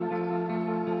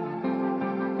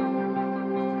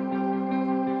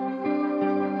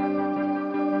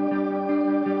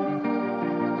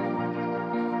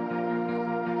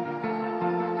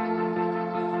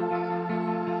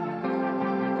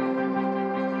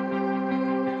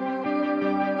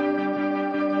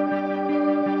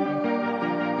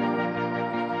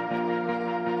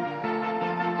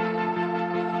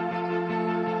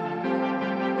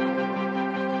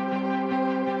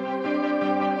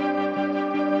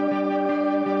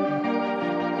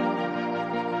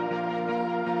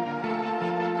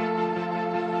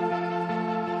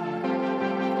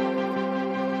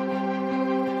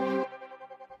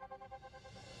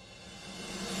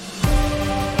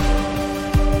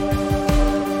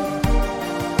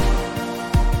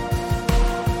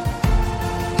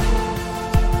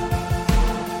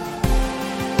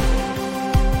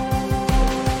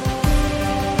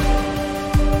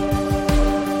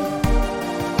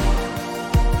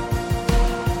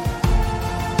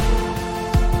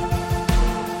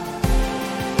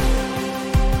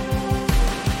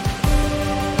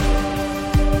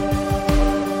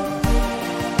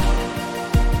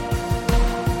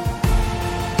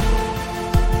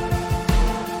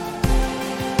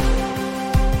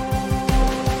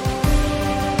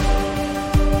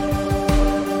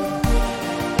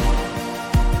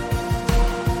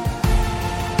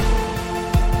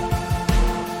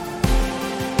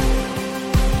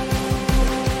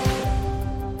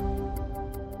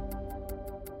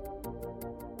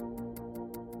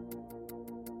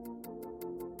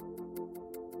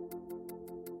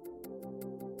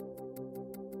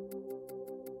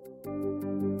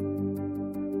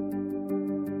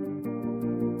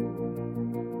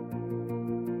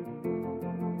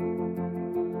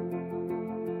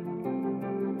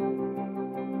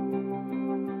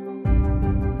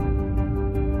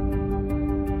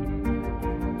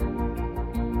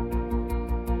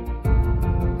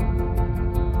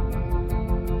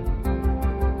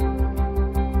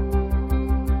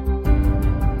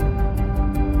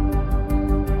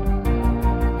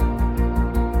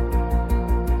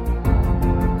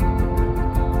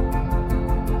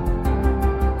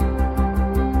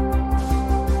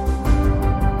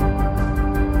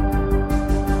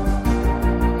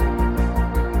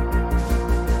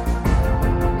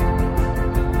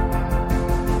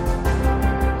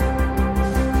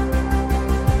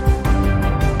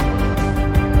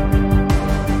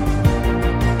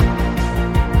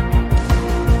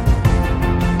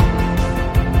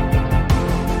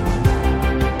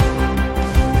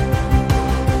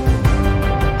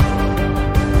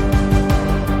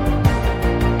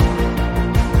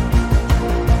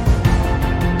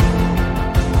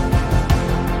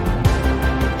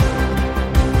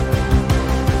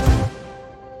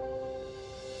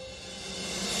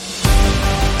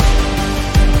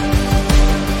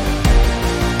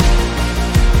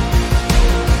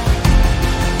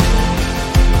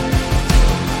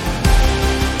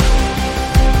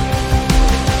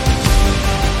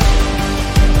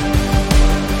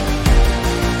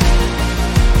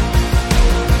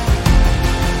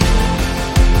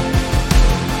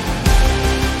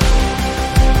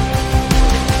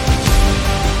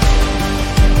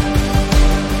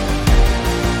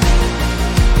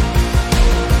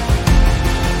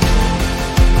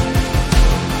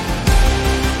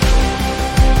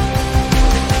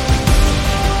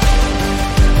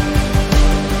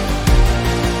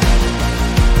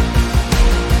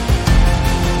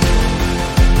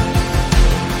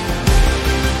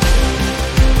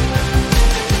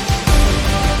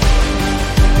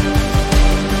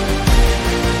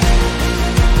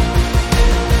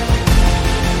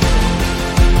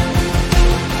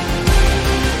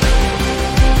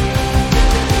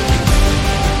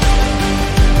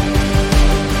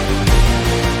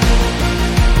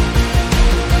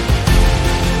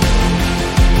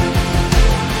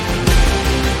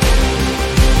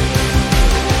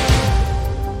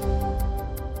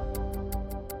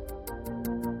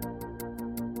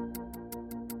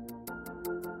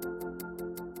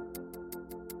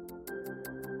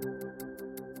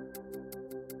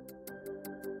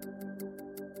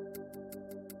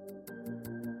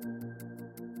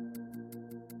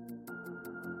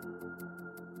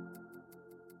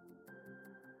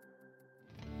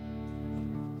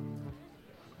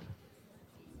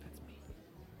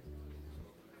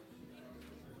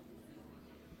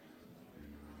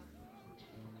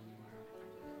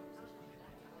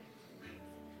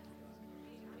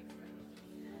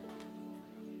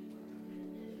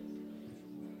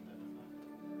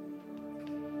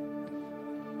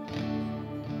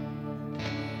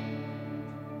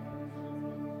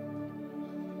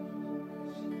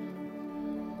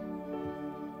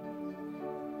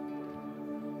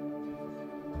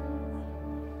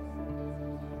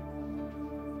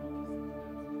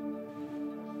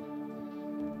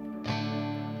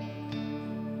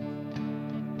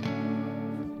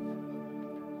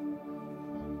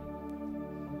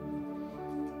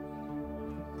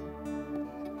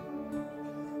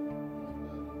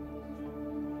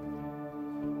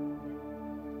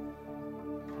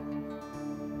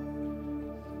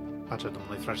pacea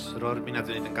Domnului, frați și surori, bine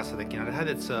ați venit în casa de chinare.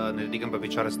 Haideți să ne ridicăm pe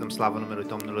picioare, să dăm slavă numelui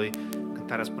Domnului.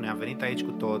 Cântarea spune, am venit aici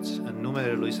cu toți, în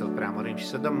numele Lui să-L preamărim și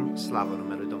să dăm slavă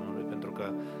numelui Domnului, pentru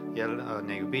că El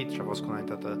ne-a iubit și a fost cu noi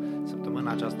toată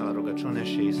săptămâna aceasta la rugăciune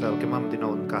și să-L chemăm din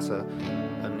nou în casă,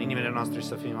 în inimile noastre și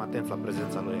să fim atenți la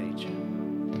prezența Lui aici.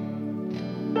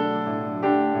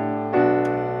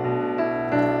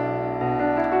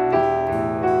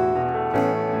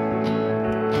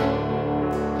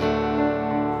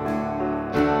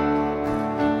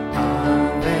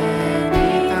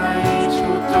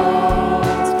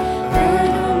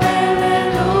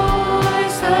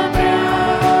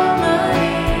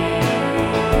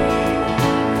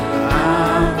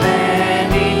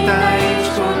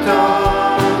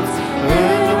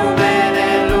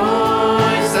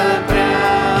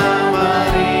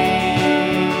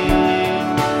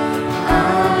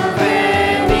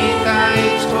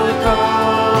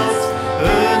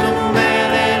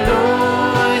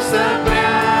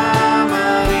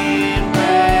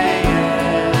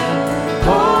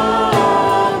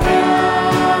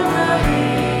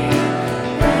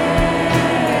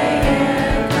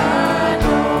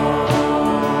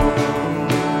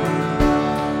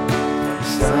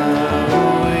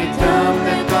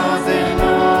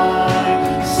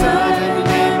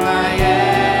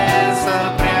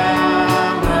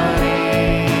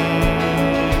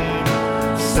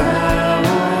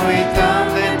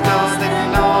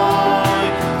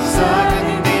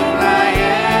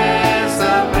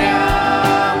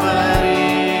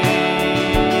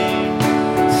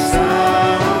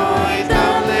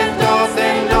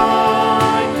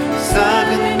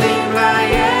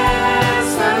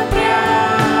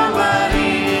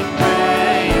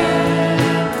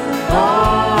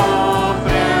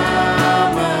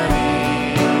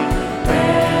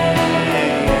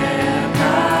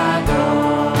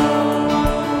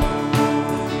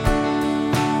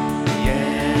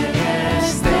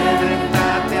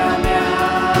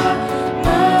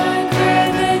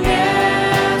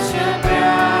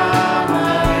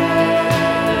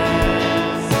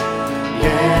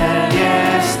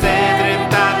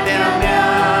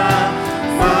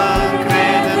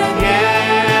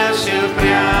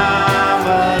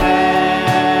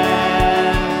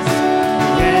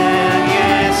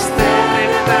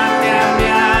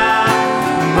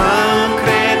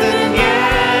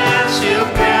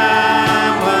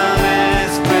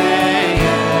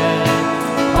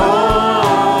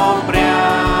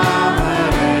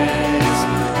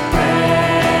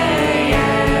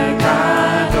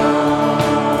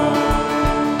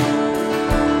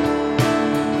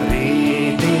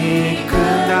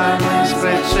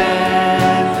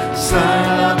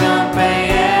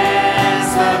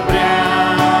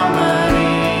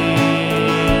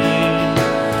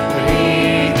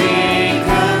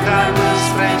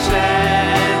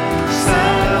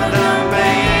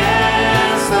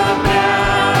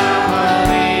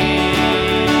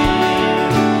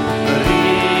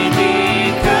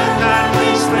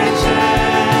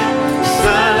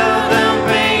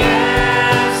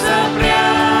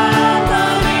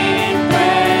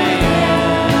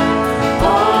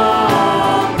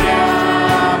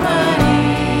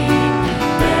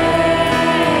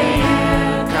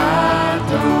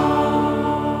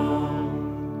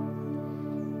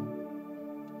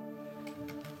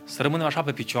 Să rămânem așa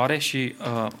pe picioare și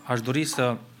aș dori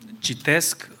să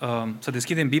citesc, să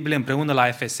deschidem Biblie împreună la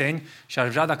Efeseni și aș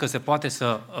vrea, dacă se poate,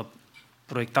 să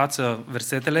proiectați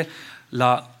versetele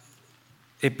la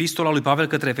Epistola lui Pavel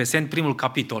către Efeseni, primul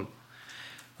capitol,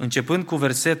 începând cu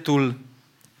versetul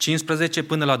 15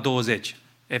 până la 20.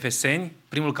 Efeseni,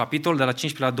 primul capitol, de la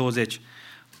 15 la 20.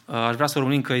 Aș vrea să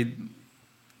urmărim că e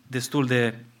destul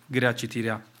de grea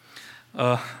citirea.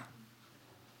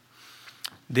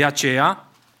 De aceea,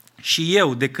 și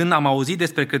eu, de când am auzit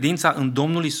despre credința în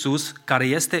Domnul Iisus, care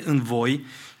este în voi,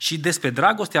 și despre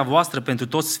dragostea voastră pentru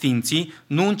toți sfinții,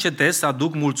 nu încetez să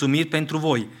aduc mulțumiri pentru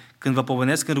voi, când vă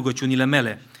pomenesc în rugăciunile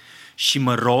mele. Și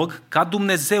mă rog ca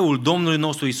Dumnezeul Domnului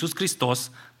nostru Iisus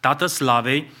Hristos, Tatăl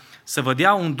Slavei, să vă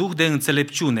dea un duh de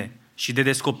înțelepciune și de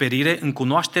descoperire în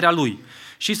cunoașterea Lui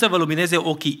și să vă lumineze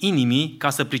ochii inimii ca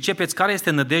să pricepeți care este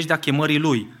nădejdea chemării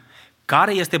Lui,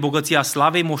 care este bogăția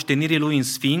slavei moștenirii Lui în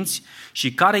sfinți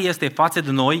și care este față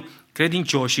de noi,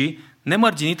 credincioșii,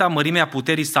 nemărginita mărimea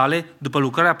puterii sale după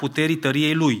lucrarea puterii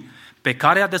tăriei Lui, pe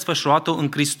care a desfășurat-o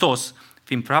în Hristos,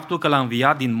 fiind faptul că l-a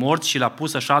înviat din morți și l-a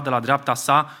pus așa de la dreapta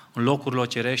sa în locurile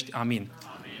cerești. Amin.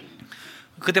 Amin.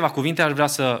 Câteva cuvinte aș vrea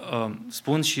să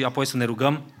spun și apoi să ne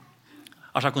rugăm,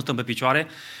 așa cum stăm pe picioare.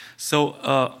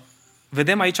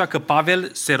 Vedem aici că Pavel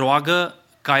se roagă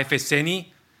ca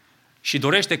efesenii și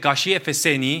dorește ca și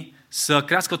efesenii să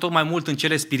crească tot mai mult în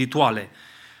cele spirituale,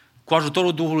 cu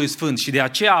ajutorul Duhului Sfânt. Și de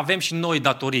aceea avem și noi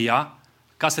datoria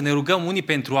ca să ne rugăm unii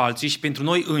pentru alții și pentru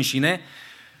noi înșine,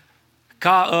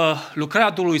 ca lucrarea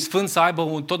Duhului Sfânt să aibă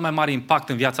un tot mai mare impact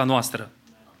în viața noastră.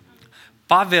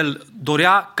 Pavel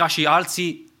dorea ca și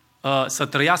alții să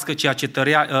trăiască ceea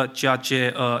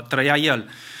ce trăia el.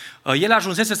 El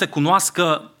ajunsese să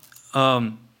cunoască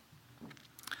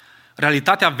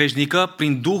realitatea veșnică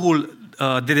prin Duhul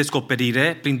de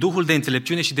descoperire, prin Duhul de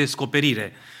înțelepciune și de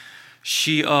descoperire.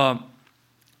 Și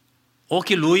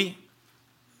ochii lui,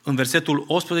 în versetul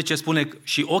 18 spune,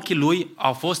 și ochii lui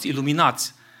au fost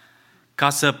iluminați ca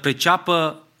să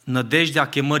preceapă nădejdea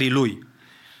chemării lui.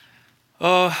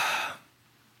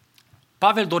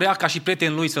 Pavel dorea ca și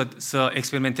prietenii lui să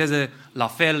experimenteze la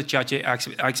fel ceea ce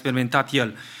a experimentat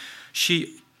el. Și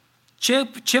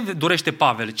ce dorește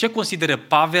Pavel? Ce consideră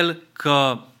Pavel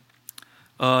că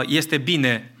este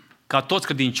bine ca toți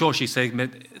credincioșii să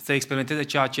experimenteze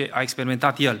ceea ce a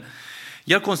experimentat el?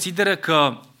 El consideră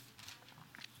că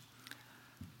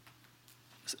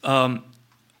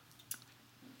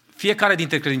fiecare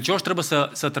dintre credincioși trebuie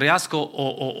să trăiască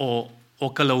o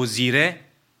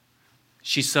călăuzire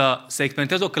și să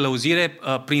experimenteze o călăuzire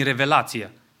prin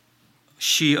revelație.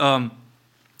 Și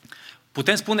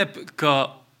putem spune că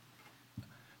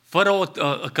fără o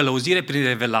călăuzire prin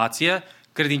revelație,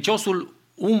 credinciosul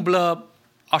umblă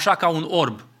așa ca un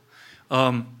orb.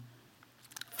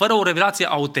 Fără o revelație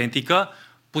autentică,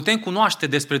 putem cunoaște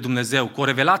despre Dumnezeu. Cu o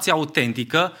revelație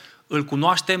autentică, îl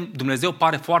cunoaștem, Dumnezeu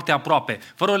pare foarte aproape.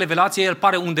 Fără o revelație, El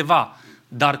pare undeva,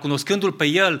 dar cunoscându-L pe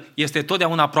El, este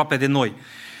totdeauna aproape de noi.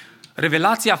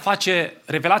 Revelația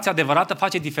adevărată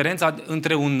face diferența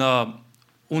între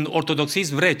un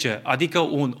ortodoxism rece, adică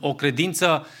o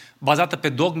credință bazată pe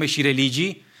dogme și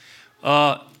religii,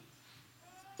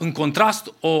 în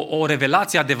contrast o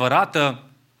revelație adevărată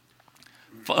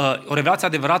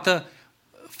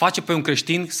face pe un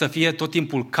creștin să fie tot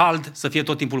timpul cald, să fie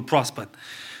tot timpul proaspăt.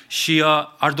 Și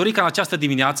aș dori ca în această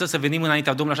dimineață să venim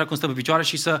înaintea Domnului așa cum stăm pe picioare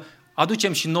și să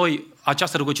aducem și noi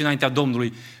această rugăciune înaintea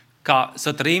Domnului, ca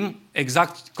să trăim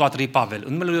exact cum a trăit Pavel.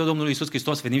 În numele lui Domnului Iisus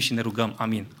Hristos venim și ne rugăm.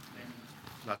 Amin.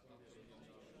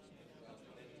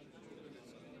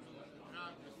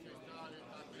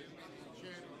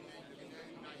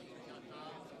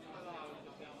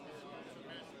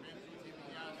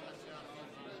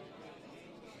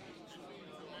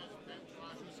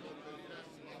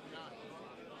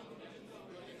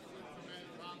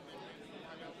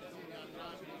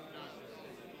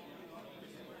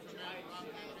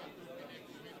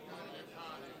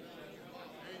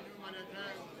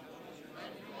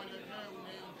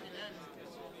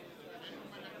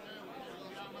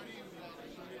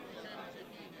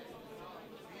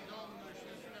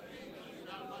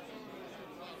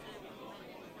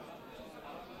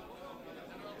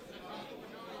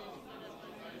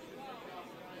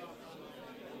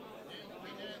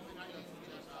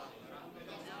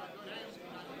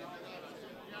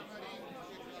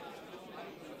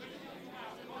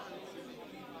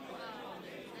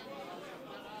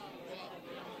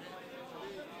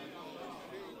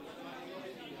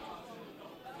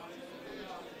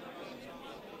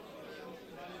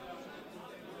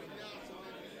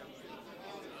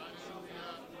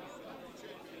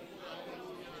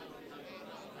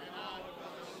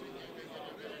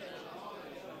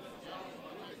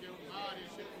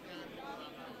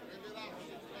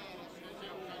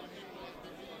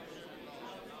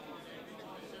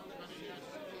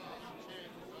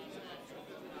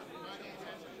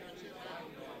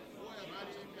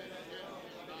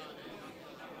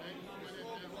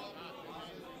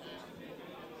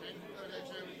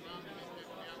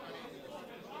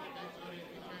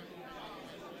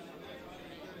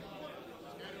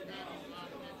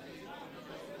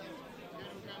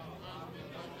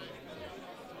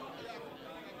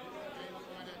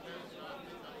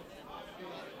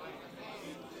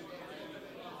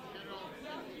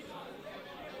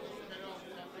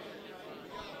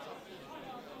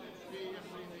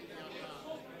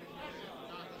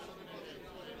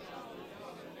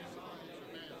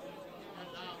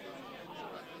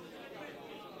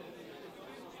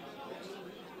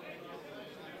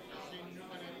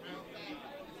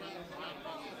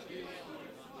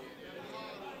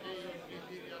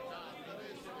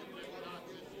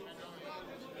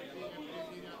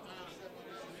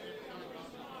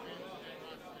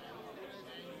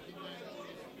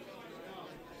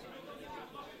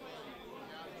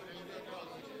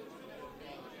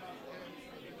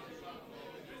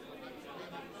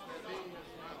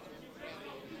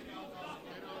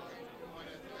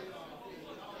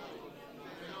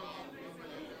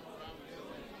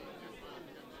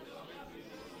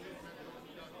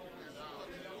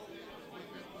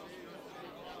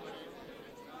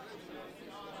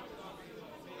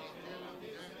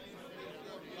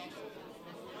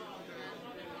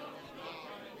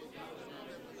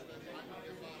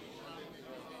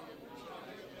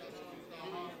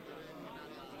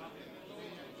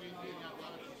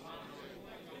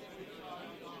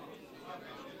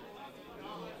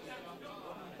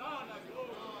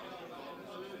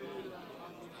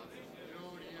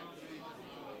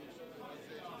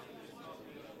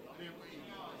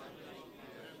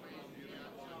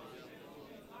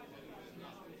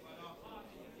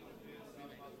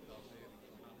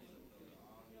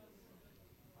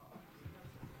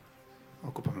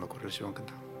 și vom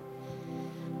cânta.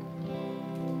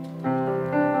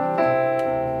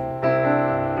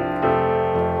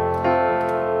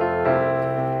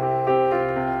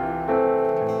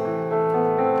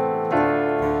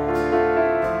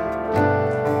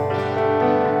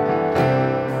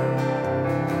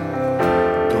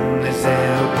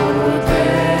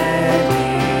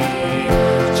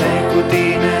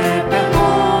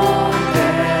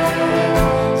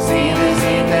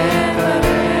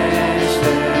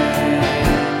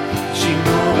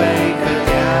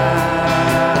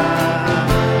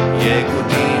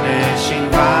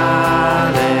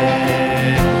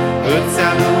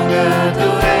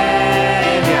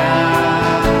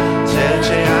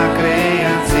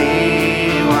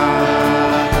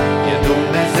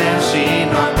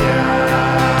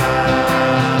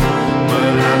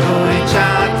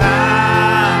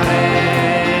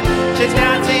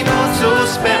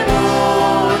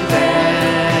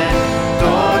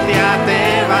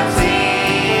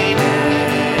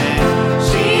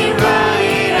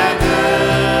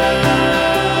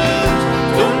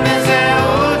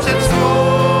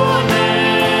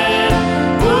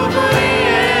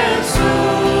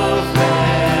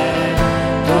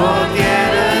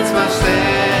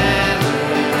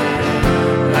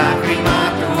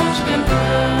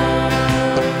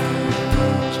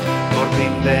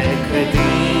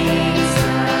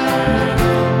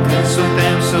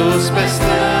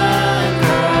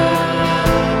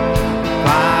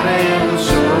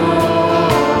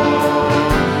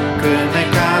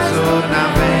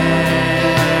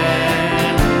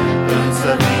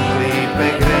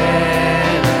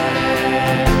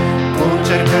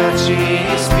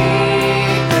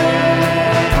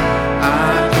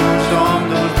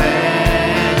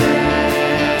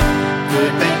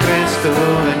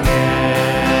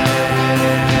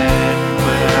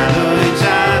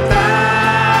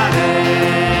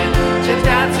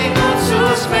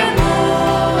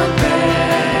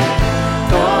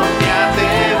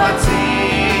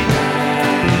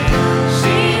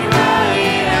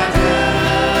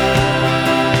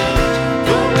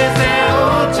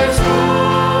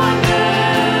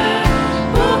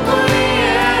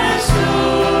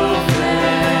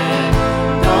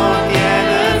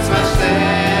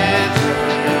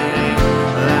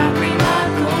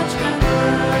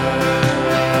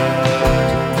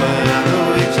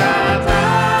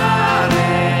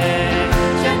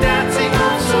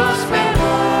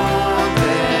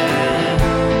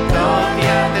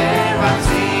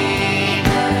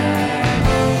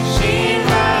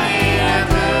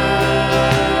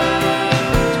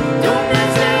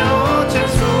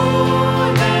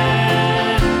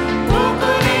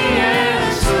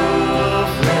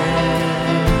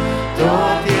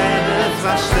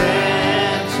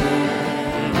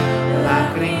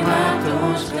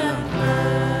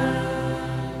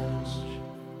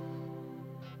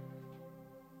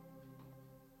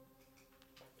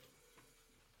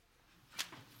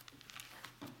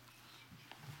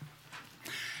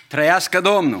 Trăiască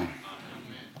Domnul!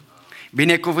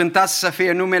 Binecuvântat să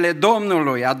fie numele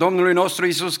Domnului, a Domnului nostru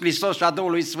Iisus Hristos și a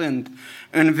Duhului Sfânt,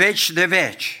 în veci de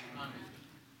veci.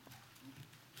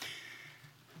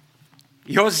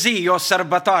 E o zi, e o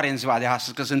sărbătoare în ziua de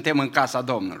astăzi, că suntem în casa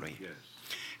Domnului.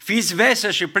 Fiți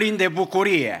veseli și plini de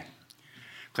bucurie,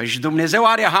 că și Dumnezeu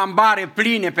are hambare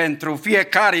pline pentru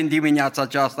fiecare în dimineața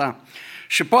aceasta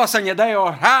și poate să ne dai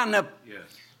o hrană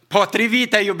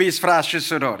potrivită, iubiți frați și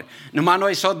surori. Numai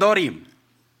noi să o dorim.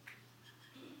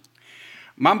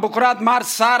 M-am bucurat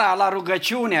marți seara la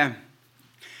rugăciune,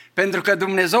 pentru că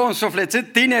Dumnezeu a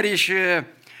însuflețit tinerii și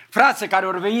frații care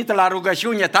au venit la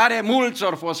rugăciune, tare mulți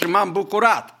au fost și m-am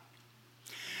bucurat.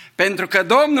 Pentru că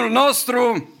Domnul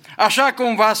nostru, așa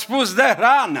cum v-a spus, dă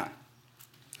hrană.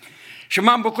 Și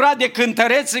m-am bucurat de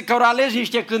cântăreții că au ales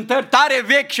niște cântări tare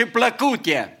vechi și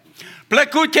plăcute.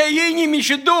 Plăcute inimii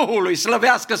și Duhului,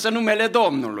 slăvească-se numele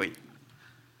Domnului.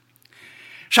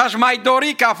 Și aș mai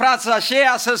dori ca frații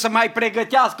aceia să se mai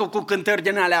pregătească cu cântări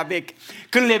din alea vechi,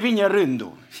 când le vine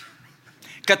rândul.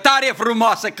 Că tare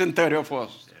frumoase cântări au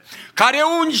fost, care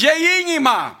unge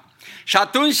inima. Și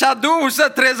atunci Duhul se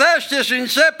trezește și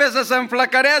începe să se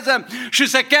înflăcăreze și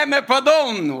să cheme pe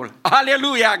Domnul.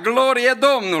 Aleluia, glorie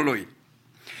Domnului!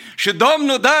 Și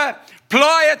Domnul dă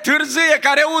ploaie târzie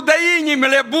care udă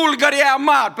inimile bulgării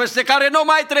amari, peste care nu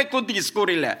mai trec cu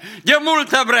discurile de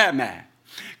multă vreme.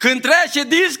 Când trece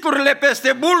discurile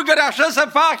peste bulgări, așa se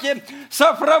face,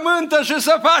 să frământă și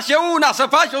să face una, să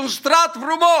face un strat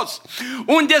frumos,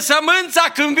 unde sămânța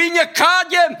când vine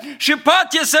cade și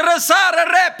poate să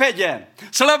răsară repede.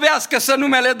 Slăvească-să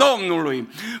numele Domnului.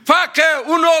 Facă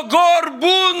un ogor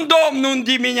bun Domnul în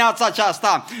dimineața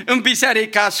aceasta, în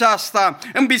biserica aceasta,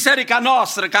 în biserica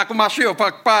noastră, că acum și eu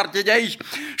fac parte de aici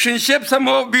și încep să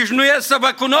mă obișnuiesc să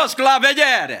vă cunosc la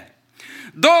vedere.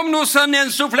 Domnul să ne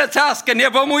însuflețească. Ne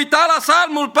vom uita la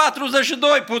Psalmul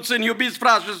 42 puțin, iubiți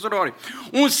frați și surori.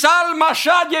 Un psalm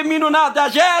așa de minunat. De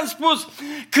aceea am spus,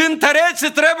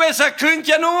 cântăreții trebuie să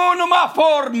cânte nu numai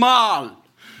formal.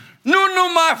 Nu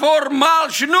numai formal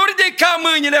și nu ridica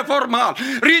mâinile formal.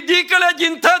 Ridică-le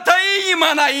din toată inima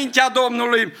înaintea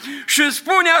Domnului. Și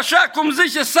spune așa cum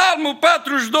zice Psalmul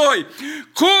 42.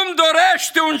 Cum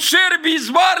dorește un cerb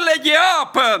izvoarele de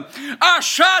apă,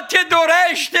 așa te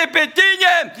dorește pe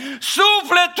tine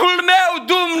sufletul meu,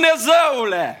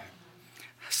 Dumnezeule.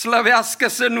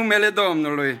 Slăvească-se numele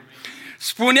Domnului.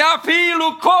 Spunea fiii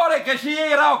lui Core, că și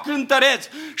ei erau cântăreți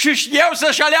și știau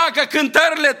să-și aleagă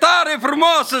cântările tare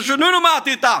frumoase și nu numai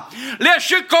atâta. Le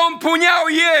și compuneau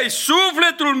ei.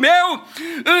 Sufletul meu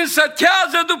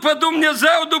însătează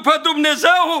după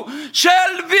Dumnezeu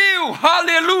cel viu.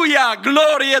 Aleluia,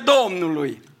 glorie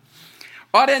Domnului.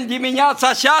 Oare în dimineața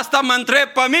aceasta mă întreb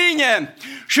pe mine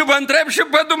și vă întreb și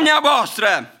pe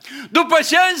dumneavoastră. După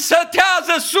ce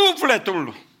însătează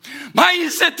sufletul, mai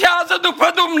însetează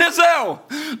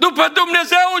după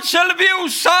Dumnezeu cel viu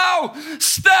sau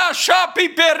stă așa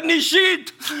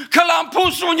pipernișit că l-am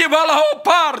pus undeva la o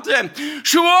parte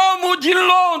și omul din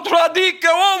lăuntru, adică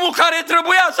omul care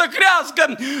trebuia să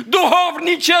crească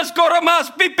duhovnicesc, a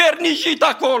rămas pipernișit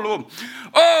acolo.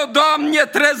 O, Doamne,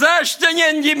 trezește-ne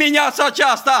în dimineața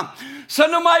aceasta să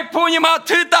nu mai punem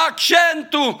atât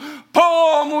accentul pe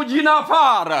omul din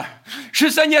afară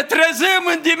și să ne trezim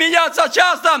în dimineața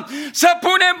aceasta să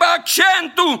punem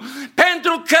accentul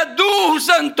pentru că Duhul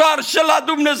se întoarce la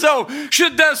Dumnezeu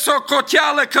și dă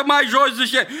socoteală că mai jos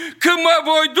zice că mă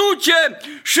voi duce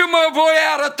și mă voi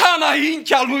arăta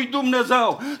înaintea lui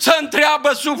Dumnezeu. Să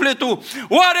întreabă sufletul,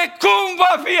 oare cum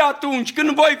va fi atunci când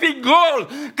voi fi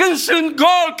gol, când sunt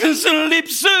gol, când sunt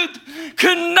lipsit,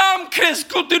 când n-am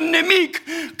crescut în nimic,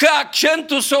 că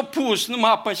accentul s-a pus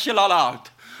numai pe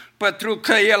celălalt. Pentru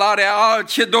că el are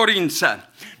alte dorințe,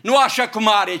 nu așa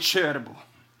cum are cerbul.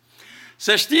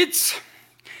 Să știți,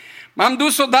 m-am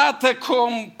dus odată cu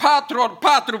un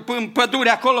 4x4 în pădure,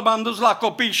 acolo m-am dus la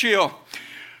copii și eu.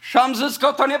 Și am zis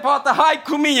că o nepoată, hai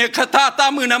cu mine, că tata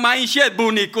mână mai încet,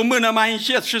 bunicul mână mai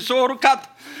încet. Și s-a urcat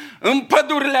în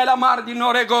pădurile alea mari din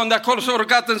Oregon, de acolo s-a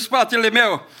urcat în spatele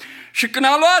meu. Și când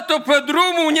a luat-o pe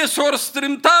drumul, unde s-a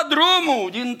strâmtat drumul,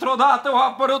 dintr-o dată a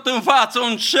apărut în față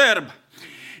un cerb.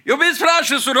 Iubiți frați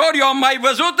și surori, eu am mai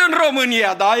văzut în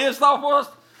România, dar ăsta a fost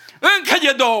încă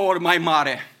de 2 ori mai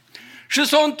mare. Și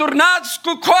s-a înturnat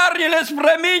cu coarnele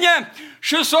spre mine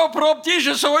și s-a proptit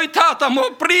și s-a uitat. Am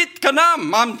oprit, că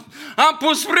am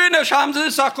pus frână și am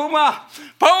zis acum,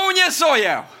 pe unde s-o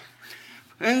iau?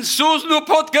 În sus nu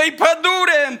pot, că-i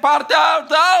pădure, în partea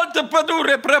altă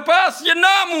pădure, prăpastie,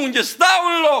 n-am unde, stau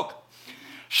în loc.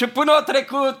 Și până au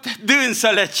trecut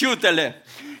dânsele, ciutele,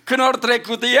 când au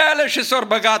trecut ele și s-au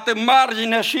băgat în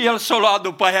margine și el s-a luat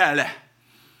după ele.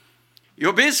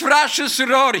 Iubiți frați și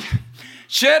surori,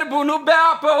 cerbul nu bea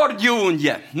apă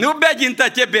oriunde, nu bea din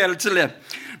toate belțele,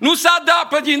 nu se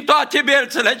adapă din toate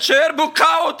belțele, cerbul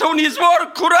caută un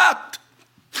izvor curat.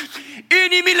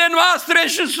 Inimile noastre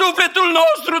și sufletul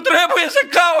nostru trebuie să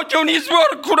caute un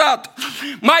izvor curat.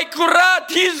 Mai curat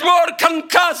izvor ca în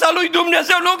casa lui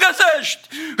Dumnezeu nu găsești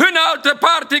în altă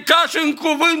parte ca și în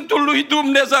cuvântul lui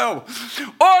Dumnezeu.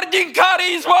 Ori din care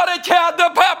izvoare te-a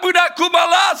adăpat până acum,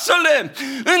 lasă-le.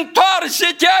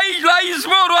 Întoarce-te aici la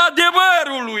izvorul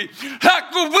adevărului, la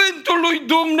cuvântul lui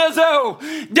Dumnezeu.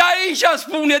 De aici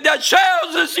spune, de aceea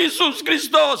a zis Iisus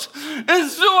Hristos, în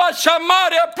ziua cea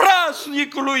mare a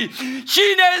praznicului,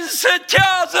 cine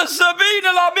însetează să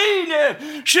vină la mine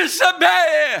și să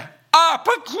bea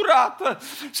apă curată,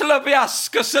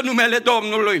 slăvească-să numele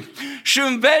Domnului. Și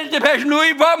în veci de veci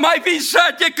nu-i va mai fi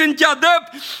sete când te adăp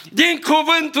din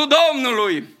cuvântul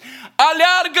Domnului.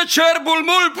 Aleargă cerbul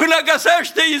mult până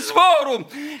găsește izvorul,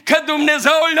 că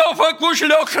Dumnezeu le-a făcut și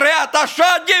le-a creat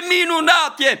așa de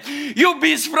minunate,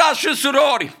 iubiți frați și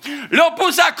surori. Le-a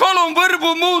pus acolo în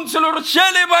vârful munților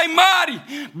cele mai mari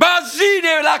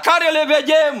bazine la care le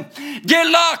vedem, de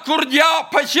lacuri de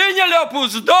apă. Cine le-a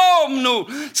pus? Domnul,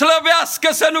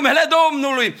 slăvească-să numele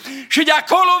Domnului. Și de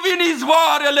acolo vin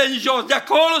izvoarele în jos, de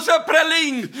acolo se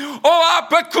preling o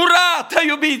apă curată,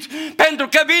 iubiți, pentru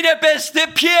că vine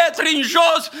peste pietre prin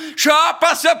jos și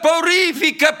apa se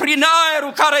purifică prin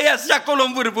aerul care este acolo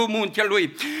în vârful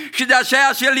muntelui. Și de aceea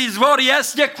acel izvor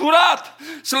este curat,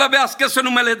 slăvească-se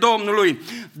numele Domnului.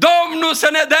 Domnul să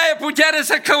ne dea putere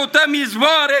să căutăm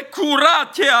izvoare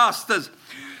curate astăzi.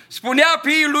 Spunea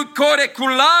fiul lui Core, cu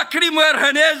lacrimă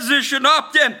rănesc zi și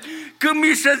noapte, când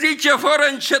mi se zice fără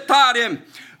încetare,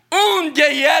 unde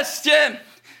este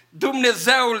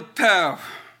Dumnezeul tău?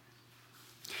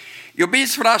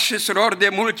 Iubiți frați și surori, de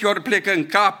multe ori plecă în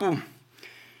capul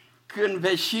când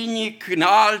vecinii, când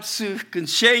alții,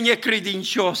 când cei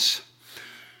necredincios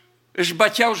își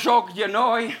băteau joc de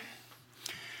noi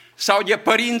sau de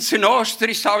părinții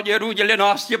noștri sau de rudele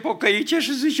noastre pocăice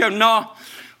și zicem, no,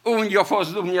 unde a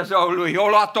fost Dumnezeul lui? O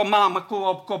luat o mamă cu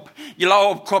 8 copii, la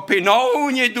 8 copii, no,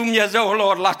 unde e Dumnezeul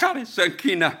lor la care se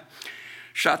închină?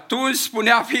 Și atunci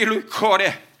spunea fiul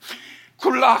Core, cu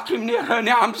lacrimi ne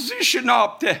hrăneam zi și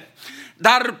noapte,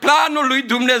 dar planul lui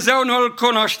Dumnezeu nu îl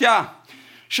cunoștea.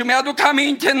 Și mi-aduc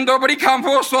aminte, în Dobric am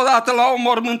fost odată la o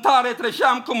mormântare,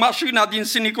 treceam cu mașina din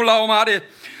Sinicul la o mare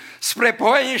spre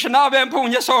Poieni și n-aveam pe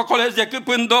unde să o colesc decât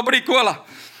în Dobricul ăla.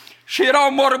 Și era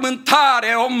o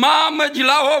mormântare, o mamă de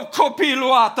la 8 copii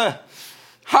luată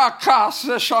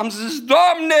acasă și am zis,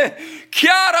 Doamne,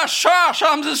 chiar așa? Și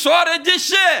am zis, oare de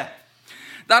ce?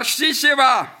 Dar știți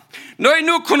ceva? Noi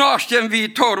nu cunoaștem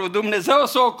viitorul. Dumnezeu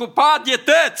s-a ocupat de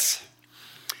tăți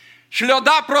și le-a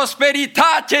dat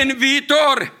prosperitate în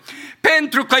viitor,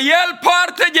 pentru că El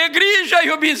poartă de grijă,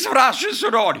 iubiți frați și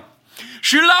surori.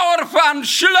 Și la orfan,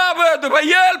 și la văduvă,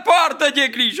 El poartă de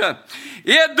grijă.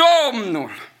 E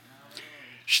Domnul.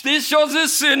 Știți ce a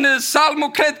zis în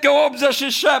Psalmul, cred că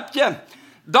 87?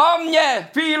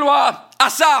 Doamne, fiul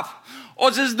Asaf, o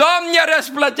zis, Doamne,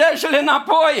 răsplătește-le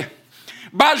înapoi,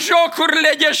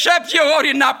 bajocurile de 7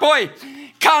 ori înapoi,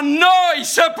 ca noi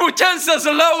să putem să-ți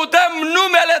lăudăm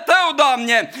numele Tău,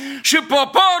 Doamne, și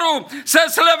poporul să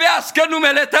slăvească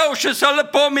numele Tău și să-L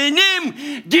pomenim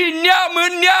din neam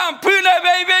în neam până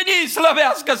vei veni,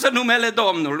 slăvească-să numele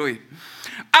Domnului.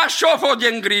 Așa a fost de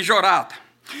îngrijorat.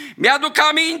 Mi-aduc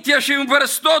aminte și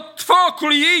învărs tot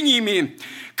focul inimii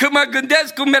când mă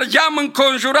gândesc cum mergeam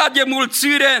înconjurat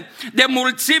de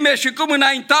mulțime și cum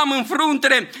înaintam în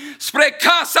frunte spre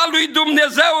casa lui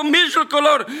Dumnezeu în mijlocul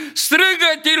lor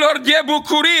strigătilor de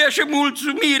bucurie și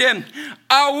mulțumire,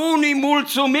 a unui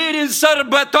mulțumiri în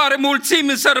sărbătoare, mulțimi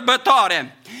în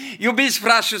sărbătoare. Iubiți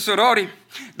frați și surori,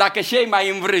 dacă cei mai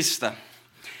în vârstă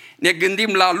ne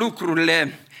gândim la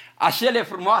lucrurile acele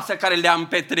frumoase care le-am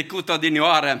petrecut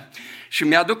odinioară, și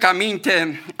mi-aduc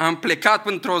aminte, am plecat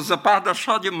într-o zăpadă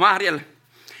așa de mare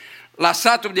la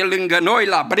satul de lângă noi,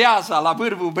 la Breaza, la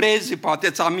vârful Brezii,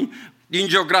 poate din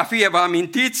geografie vă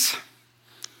amintiți,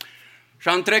 și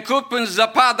am trecut în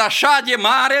zăpadă așa de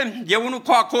mare, de unul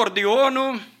cu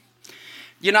acordeonul,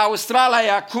 din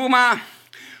Australia acum,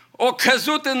 o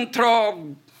căzut într-o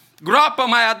groapă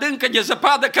mai adâncă de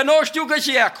zăpadă, că nu știu că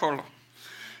și e acolo.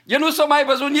 Eu nu s-a mai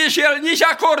văzut nici el, nici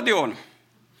acordeonul.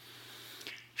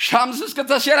 Și am zis că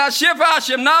tășera, ce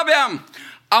facem? N-aveam.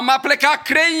 Am aplecat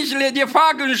crengile de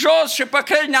fag în jos și pe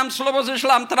crengi ne-am slobozit și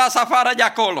l-am tras afară de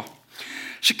acolo.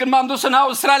 Și când m-am dus în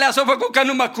Australia s-a făcut că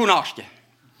nu mă cunoaște.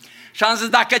 Și am zis,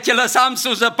 dacă te lăsam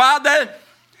sub zăpadă,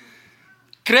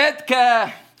 cred că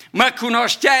mă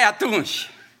cunoșteai atunci.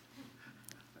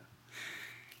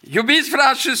 Iubiți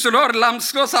frați și surori, l-am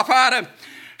scos afară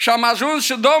și am ajuns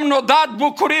și Domnul a dat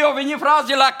bucurie, au venit frați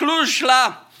de la Cluj,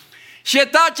 la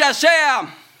cetatea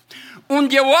aceea,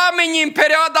 unde oamenii în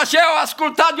perioada aceea au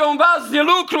ascultat de un vas de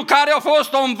lucru care a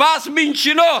fost un vas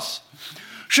mincinos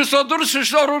și s-au dus și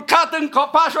s-au urcat în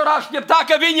copac și au așteptat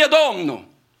că vine Domnul.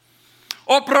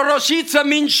 O prorociță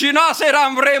mincinoasă era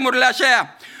în vremurile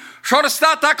aceea și au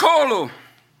stat acolo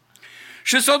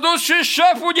și s-a dus și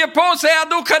șeful de post să-i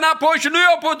aducă înapoi și nu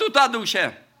i-a putut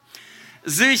aduce.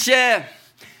 Zice,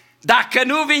 dacă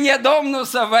nu vine Domnul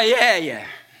să vă iei,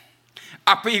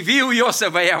 apoi viu eu să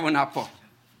vă iau înapoi.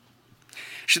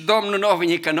 Și Domnul nu a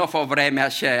venit, că nu a fost vremea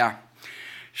aceea.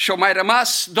 Și au mai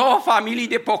rămas 2 familii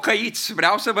de pocăiți,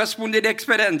 vreau să vă spun din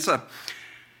experiență.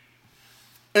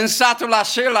 În satul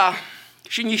acela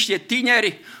și niște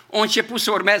tineri au început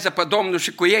să urmeze pe Domnul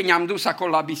și cu ei ne-am dus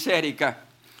acolo la biserică.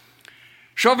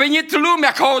 Și au venit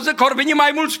lumea, că au zis că au venit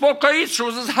mai mulți pocăiți și au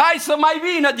zis, hai să mai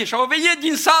vină, deci au venit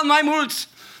din sat mai mulți.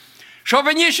 Și au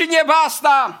venit și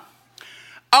nevasta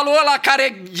alu ăla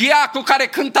care, diacul care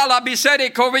cânta la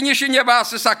biserică, au venit și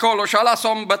nevastă acolo și ăla s-a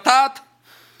îmbătat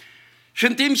și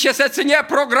în timp ce se ținea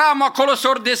programul acolo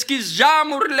s-au deschis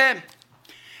geamurile,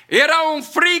 era un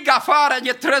frig afară,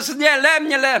 ne trăznea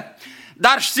lemnele,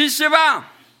 dar știți ceva?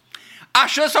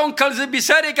 Așa s-a încălzit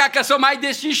biserica că s-a mai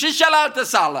deschis și cealaltă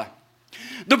sală.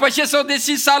 După ce s-a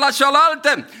deschis sala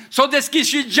cealaltă, s-au deschis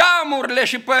și geamurile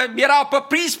și erau pe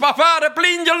prispa afară,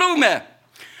 plin de lume.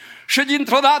 Și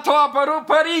dintr-o dată a apărut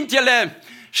părintele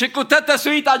și cu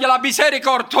tătăsuita de la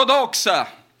Biserica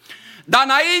Ortodoxă. Dar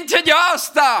înainte de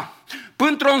asta,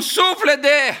 pentru-un suflet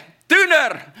de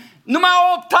tânăr, numai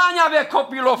 8 ani avea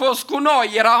copilul, a fost cu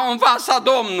noi, era în vasa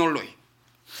Domnului.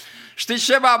 Știți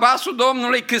ceva, vasul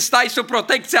Domnului, când stai sub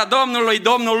protecția Domnului,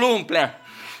 Domnul umple.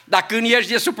 Dar când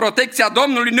ești de sub protecția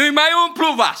Domnului, nu-i mai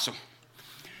umplu vasul.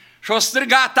 Și-o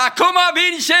strigat, acum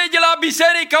vin cei de la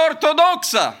Biserica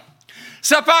Ortodoxă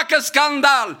să facă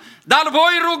scandal, dar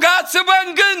voi rugați-vă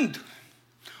în gând.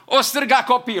 O striga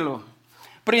copilul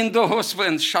prin Duhul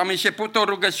Sfânt și am început o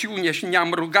rugăciune și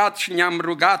ne-am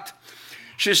rugat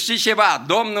și știți ceva,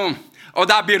 Domnul o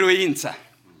da biruință.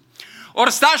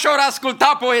 Ori sta și ori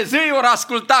asculta poezii, ori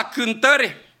asculta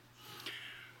cântări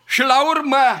și la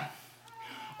urmă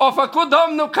a făcut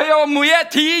Domnul că i-a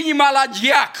muiet inima la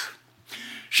geac.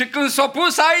 Și când s-a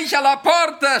pus aici la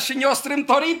poartă și ne-a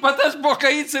strâmtorit pe toți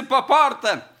pocăiții pe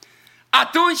poartă,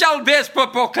 atunci îl vezi pe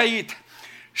pocăit.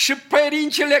 Și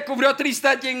părincile cu vreo 3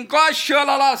 stătea din coaș și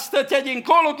ăla stătea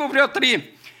dincolo cu vreo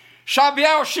 3. Și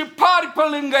aveau și pari pe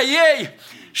lângă ei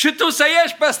și tu să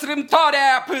ieși pe strâmtoarea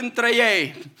aia între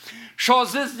ei. Și o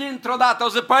zis dintr-o dată, o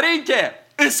zis, părinte,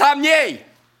 îs am ei.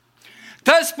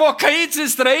 Toți pocăiții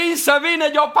străini să vină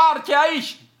de o parte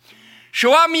aici. Și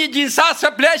oamenii din sat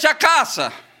să plece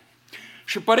acasă.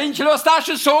 Și părintele o sta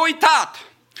și s-a uitat.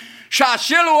 Și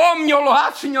acel om ne-a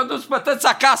luat și ne-a dus pe toți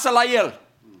acasă la el.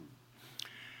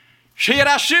 Și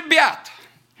era și beat.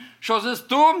 Și-a zis,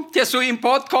 tu te sui în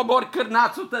pod, cobori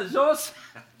cârnațul tău jos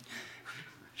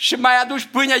și mai aduci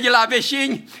pâine de la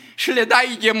vecini și le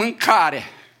dai de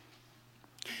mâncare.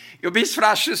 Iubiți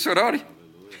frați și surori,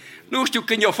 nu știu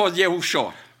când i-a fost de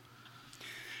ușor.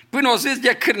 Până o zis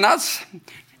de cârnați,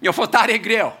 i-a fost tare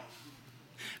greu.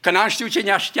 Că n-am știut ce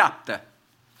ne așteaptă.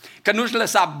 Că nu-și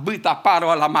lăsa bâta parul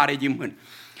ăla mare din mână.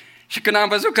 Și când am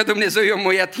văzut că Dumnezeu i-a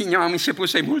muiat inima, am început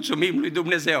să-i mulțumim lui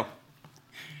Dumnezeu.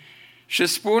 Și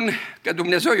spun că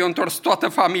Dumnezeu i-a întors toată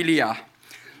familia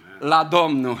la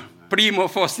Domnul. Primul a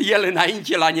fost el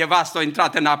înainte la nevastă, a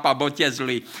intrat în apa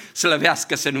botezului,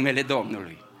 slăvească-se numele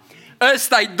Domnului.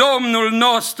 Ăsta-i Domnul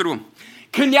nostru.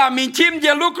 Când ne amintim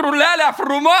de lucrurile alea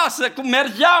frumoase, cum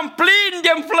mergeam plin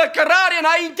de înflăcărare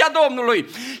înaintea Domnului,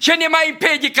 ce ne mai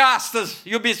împiedică astăzi,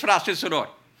 iubiți frați și surori?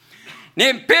 Ne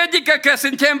împiedică că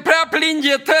suntem prea plini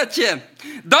de tăce.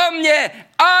 Doamne,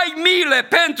 ai milă,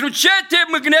 pentru ce te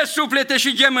mâgnesc suflete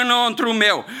și gem înăuntru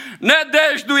meu?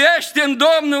 Nădăjduiește în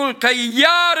Domnul că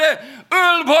iară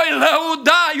îl voi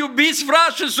lăuda, iubiți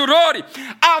frați și surori.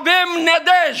 Avem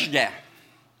nădejde.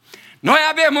 Noi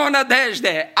avem o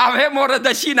nădejde, avem o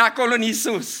rădăcină acolo în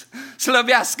Iisus.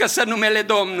 Slăvească-se numele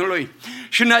Domnului.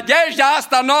 Și nădejdea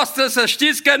asta noastră, să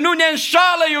știți că nu ne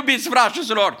înșală, iubiți frați și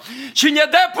surori, ci ne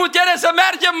dă putere să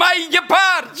mergem mai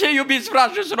departe, iubiți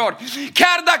frați și surori.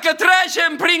 Chiar dacă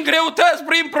trecem prin greutăți,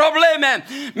 prin probleme,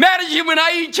 mergem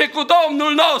înainte cu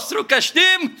Domnul nostru, că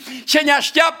știm ce ne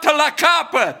așteaptă la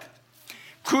capăt.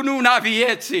 Cununa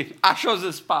vieții, așa o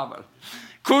zis Pavel.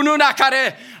 Cununa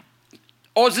care...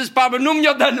 O zis Pavel, nu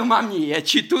mi-o dă numai mie,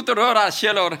 ci tuturor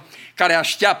acelor care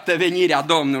așteaptă venirea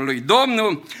Domnului.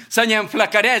 Domnul să ne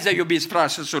înflăcăreze, iubiți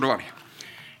frați și surori.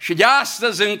 Și de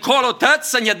astăzi încolo toți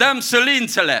să ne dăm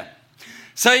silințele,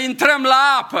 să intrăm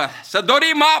la apă, să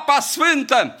dorim apa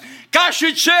sfântă, ca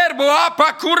și cerbul,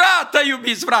 apa curată,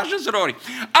 iubiți frați și surori.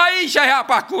 Aici e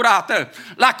apa curată,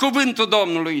 la cuvântul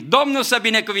Domnului. Domnul să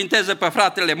binecuvinteze pe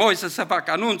fratele Moise să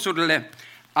facă anunțurile.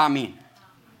 Amin.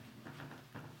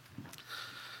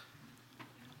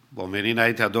 Vom veni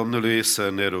înaintea Domnului să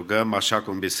ne rugăm, așa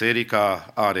cum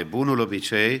biserica are bunul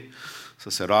obicei, să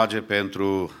se roage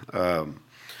pentru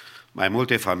mai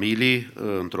multe familii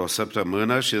într-o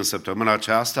săptămână și în săptămâna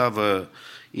aceasta vă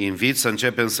invit să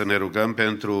începem să ne rugăm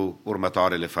pentru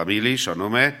următoarele familii, și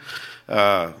anume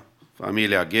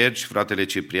familia Ghergi, fratele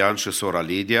Ciprian și sora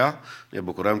Lidia. Ne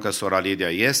bucurăm că sora Lidia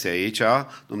este aici,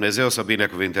 Dumnezeu să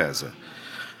binecuvinteze.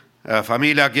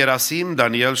 Familia Gerasim,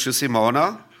 Daniel și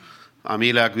Simona,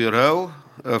 familia Gurău,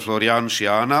 Florian și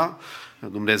Ana,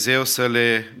 Dumnezeu să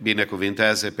le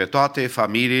binecuvinteze pe toate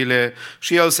familiile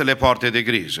și El să le poarte de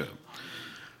grijă.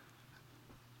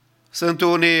 Sunt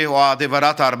unii, o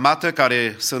adevărată armată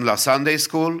care sunt la Sunday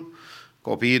School,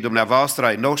 copiii dumneavoastră,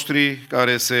 ai noștri,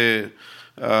 care se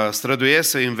străduiesc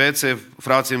să învețe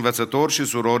frații învățători și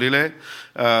surorile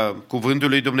cuvântul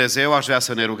lui Dumnezeu. Aș vrea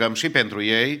să ne rugăm și pentru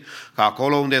ei, ca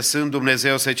acolo unde sunt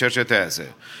Dumnezeu să-i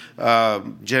cerceteze.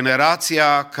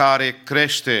 Generația care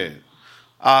crește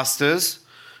astăzi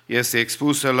este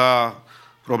expusă la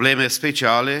probleme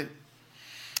speciale,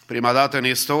 Prima dată în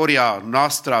istoria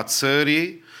noastră a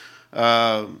țării,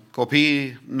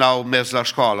 copiii n-au mers la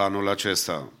școală anul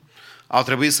acesta. Au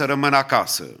trebuit să rămână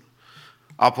acasă.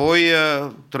 Apoi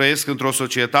trăiesc într-o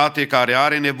societate care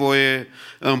are nevoie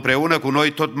împreună cu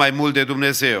noi tot mai mult de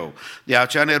Dumnezeu. De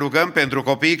aceea ne rugăm pentru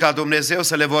copii ca Dumnezeu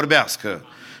să le vorbească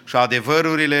și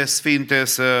adevărurile sfinte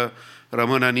să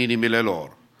rămână în inimile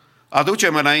lor.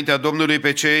 Aducem înaintea Domnului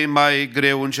pe cei mai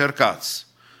greu încercați.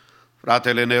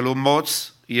 Fratele Nelu Moț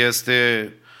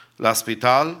este la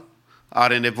spital,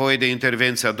 are nevoie de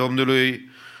intervenția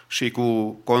Domnului și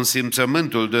cu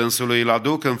consimțământul dânsului îl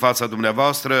aduc în fața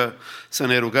dumneavoastră să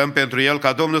ne rugăm pentru el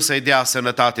ca Domnul să-i dea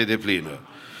sănătate deplină.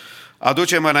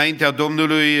 Aducem înaintea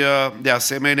Domnului de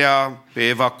asemenea pe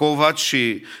Eva Covaci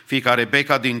și fiica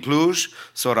Rebecca din Cluj.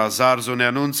 Sora Zarzu ne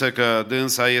anunță că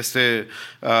dânsa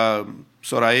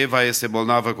sora Eva este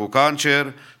bolnavă cu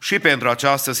cancer și pentru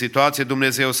această situație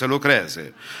Dumnezeu să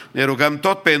lucreze. Ne rugăm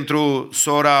tot pentru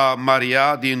sora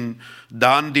Maria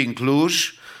Dan din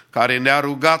Cluj, care ne-a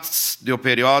rugat de o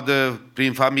perioadă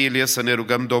prin familie să ne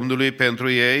rugăm Domnului pentru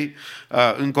ei,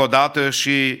 încă o dată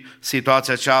și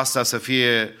situația aceasta să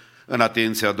fie în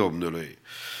atenția Domnului.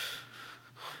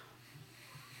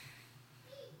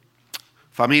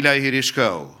 Familia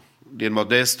Hirișcău din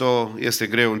Modesto este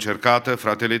greu încercată,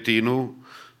 fratele Tinu,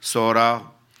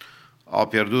 sora, au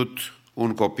pierdut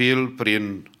un copil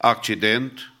prin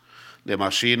accident de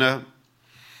mașină,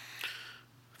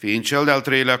 fiind cel de-al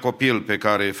treilea copil pe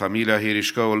care familia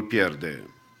Hirișcău îl pierde.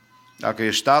 Dacă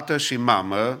ești tată și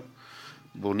mamă,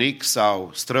 bunic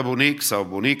sau străbunic sau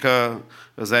bunică,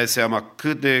 îți dai seama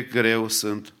cât de greu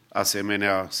sunt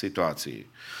asemenea situații.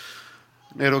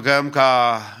 Ne rugăm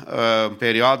ca în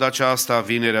perioada aceasta,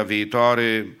 vinerea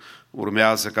viitoare,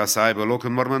 urmează ca să aibă loc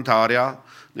înmormântarea,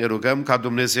 ne rugăm ca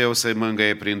Dumnezeu să-i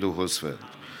mângâie prin Duhul Sfânt.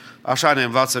 Așa ne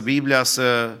învață Biblia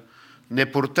să ne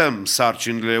purtăm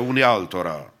sarcinile unii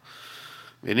altora.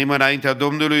 Venim înaintea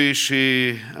Domnului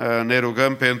și ne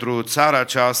rugăm pentru țara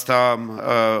aceasta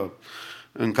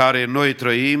în care noi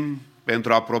trăim,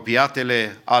 pentru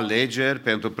apropiatele alegeri,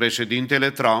 pentru președintele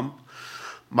Trump.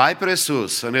 Mai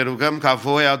presus, să ne rugăm ca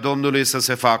voia Domnului să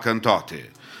se facă în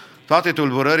toate. Toate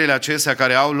tulburările acestea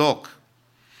care au loc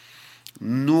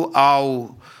nu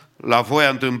au la voia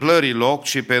întâmplării loc,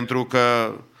 ci pentru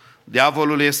că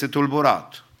diavolul este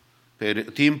tulburat.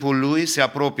 Timpul lui se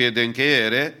apropie de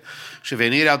încheiere și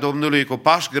venirea Domnului cu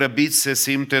pași grăbiți se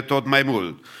simte tot mai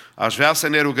mult. Aș vrea să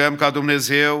ne rugăm ca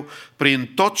Dumnezeu,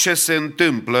 prin tot ce se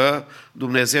întâmplă,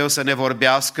 Dumnezeu să ne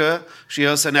vorbească și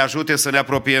El să ne ajute să ne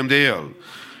apropiem de El.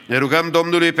 Ne rugăm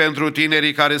Domnului pentru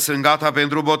tinerii care sunt gata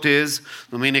pentru botez,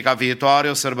 duminica viitoare,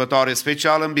 o sărbătoare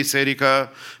specială în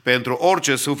biserică, pentru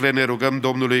orice suflet ne rugăm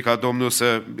Domnului ca Domnul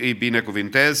să îi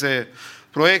binecuvinteze,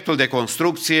 proiectul de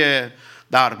construcție,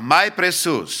 dar mai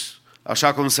presus,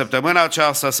 așa cum săptămâna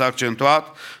aceasta s-a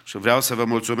accentuat și vreau să vă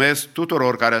mulțumesc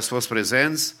tuturor care ați fost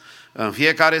prezenți, în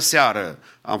fiecare seară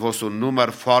am fost un număr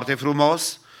foarte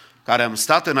frumos, care am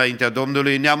stat înaintea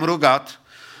Domnului, ne-am rugat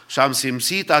și am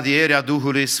simțit adierea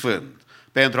Duhului Sfânt.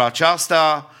 Pentru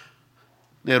aceasta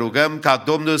ne rugăm ca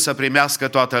Domnul să primească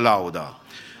toată lauda.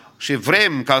 Și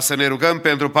vrem ca să ne rugăm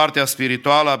pentru partea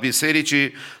spirituală a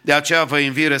bisericii, de aceea vă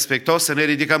invit respectos să ne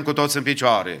ridicăm cu toți în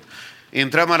picioare.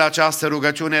 Intrăm în această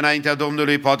rugăciune înaintea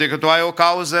Domnului, poate că tu ai o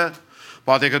cauză,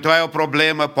 poate că tu ai o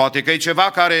problemă, poate că e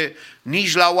ceva care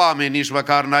nici la oameni, nici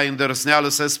măcar n-ai îndrăzneală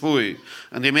să spui.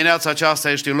 În dimineața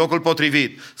aceasta ești în locul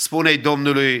potrivit, spune-i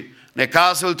Domnului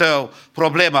necazul tău,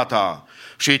 problema ta.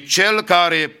 Și cel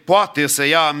care poate să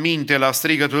ia aminte la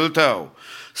strigătul tău,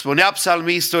 spunea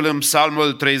psalmistul în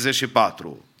Psalmul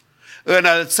 34,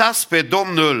 înălțați pe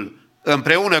Domnul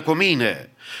împreună cu mine,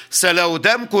 să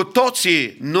lăudăm cu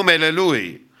toții numele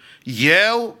Lui.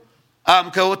 Eu am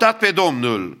căutat pe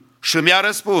Domnul și mi-a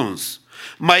răspuns.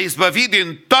 M-a izbăvit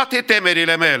din toate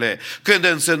temerile mele. Când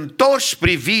îți întorci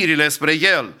privirile spre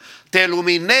El, te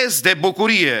luminezi de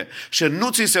bucurie și nu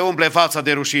ți se umple fața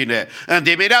de rușine. În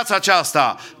dimineața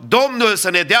aceasta, Domnul să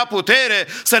ne dea putere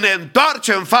să ne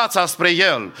întoarcem fața spre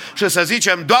El și să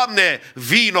zicem, Doamne,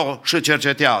 vino și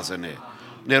cercetează-ne.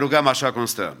 Ne rugăm așa cum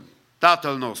stăm.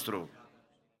 Tatăl nostru,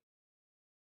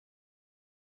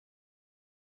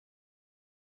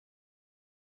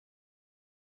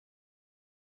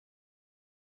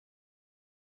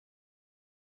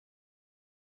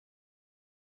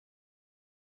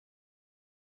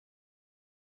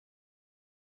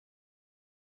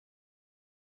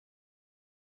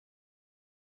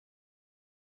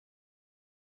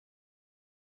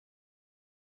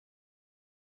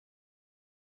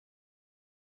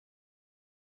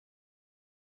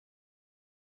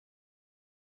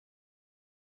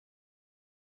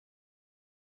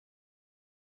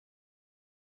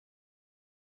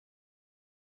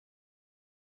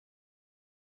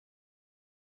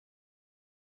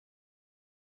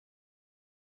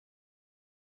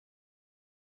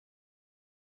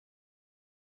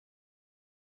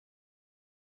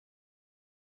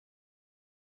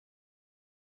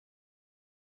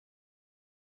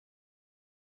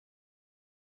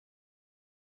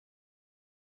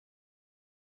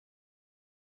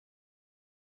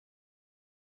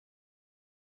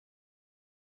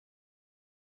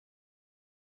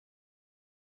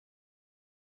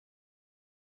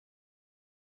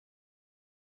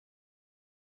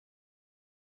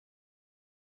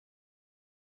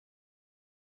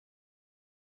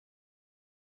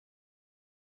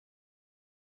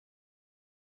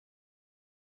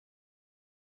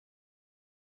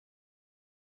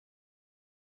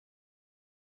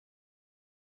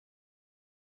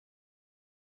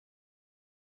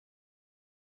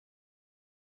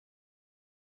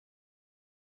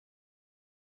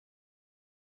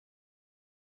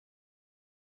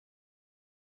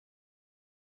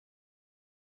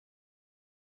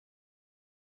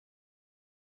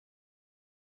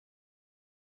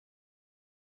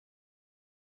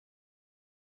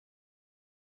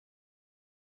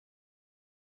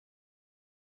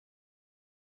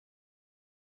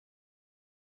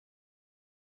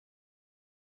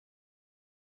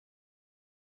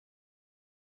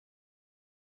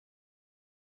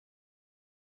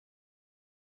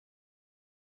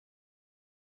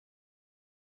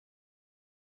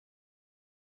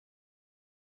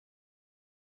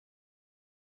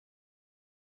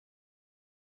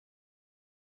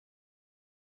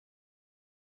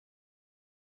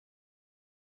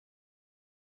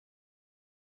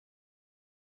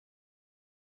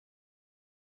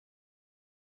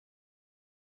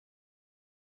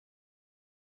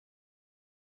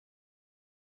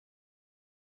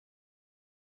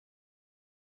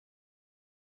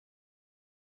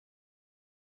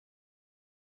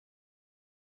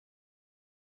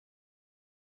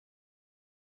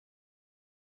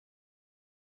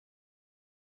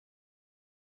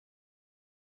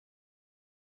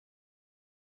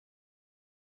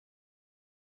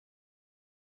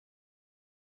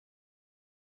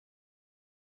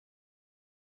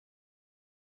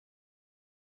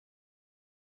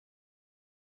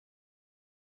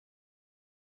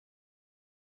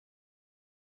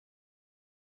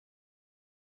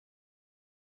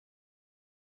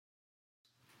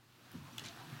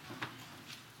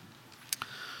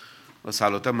 Vă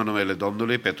salutăm în numele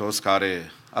Domnului pe toți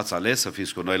care ați ales să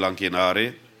fiți cu noi la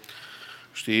închinare,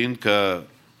 știind că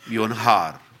e un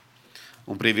har,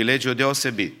 un privilegiu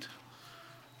deosebit.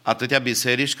 Atâtea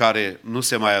biserici care nu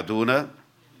se mai adună,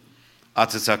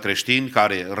 atâția creștini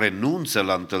care renunță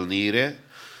la întâlnire,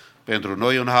 pentru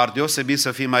noi un har deosebit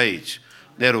să fim aici.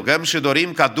 Ne rugăm și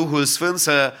dorim ca Duhul Sfânt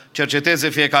să cerceteze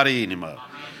fiecare inimă. Amin.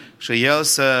 Și El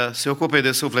să se ocupe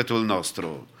de sufletul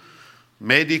nostru.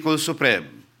 Medicul Suprem,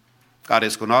 care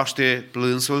îți cunoaște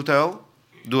plânsul tău,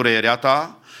 durerea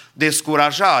ta,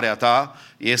 descurajarea ta,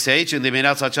 este aici în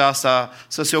dimineața aceasta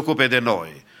să se ocupe de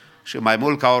noi. Și mai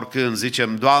mult ca oricând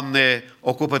zicem, Doamne,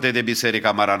 ocupă-te de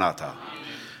Biserica Maranata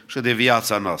și de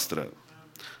viața noastră.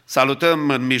 Salutăm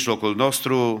în mijlocul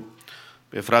nostru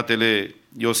pe fratele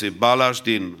Iosif Balaș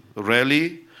din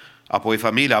Raleigh, apoi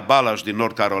familia Balaș din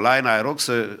North Carolina. Îi rog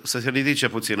să se ridice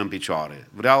puțin în picioare.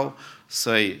 Vreau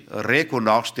să-i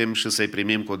recunoaștem și să-i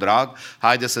primim cu drag.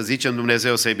 Haideți să zicem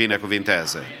Dumnezeu să-i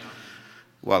binecuvinteze.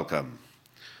 Welcome.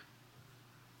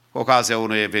 Cu ocazia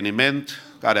unui eveniment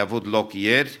care a avut loc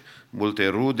ieri, multe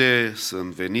rude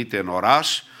sunt venite în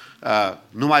oraș,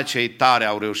 numai cei tari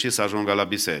au reușit să ajungă la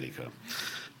biserică.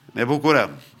 Ne bucurăm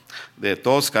de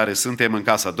toți care suntem în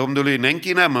casa Domnului, ne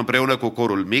închinăm împreună cu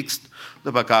corul mixt,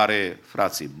 după care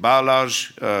frații Balaj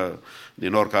din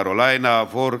North Carolina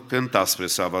vor cânta spre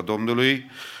slava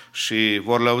Domnului și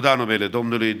vor lăuda numele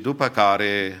Domnului, după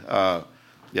care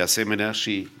de asemenea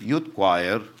și Youth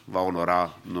Choir va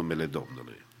onora numele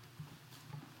Domnului.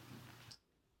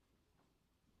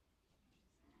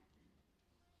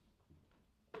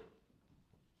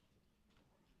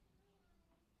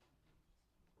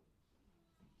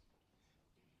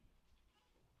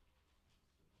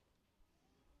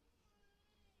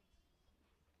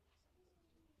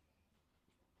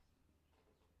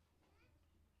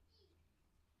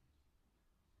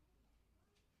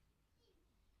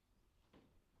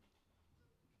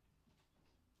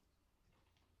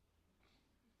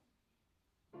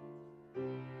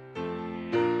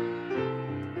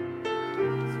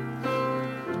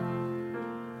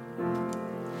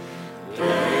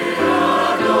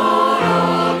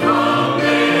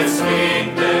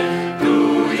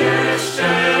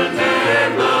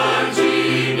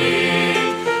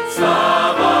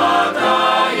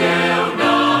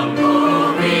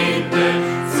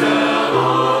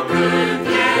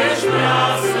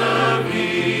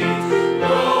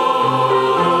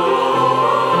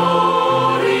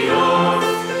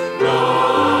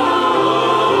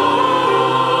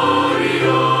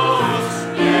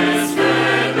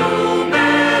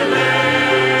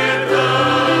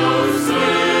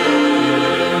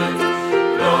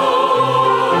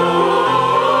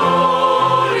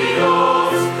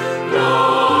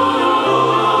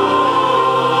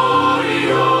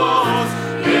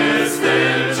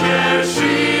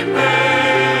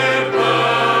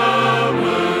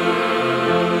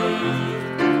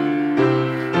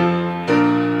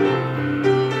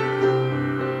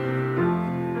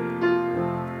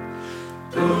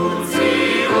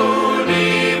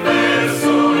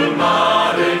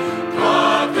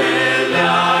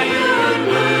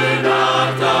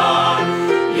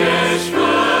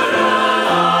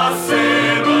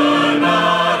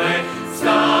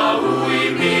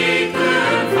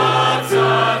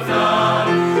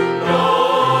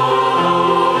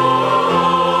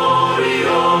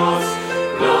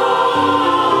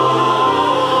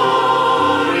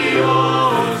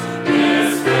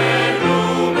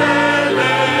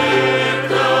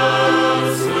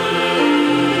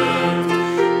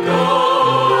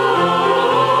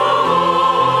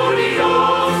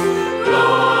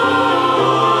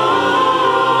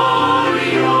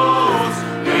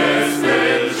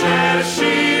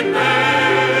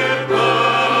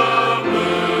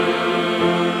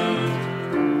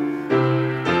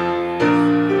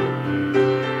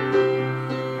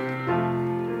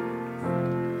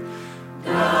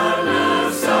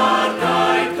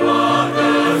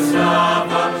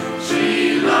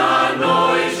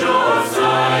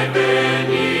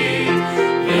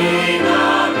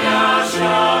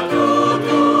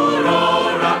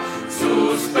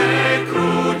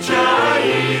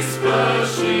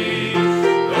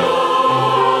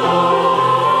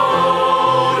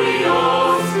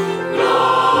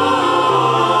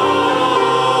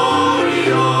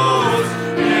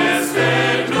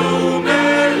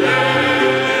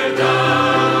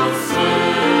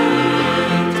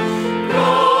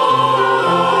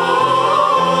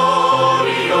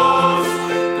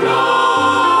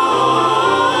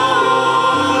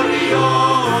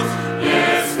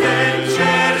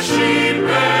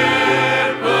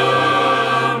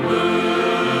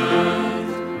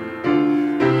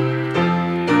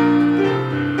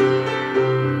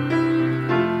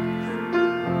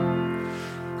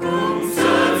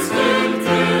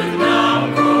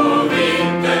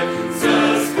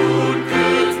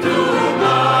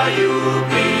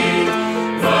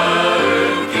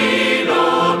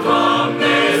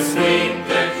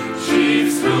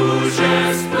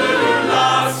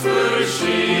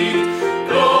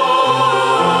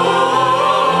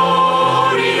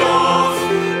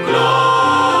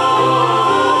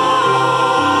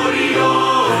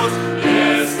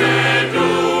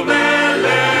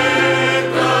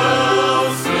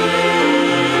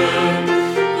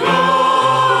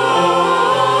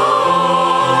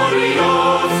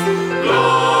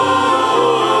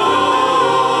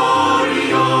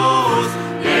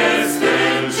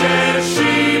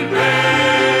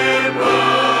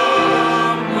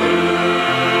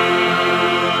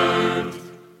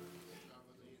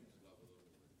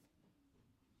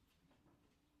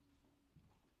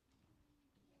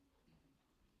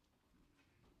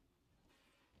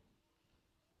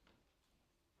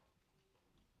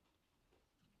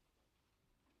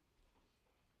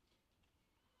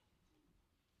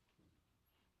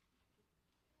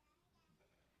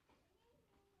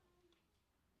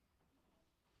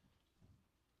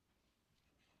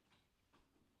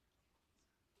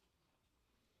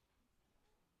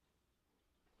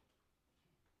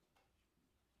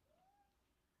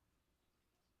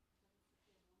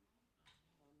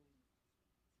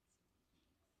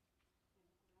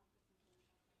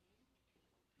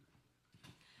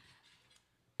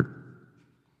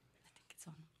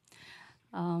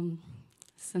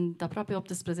 Sunt aproape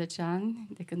 18 ani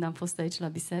de când am fost aici la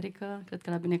biserică, cred că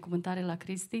la binecuvântare la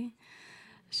Cristi.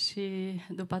 Și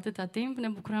după atâta timp ne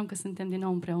bucurăm că suntem din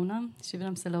nou împreună și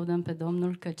vrem să lăudăm pe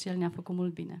Domnul, căci El ne-a făcut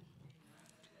mult bine.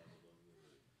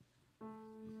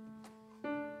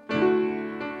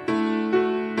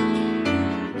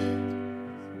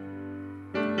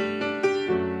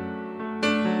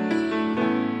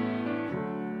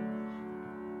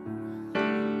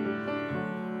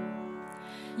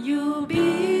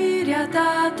 Iubirea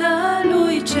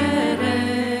Tatălui Ceresc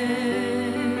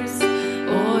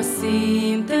o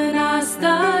simt în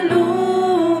asta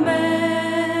lume.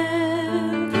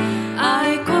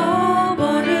 Ai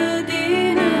coborât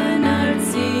din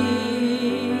înălțimi,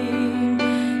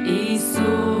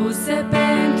 Iisuse,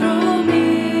 pentru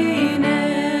mine.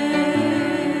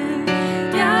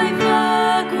 Te-ai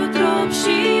făcut rob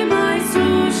și m-ai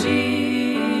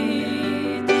slujit,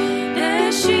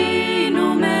 deși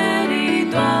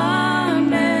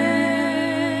Doamne,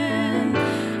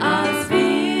 azi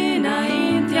vin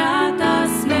înaintea Ta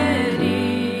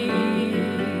smerit,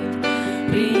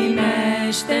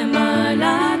 primește-mă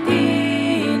la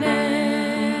Tine.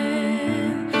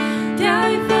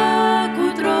 Te-ai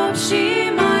făcut rob și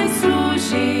m-ai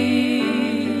slujit,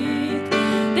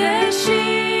 deși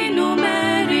nu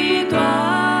merit,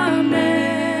 Doamne,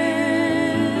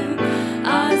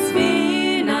 azi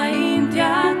vin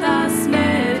înaintea Ta smerit.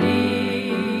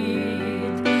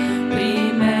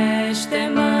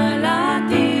 Primește-mă la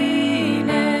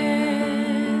Tine.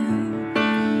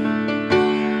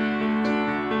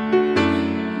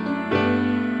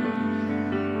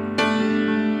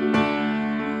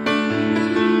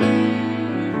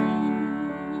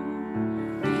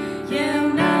 Eu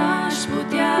n-aș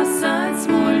putea să-ți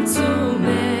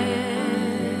mulțumesc,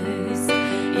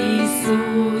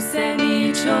 Iisuse,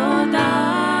 niciodată.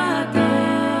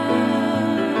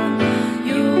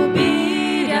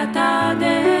 Iubirea Ta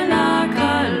de la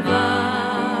Calvar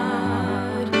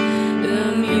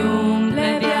îmi umple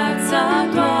viața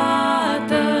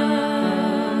toată.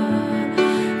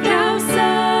 Vreau să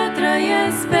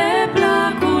trăiesc pe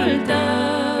placul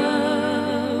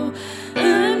Tău,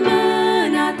 în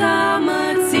mâna Ta mă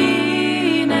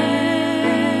ține.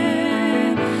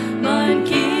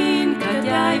 Mă-nchin că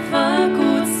Te-ai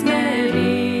făcut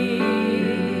smerit,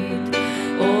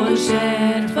 o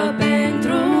jertfă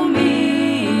pentru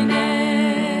mine.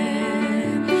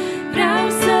 Vreau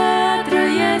să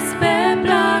trăiesc pe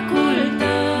placul Tău,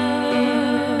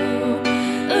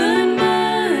 în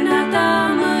mâna Ta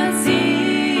mă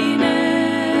ține.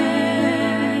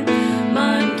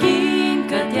 Mă-nchin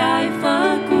că Te-ai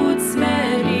făcut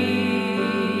smerit,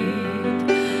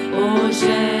 o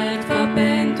jertfă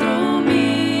pentru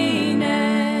mine.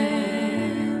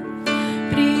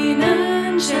 Prin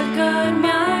încercări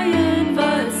mi-ai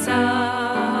învățat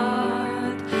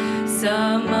să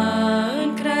mă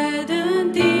încred în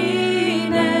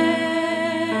Tine,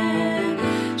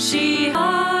 și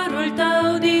harul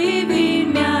Tău divin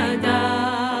mi-ai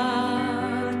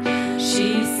dat, și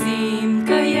simt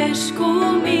că ești cu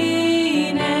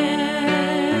mine.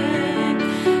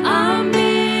 Am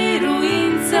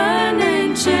biruință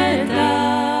neîncetat,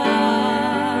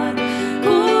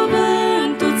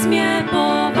 cuvântul-ți mi-e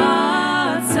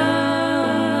povață,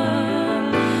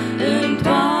 în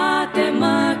toate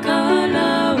mă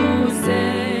călăuzești.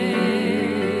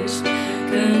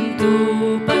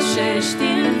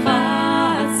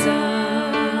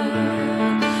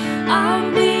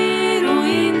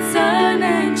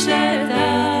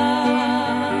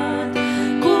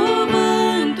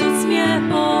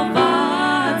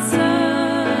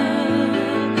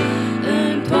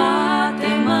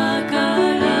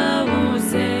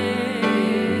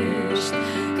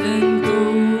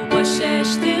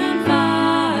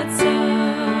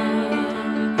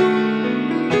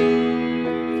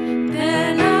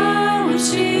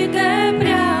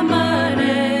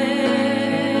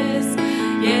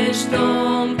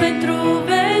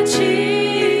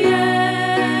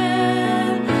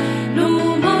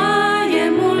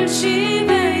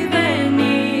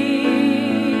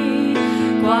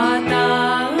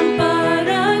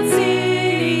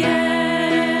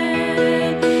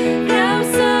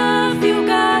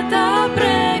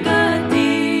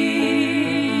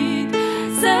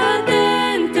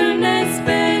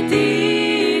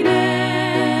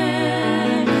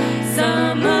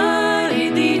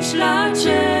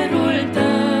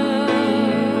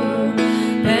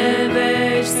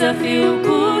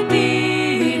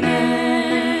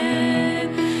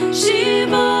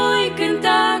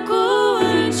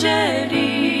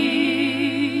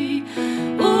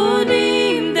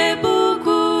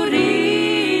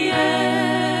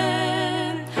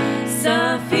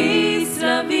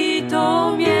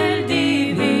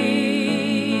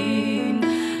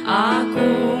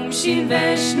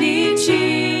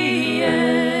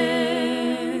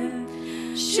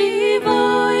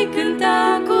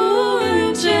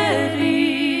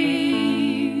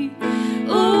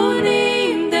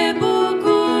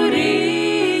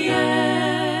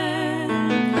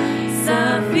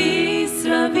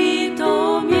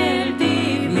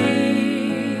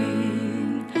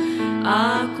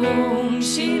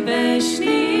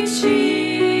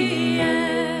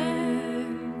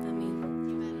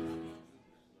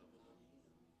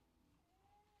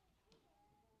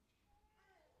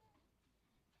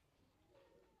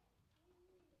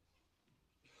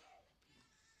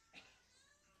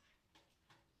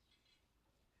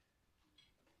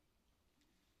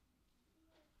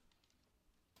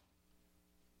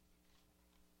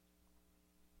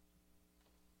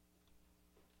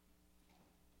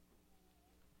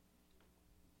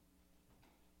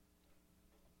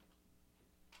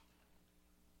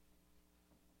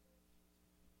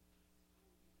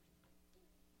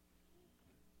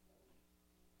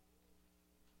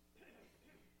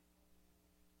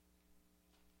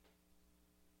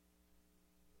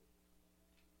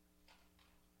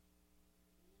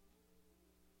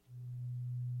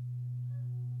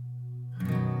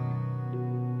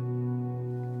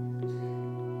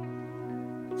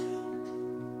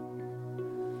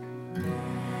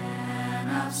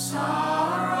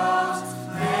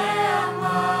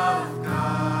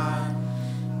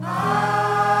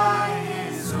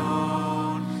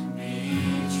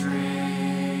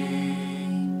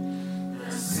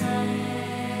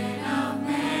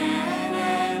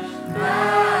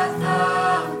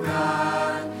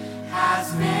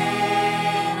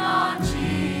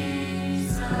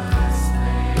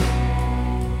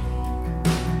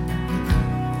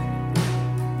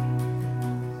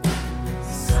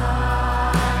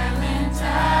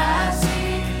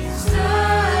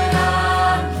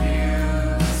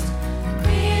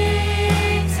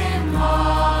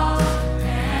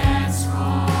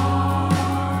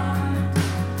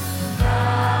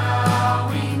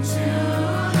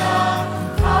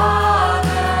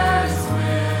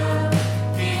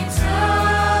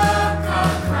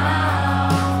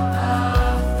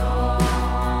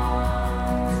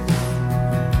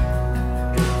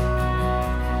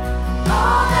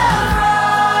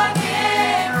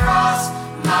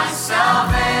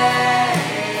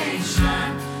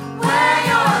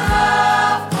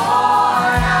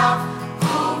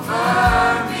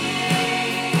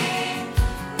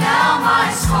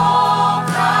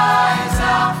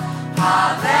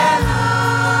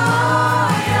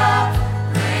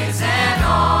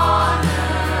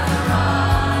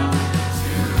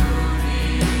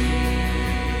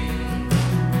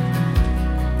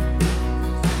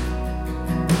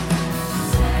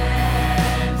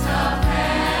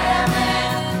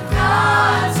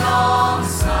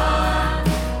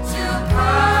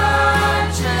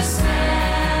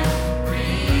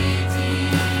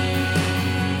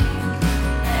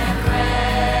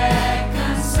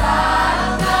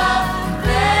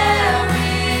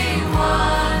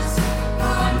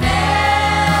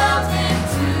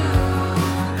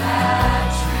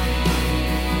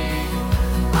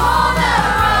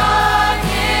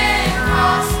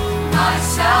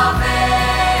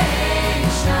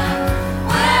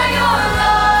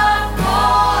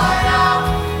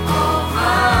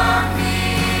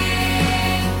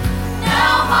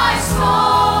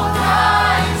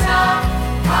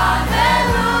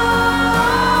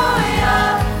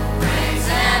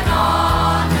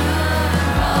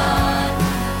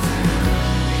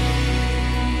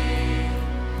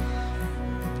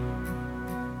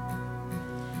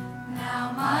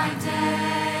 Now my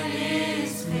debt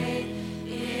is paid.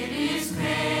 It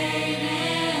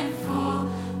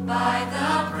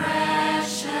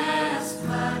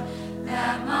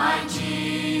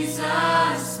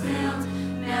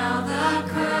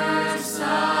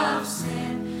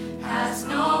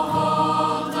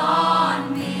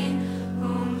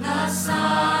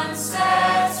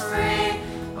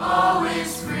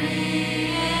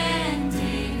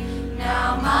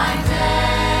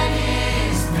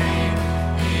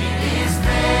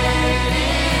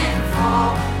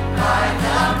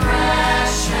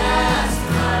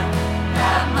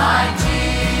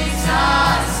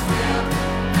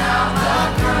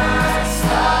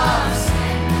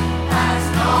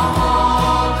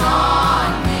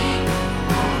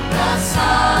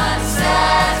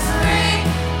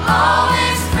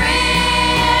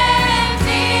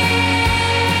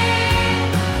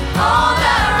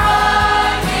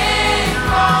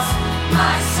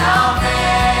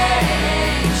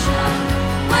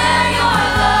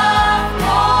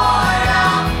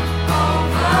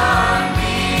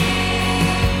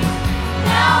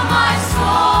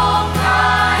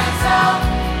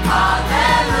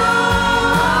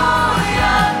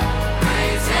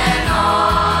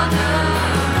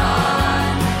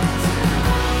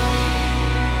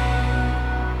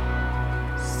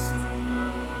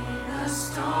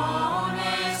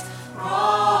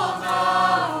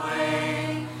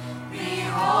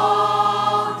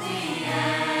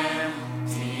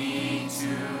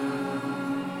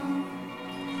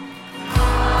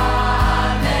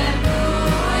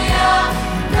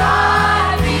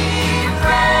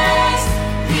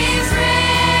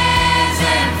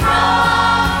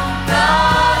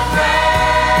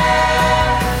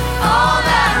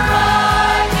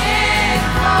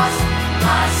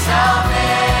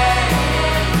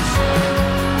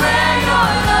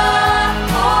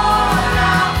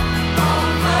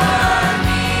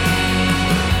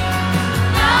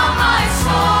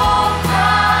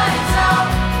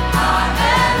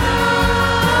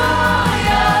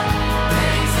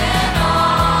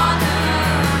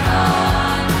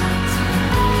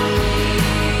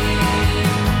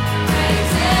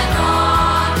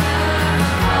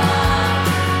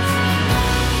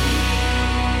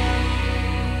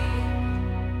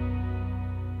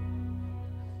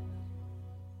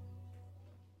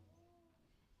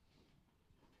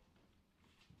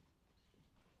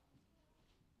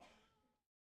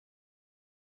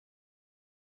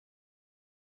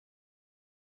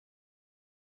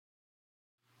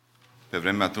Pe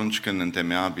vremea atunci când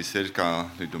întemeia Biserica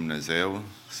lui Dumnezeu,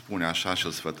 spune așa și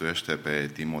îl sfătuiește pe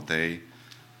Timotei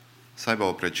să aibă o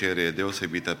apreciere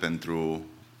deosebită pentru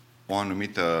o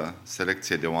anumită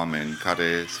selecție de oameni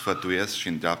care sfătuiesc și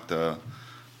îndreaptă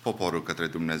poporul către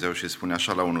Dumnezeu și spune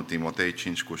așa la 1 Timotei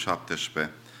 5:17: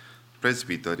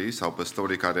 prezbiterii sau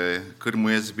păstorii care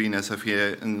cârmuiesc bine să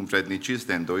fie învredniciți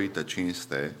de îndoită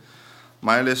cinste,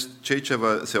 mai ales cei ce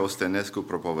se ostenesc cu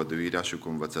propovăduirea și cu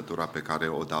învățătura pe care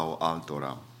o dau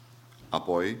altora.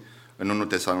 Apoi, în 1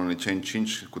 Tesaloniceni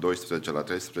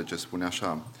 5:12-13 spune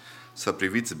așa: să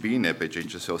priviți bine pe cei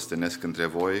ce se ostenesc între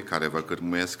voi, care vă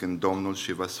cârmuiesc în Domnul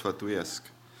și vă sfătuiesc.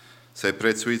 Să-i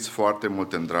prețuiți foarte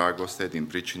mult în dragoste din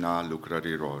pricina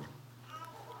lucrărilor.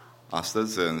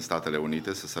 Astăzi, în Statele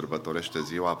Unite, se sărbătorește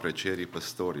ziua aprecierii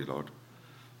păstorilor.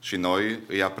 Și noi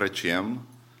îi apreciem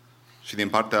și din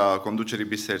partea conducerii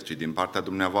bisericii, din partea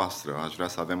dumneavoastră, aș vrea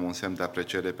să avem un semn de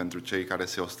apreciere pentru cei care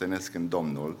se ostenesc în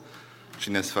Domnul și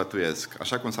ne sfătuiesc.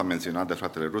 Așa cum s-a menționat de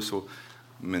fratele Rusu,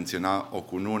 menționa o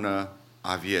cunună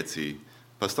a vieții.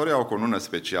 Păstorii au o cunună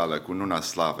specială, cununa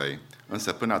slavei.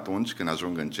 Însă până atunci, când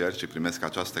ajung în cer și primesc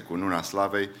această cunună a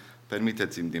slavei,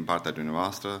 permiteți-mi din partea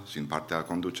dumneavoastră și din partea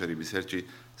conducerii bisericii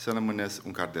să lămânesc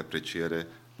un card de apreciere,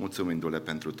 mulțumindu-le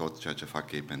pentru tot ceea ce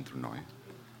fac ei pentru noi.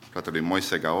 Fratele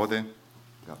Moise Gaode,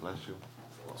 God bless you.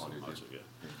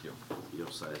 Thank you.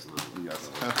 Your size now. Yes.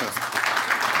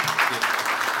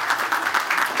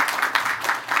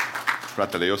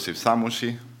 Fratele Iosif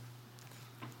Samuși,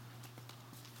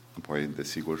 apoi,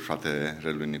 desigur,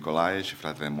 fratele lui Nicolae și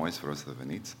fratele Moise, vreau să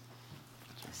veniți.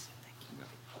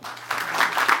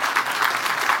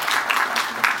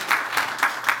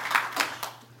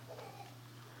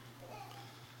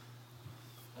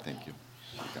 Thank you.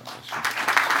 God bless you.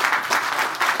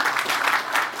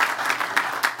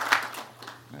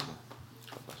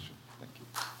 God bless you. Thank you.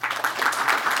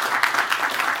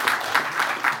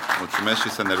 Mulțumesc și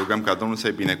să ne rugăm ca Domnul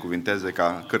să-i binecuvinteze,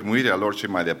 ca cârmuirea lor și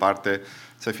mai departe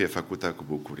să fie făcută cu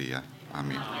bucurie.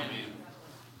 Amin.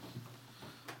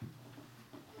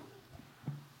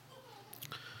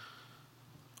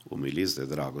 Umiliți de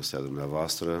dragostea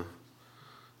dumneavoastră,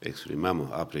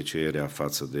 exprimăm aprecierea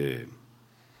față de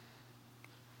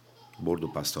bordul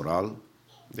pastoral,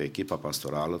 de echipa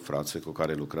pastorală, frații cu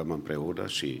care lucrăm împreună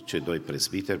și cei doi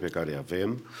prezbiteri pe care îi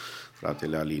avem,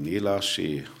 fratele Alin Ila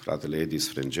și fratele Edi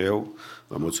Sfrângeu.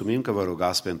 Vă mulțumim că vă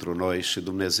rugați pentru noi și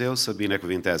Dumnezeu să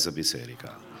binecuvinteze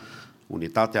biserica.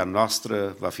 Unitatea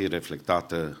noastră va fi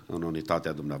reflectată în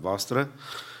unitatea dumneavoastră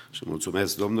și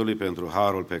mulțumesc Domnului pentru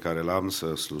harul pe care l-am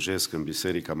să slujesc în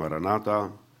Biserica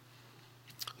Maranata.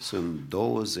 Sunt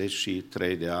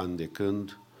 23 de ani de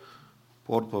când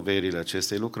port poverile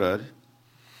acestei lucrări.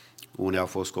 Unii au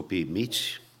fost copii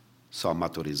mici, s-au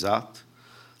maturizat,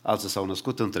 alții s-au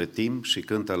născut între timp și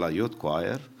cântă la Youth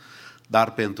Choir,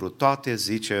 dar pentru toate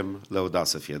zicem lăudat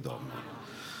să fie Domnul.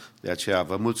 De aceea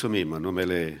vă mulțumim în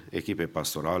numele echipei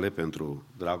pastorale pentru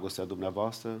dragostea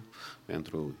dumneavoastră,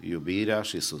 pentru iubirea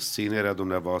și susținerea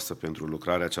dumneavoastră, pentru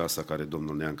lucrarea aceasta care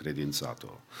Domnul ne-a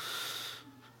încredințat-o.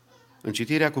 În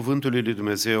citirea Cuvântului lui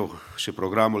Dumnezeu și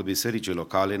programul Bisericii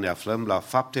Locale ne aflăm la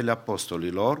Faptele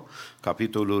Apostolilor,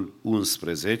 capitolul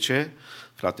 11.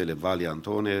 Fratele Vali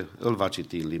Antone îl va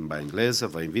citi în limba engleză.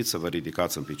 Vă invit să vă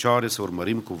ridicați în picioare, să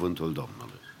urmărim Cuvântul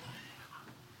Domnului.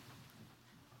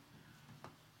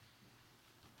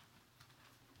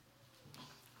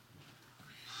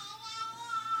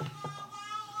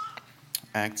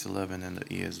 Acts 11 in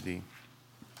the ESV.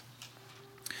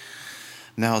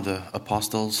 Now the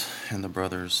apostles and the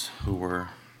brothers who were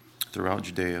throughout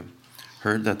Judea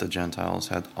heard that the Gentiles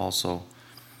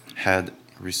had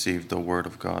received the word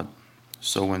of God.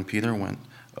 So when Peter went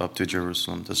up to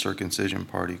Jerusalem, the circumcision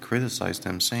party criticized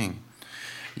him, saying,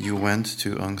 "You went to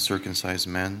uncircumcised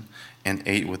men and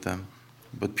ate with them."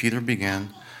 But Peter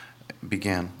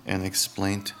began and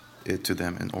explained it to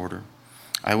them in order.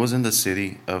 I was in the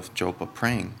city of Joppa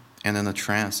praying, and in a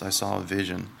trance I saw a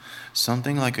vision,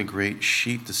 something like a great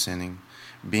sheet descending,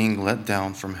 being let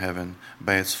down from heaven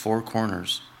by its four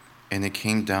corners, and it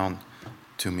came down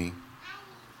to me.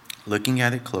 Looking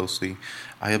at it closely,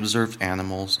 I observed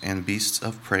animals and beasts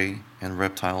of prey and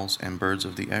reptiles and birds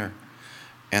of the air.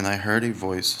 And I heard a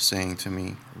voice saying to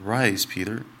me, "Rise,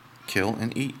 Peter, kill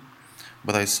and eat."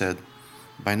 But I said,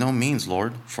 "By no means,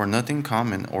 Lord, for nothing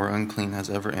common or unclean has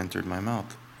ever entered my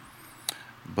mouth."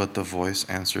 But the voice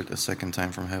answered a second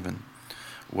time from heaven,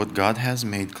 "What God has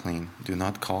made clean, do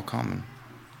not call common."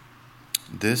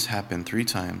 This happened 3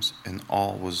 times, and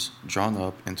all was drawn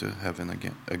up into heaven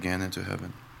again into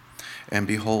heaven. And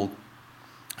behold,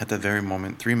 At that very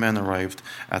moment, 3 men arrived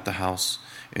at the house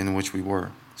in which we were,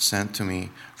 sent to me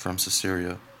from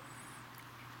Caesarea.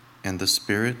 And the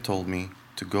Spirit told me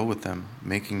to go with them,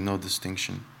 making no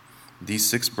distinction. These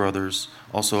 6 brothers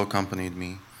also accompanied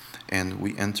me, and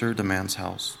we entered the man's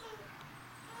house.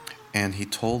 And he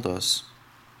told us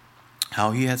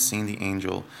how he had seen the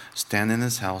angel stand in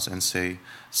his house and say,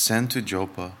 "Send to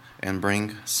Joppa and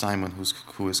bring Simon,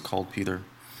 who is called Peter.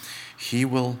 He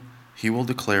will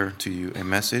declare to you a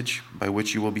message by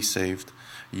which you will be saved,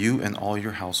 you and all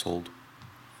your household."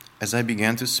 As I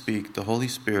began to speak, the Holy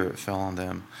Spirit fell on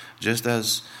them, just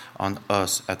as on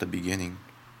us at the beginning.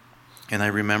 And I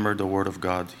remembered the word of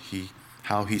God,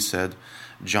 how he said,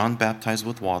 "John baptized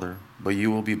with water, but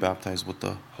you will be baptized with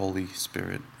the Holy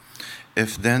Spirit."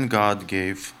 If then God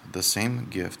gave the same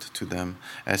gift to them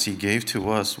as he gave to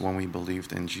us when we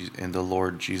believed in the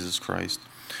Lord Jesus Christ,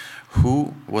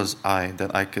 who was I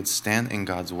that I could stand in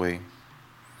God's way?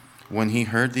 When he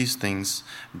heard these things,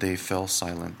 they fell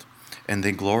silent, and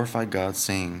they glorified God,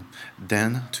 saying,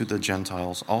 "Then to the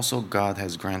Gentiles also God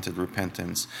has granted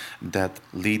repentance that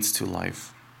leads to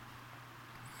life."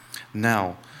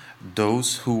 Now,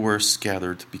 those who were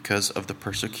scattered because of the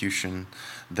persecution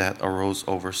that arose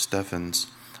over Stephen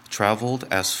traveled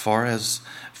as far as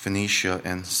Phoenicia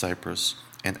and Cyprus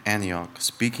and Antioch,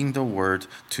 speaking the word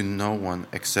to no one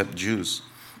except Jews.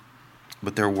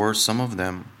 But there were some of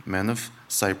them, men of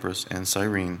Cyprus and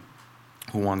Cyrene,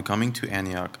 who on coming to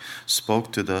Antioch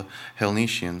spoke to the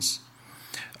Hellenians,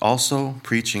 also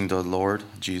preaching the Lord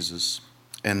Jesus.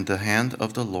 And the hand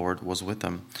of the Lord was with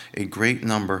them. A great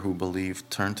number who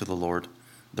believed turned to the Lord.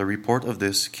 The report of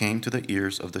this came to the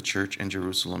ears of the church in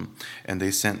Jerusalem, and they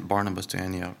sent Barnabas to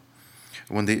Antioch.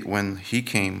 When he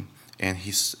came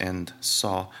and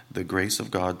saw the grace of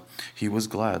God, he was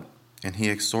glad, and he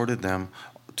exhorted them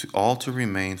all to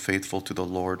remain faithful to the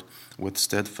Lord with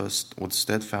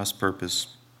steadfast purpose.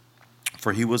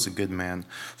 For he was a good man,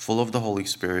 full of the Holy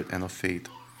Spirit and of faith.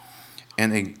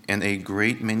 And a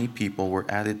great many people were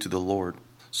added to the Lord.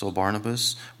 So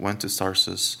Barnabas went to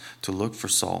Tarsus to look for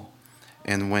Saul.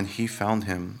 And when he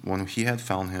had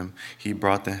found him, he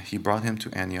brought him to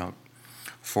Antioch.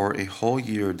 For a whole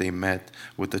year they met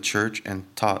with the church and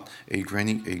taught a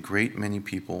great many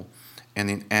people. And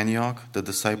in Antioch the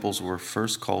disciples were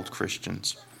first called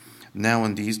Christians. Now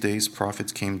in these days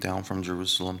prophets came down from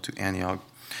Jerusalem to Antioch.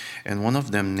 And one of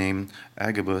them, named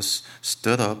Agabus,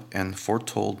 stood up and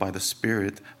foretold by the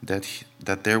Spirit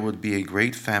that there would be a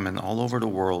great famine all over the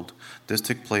world. This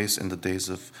took place in the days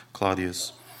of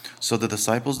Claudius. So the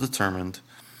disciples determined,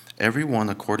 every one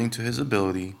according to his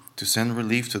ability, to send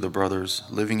relief to the brothers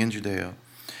living in Judea.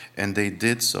 And they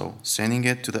did so, sending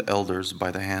it to the elders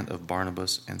by the hand of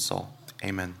Barnabas and Saul.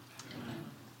 Amen.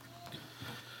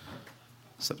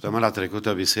 Săptămâna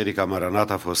trecută, Biserica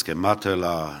Maranata a fost chemată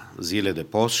la zile de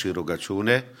post și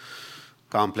rugăciune,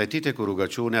 ca împletite cu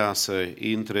rugăciunea să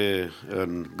intre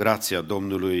în grația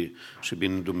Domnului și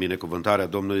binecuvântarea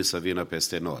Domnului să vină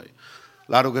peste noi.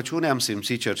 La rugăciune am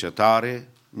simțit cercetare,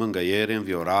 mângâiere,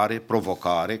 înviorare,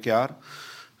 provocare chiar,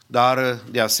 dar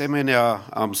de asemenea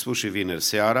am spus și vineri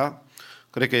seara,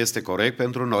 cred că este corect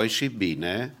pentru noi și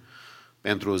bine,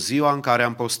 pentru ziua în care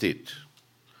am postit,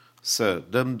 să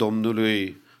dăm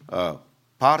Domnului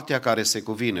partea care se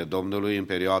cuvine Domnului în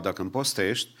perioada când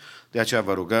postești. De aceea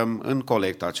vă rugăm în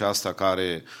colecta aceasta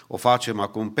care o facem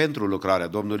acum pentru lucrarea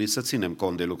Domnului să ținem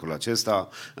cont de lucrul acesta.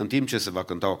 În timp ce se va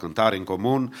cânta o cântare în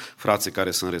comun, frații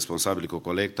care sunt responsabili cu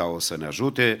colecta o să ne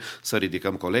ajute să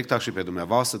ridicăm colecta și pe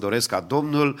dumneavoastră doresc ca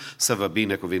Domnul să vă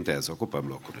binecuvinteze. Ocupăm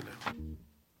locurile.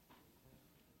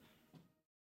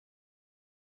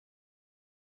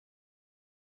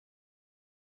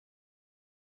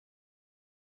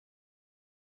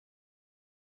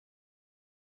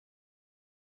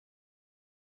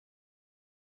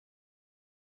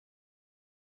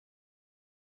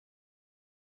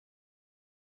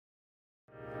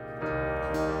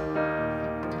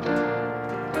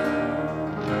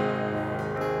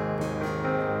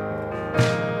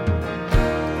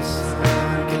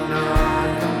 Închinare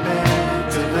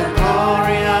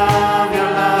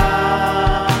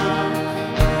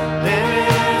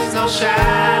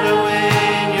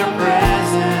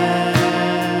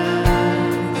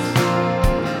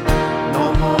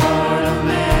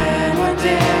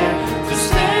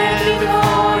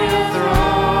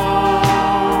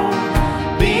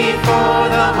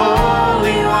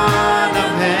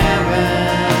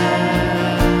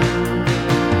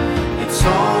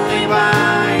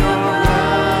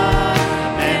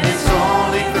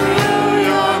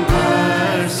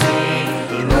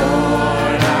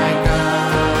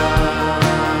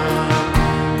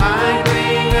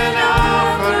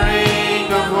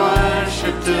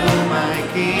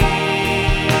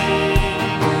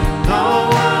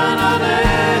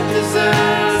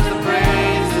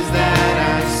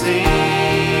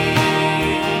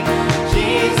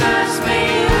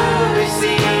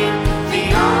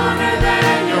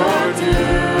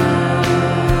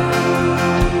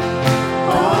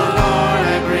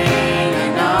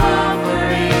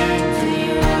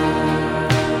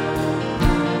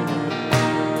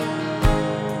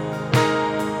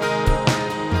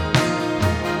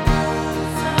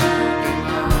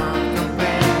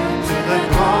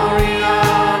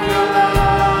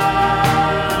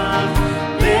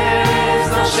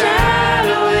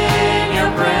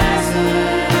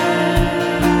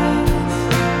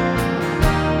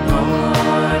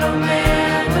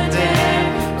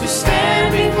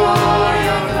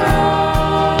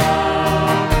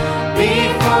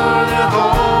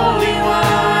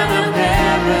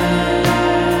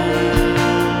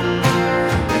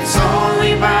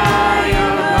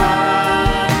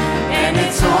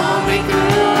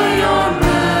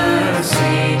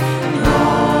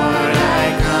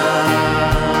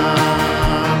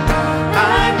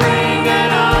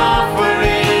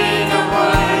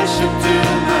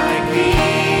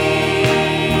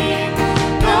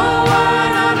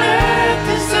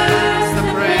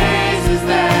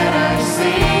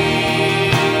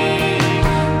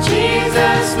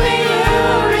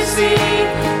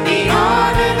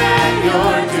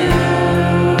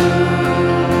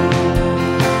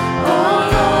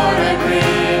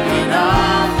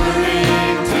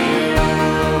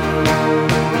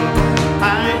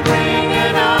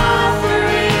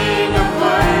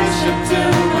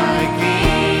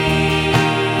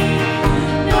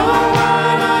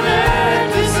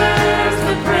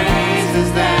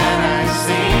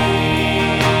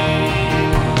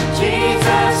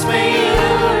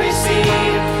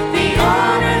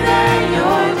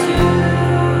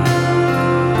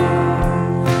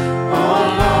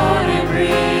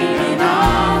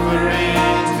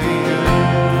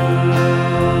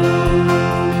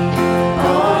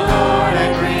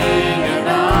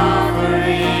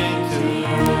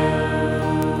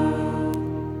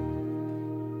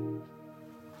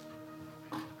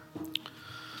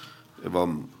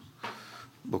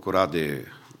bucurat de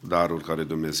darul care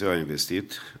Dumnezeu a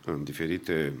investit în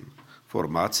diferite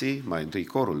formații, mai întâi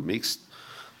corul mixt,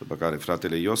 după care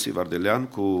fratele Iosif Ardelean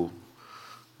cu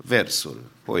versul,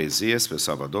 poezie spre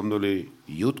slava Domnului,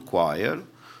 youth choir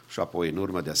și apoi în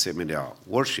urmă de asemenea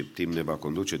worship team ne va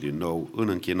conduce din nou în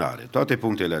închinare. Toate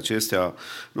punctele acestea,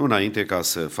 nu înainte ca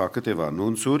să fac câteva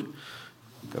anunțuri,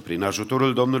 că prin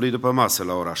ajutorul Domnului după masă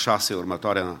la ora 6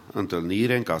 următoarea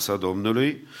întâlnire în casa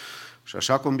Domnului și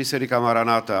așa cum Biserica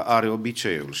Maranata are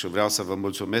obiceiul și vreau să vă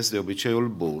mulțumesc de obiceiul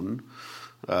bun,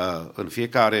 în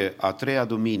fiecare a treia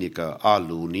duminică a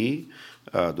lunii,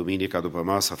 duminica după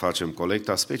masă, facem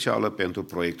colecta specială pentru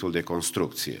proiectul de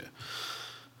construcție.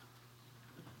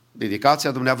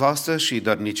 Dedicația dumneavoastră și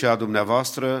dărnicea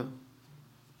dumneavoastră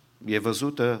e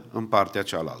văzută în partea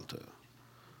cealaltă.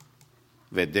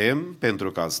 Vedem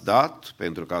pentru că ați dat,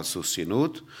 pentru că ați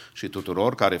susținut și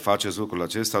tuturor care faceți lucrul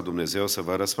acesta, Dumnezeu să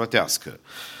vă răsplătească.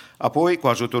 Apoi, cu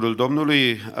ajutorul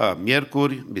Domnului,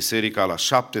 miercuri, biserica la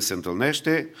 7 se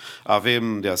întâlnește,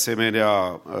 avem de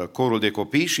asemenea corul de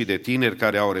copii și de tineri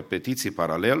care au repetiții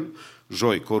paralel,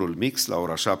 joi corul mix la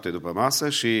ora 7 după masă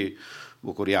și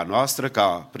bucuria noastră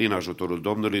ca prin ajutorul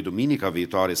Domnului duminica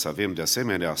viitoare să avem de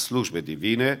asemenea slujbe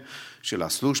divine și la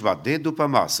slujba de după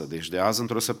masă, deci de azi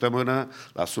într-o săptămână,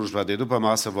 la slujba de după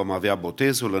masă vom avea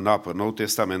botezul în apă nou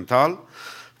testamental,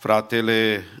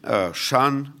 fratele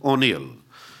Sean O'Neill,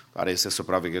 care este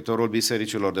supraveghetorul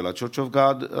bisericilor de la Church of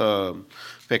God,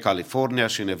 pe California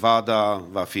și Nevada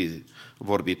va fi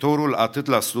vorbitorul atât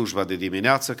la slujba de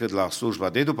dimineață cât la slujba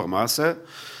de după masă,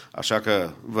 așa că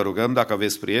vă rugăm dacă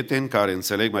aveți prieteni care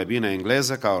înțeleg mai bine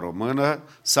engleză ca română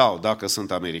sau dacă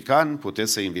sunt americani,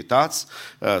 puteți să invitați,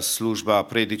 slujba,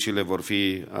 predicile vor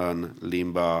fi în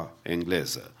limba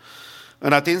engleză.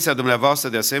 În atenția dumneavoastră,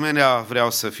 de asemenea,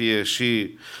 vreau să fie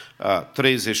și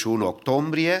 31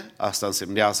 octombrie, asta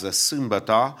însemnează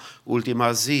sâmbăta,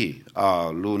 ultima zi a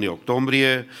lunii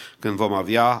octombrie, când vom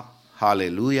avea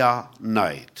Hallelujah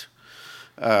Night.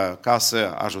 Ca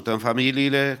să ajutăm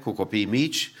familiile cu copii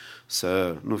mici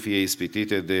să nu fie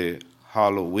ispitite de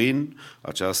Halloween,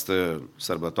 această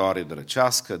sărbătoare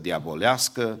drăcească,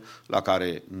 diabolească, la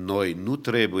care noi nu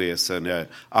trebuie să ne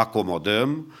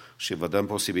acomodăm și vă dăm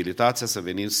posibilitatea să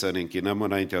veniți să ne închinăm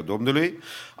înaintea Domnului.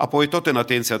 Apoi, tot în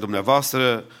atenția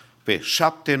dumneavoastră, pe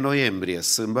 7 noiembrie,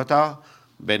 sâmbăta,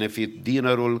 benefit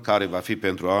dinnerul care va fi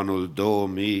pentru anul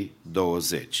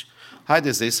 2020.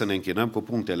 Haideți deci să ne închinăm cu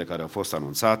punctele care au fost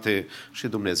anunțate și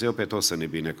Dumnezeu pe toți să ne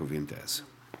binecuvinteze.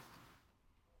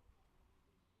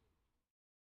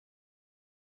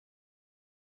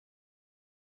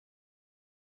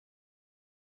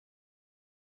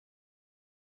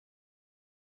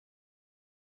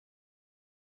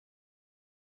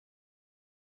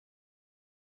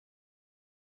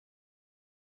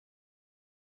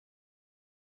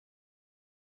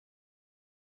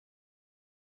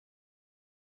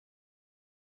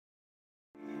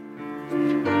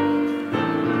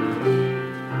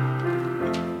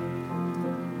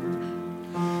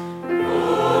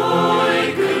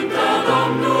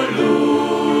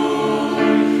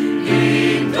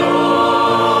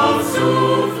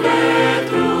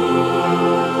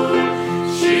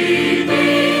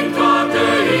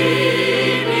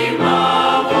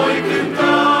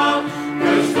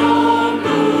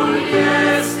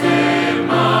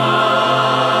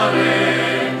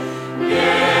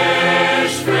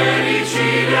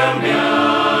 Fericirea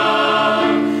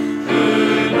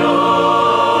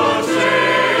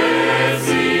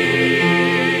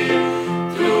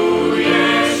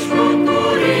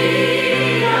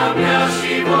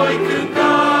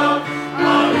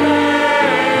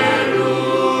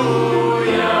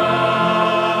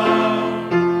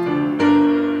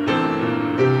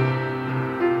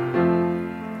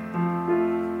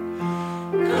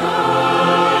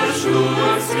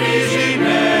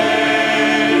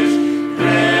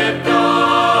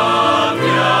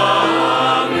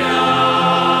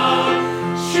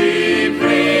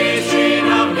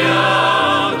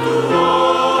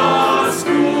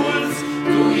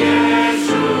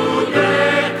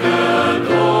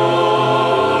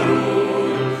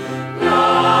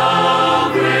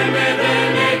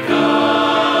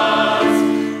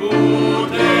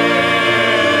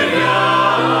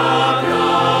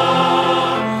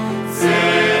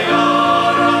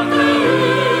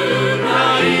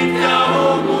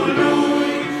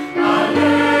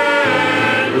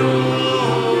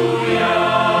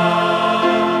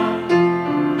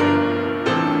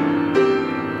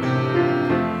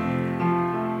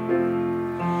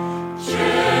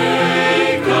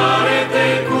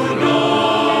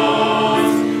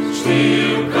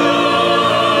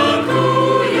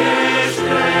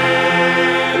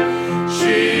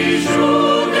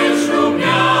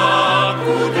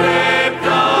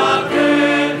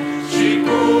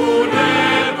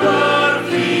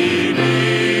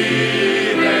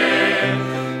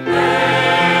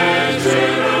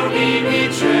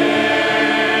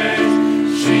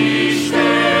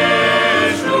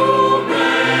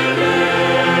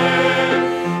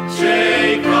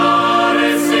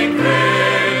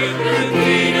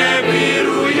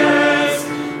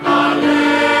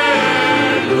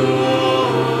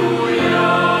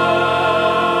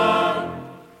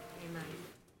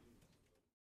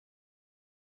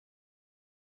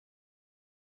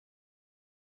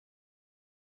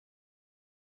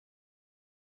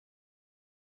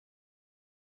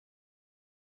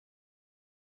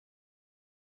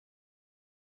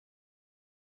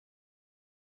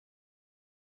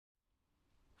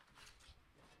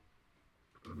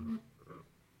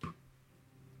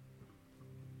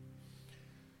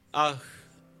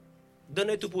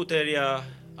dă-ne Tu puterea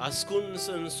ascuns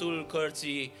în sul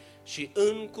cărții și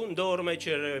încă un dor mai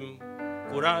cerem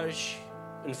curaj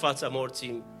în fața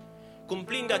morții. Cum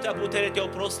plin de a putere Te-au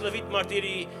proslăvit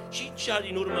martirii și cea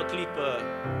din urmă clipă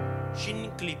și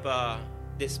în clipa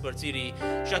despărțirii.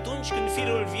 Și atunci când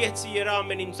firul vieții era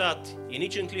amenințat, ei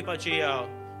nici în clipa aceea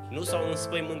nu s-au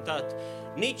înspăimântat,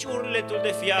 nici urletul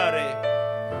de fiare,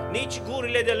 nici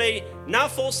gurile de lei n-a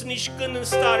fost nici când în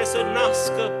stare să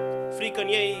nască frică în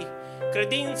ei.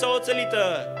 Credința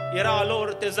oțelită era a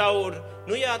lor tezaur,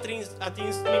 nu i-a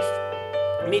atins nici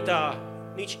mita,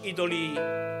 nici idolii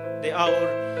de aur.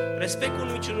 Respectul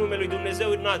nici în numele lui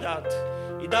Dumnezeu n-a dat,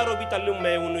 îi da robita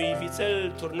lume unui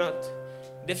vițel turnat.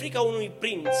 De frica unui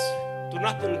prinț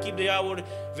turnat în chip de aur,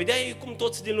 vedeai cum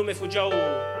toți din lume fugeau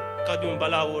ca de un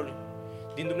balaur.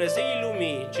 Din Dumnezeii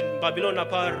lumii, ce în Babilon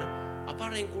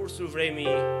apare în cursul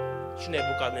vremii și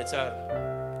Nebucadnețar.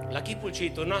 La chipul ce-i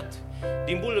turnat,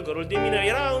 din bulgărul, din mine,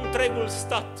 era întregul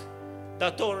stat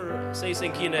dator să-i se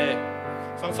închine.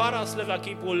 Fanfara slăvea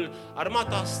chipul,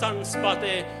 armata sta în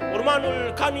spate,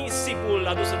 urmanul ca nisipul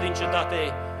adusă din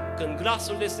cetate. Când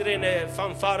glasul de sirene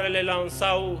fanfarele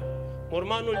lansau,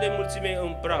 mormanul de mulțime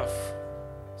în praf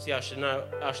se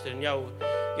așterneau,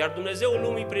 iar Dumnezeul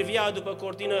lumii privia după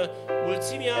cortină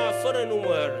mulțimea fără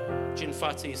număr ce în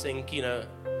față îi se închină.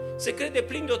 Se crede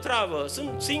plin de o travă,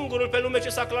 sunt singurul pe lume ce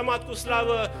s-a clamat cu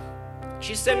slavă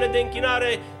și semne de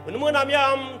închinare. În mâna mea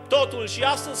am totul și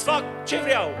astăzi fac ce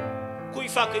vreau. Cui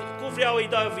vreau îi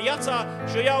dau viața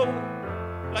și o iau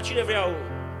la cine vreau.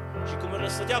 Și cum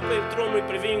răstătea pe tronul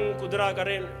privind cu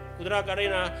drag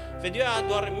arena, vedea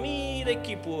doar mii de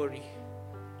chipuri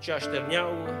ce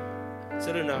așterneau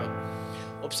țărâna.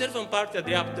 Observă în partea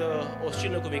dreaptă o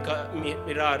scenă cu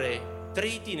mirare,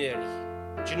 3 tineri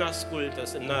ce n-ascultă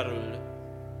semnalul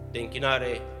de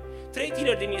închinare. 3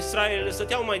 tineri din Israel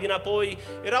stăteau mai dinapoi,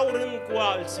 erau rând cu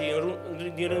alții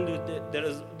din rândul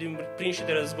prinși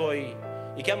de război.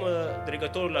 Îi cheamă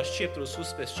dregătorul la sceptru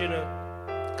sus pe scenă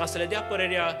ca să le dea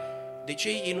părerea de ce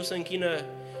ei nu se închină,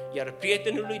 iar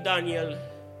prietenul lui Daniel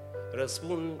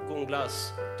răspund cu un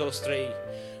glas toți 3: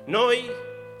 noi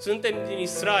suntem din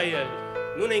Israel,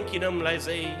 nu ne închinăm la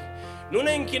zei, nu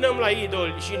ne închinăm la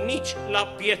idoli și nici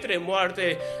la pietre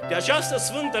moarte. De această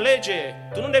sfântă lege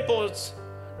tu nu ne poți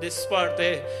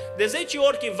desparte. De 10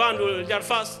 ori chivanul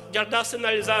i-ar da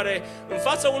semnalizare, în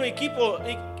fața unui chip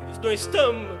noi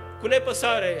stăm cu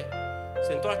nepăsare.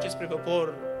 Se întoarce spre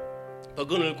popor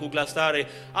păgânul cu glas tare: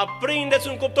 aprindeți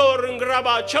un cuptor în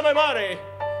graba cea mai mare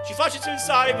și faceți-l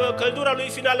să aibă căldura lui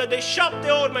finală de 7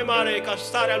 ori mai mare ca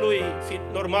starea lui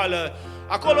normală.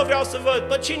 Acolo vreau să văd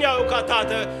pe cine au ca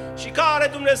tată și care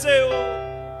Dumnezeu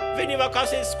veni va ca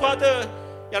să-i scoată,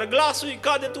 iar glasul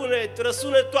ca de tunet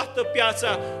răsună toată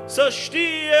piața, să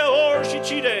știe ori și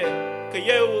cine că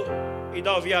eu îi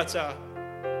dau viața.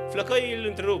 Flăcăii îl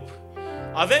întrerup: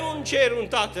 avem un cer, un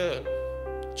tată,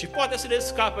 ce poate să ne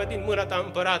scape din mâna ta,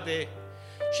 împărate,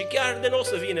 și chiar de n-o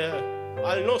să vină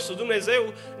al nostru Dumnezeu,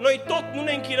 noi tot nu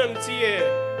ne închinăm ție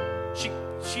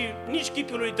și nici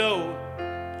chipului tău.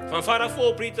 Fanfara fu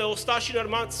oprită, ostașii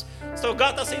înarmați stau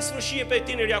gata să-i sfârșie pe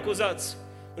tinerii acuzați.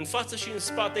 În față și în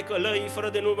spate călăi fără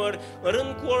de număr, în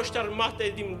rând cu oști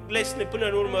armate din lesne până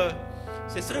în urmă,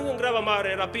 se strâng în graba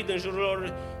mare, rapid în jurul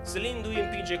lor, zălindu-i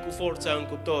împinge cu forța în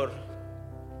cuptor.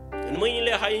 În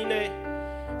mâinile haine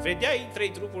vedeai 3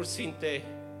 trupuri sfinte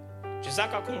ce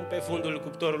zac acum pe fundul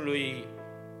cuptorului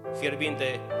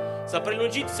fierbinte. S-a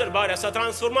prelungit sărbarea, s-a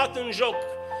transformat în joc,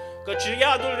 căci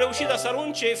iadul reușit să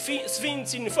arunce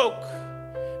sfinții în foc.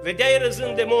 Vedeai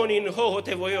răzând demonii în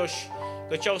hohote voioși,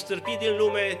 căci au stârpit din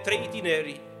lume 3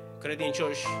 tineri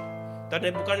credincioși. Dar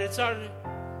Nebucadnețar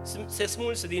se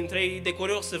smulse dintre ei, de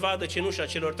curios să vadă cenușa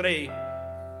celor 3.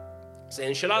 Se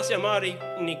înșelase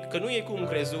amarnic că nu e cum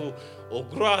crezu, o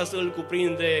groază îl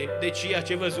cuprinde de ceea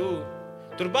ce văzu.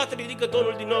 Turbat ridică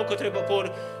tonul din nou către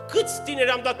popor: câți tineri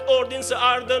am dat ordin să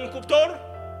ardă în cuptor?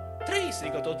 3,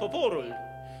 strigă tot poporul.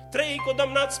 3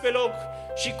 condamnați pe loc,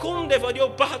 și cum de văd eu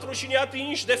 4 și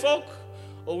neaprinși de foc?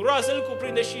 O groază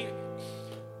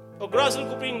îl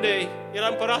cuprinde, era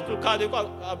împăratul cade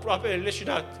aproape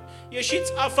leșinat.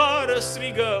 Ieșiți afară,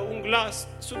 strigă un glas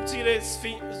subțire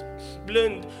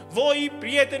blând, voi,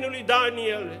 prietenul lui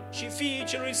Daniel și fiii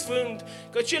celui sfânt,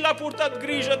 că cel a purtat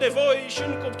grijă de voi și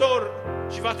în cuptor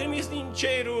și v-a trimis din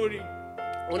ceruri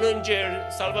un înger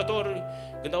salvator.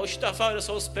 Când au ieșit afară,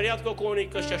 s-au speriat coconii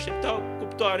că și așteptau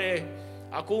cuptoare.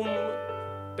 Acum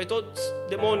pe toți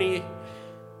demonii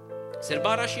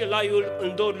serbara și elaiul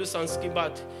în dorul s-a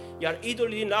schimbat, iar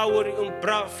idolul din aur în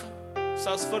praf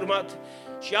s-a sfârmat.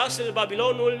 Și astfel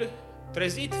Babilonul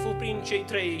Trezit fu prin cei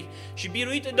trei și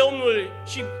biruit de Domnul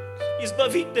și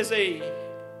izbăvit de zei.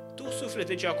 Tu,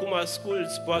 suflete, ce acum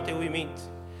asculți, poate uimit,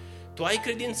 tu ai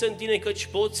credință în tine căci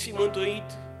poți fi mântuit?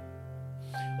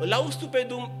 Îl auzi tu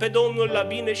pe Domnul la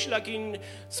bine și la chin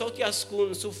sau te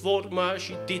ascunzi sub forma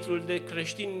și titlul de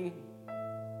creștin?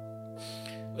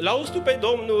 Îl auzi tu pe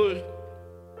Domnul,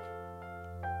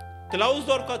 te lauzi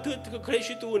doar cu atât că crezi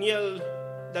și tu în El,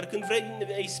 dar când vrei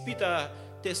ispita,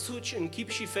 te suci în chip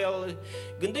și fel.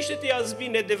 Gândește-te azi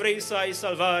bine de vrei să ai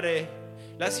salvare,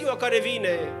 la ziua care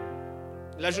vine,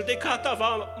 la judecata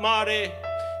mare,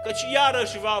 căci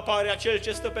iarăși va apare acel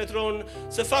ce stă pe tron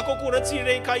să facă o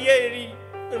curățire ca ieri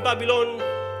în Babilon,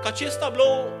 că acest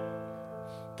tablou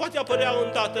poate apărea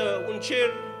îndată un cer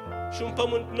și un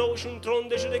pământ nou și un tron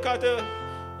de judecată,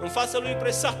 în fața lui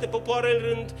presate popoare în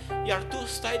rând, iar tu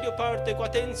stai deoparte cu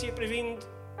atenție privind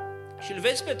și îl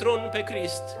vezi pe tron pe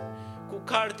Crist, cu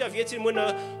cartea vieții în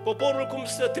mână, poporul cum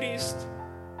stă trist,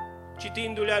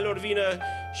 citindu-le a lor vină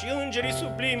și îngerii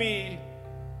sublimii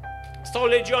stau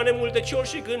legioane multe, ciori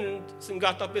și când sunt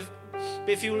gata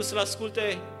pe Fiul să-L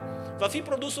asculte. Va fi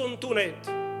produs un tunet,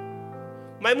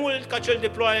 mai mult ca cel de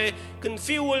ploaie, când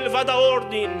Fiul va da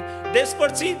ordin,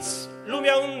 despărțiți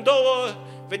lumea în două,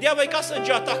 vedea voi ca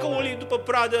săgeata căului după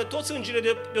pradă, toți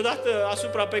îngerii deodată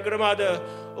asupra pe grămadă,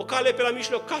 o cale pe la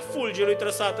mijloc ca fulgerului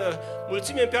trăsată,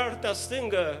 mulțime în partea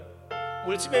stângă,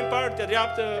 mulțime în partea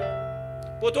dreaptă,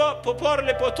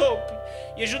 popoarele potop,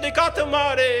 e judecată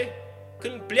mare,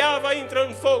 când pleava intră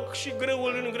în foc și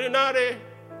grâul în grânare,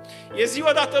 e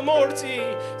ziua dată morții,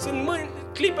 sunt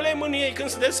clipele mâniei când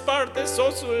se desparte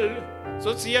soțul,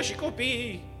 soția și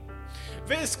copiii.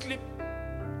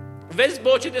 Vezi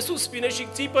boce de suspine și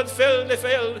țipăt fel de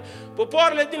fel,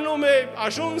 popoarele din lume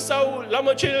ajuns sau la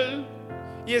măcel.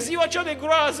 E ziua cea de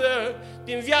groază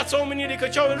din viața omenirii,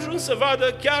 căci au ajuns să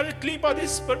vadă chiar clipa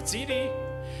despărțirii.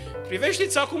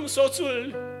 Privește-ți acum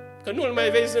soțul, că nu-l mai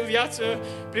vezi în viață,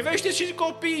 privește și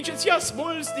copiii ce ți-a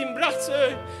smulți din brață,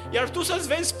 iar tu să-ți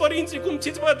vezi părinții cum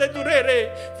ți de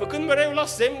durere, făcând mereu la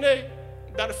semne,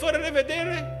 dar fără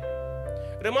revedere.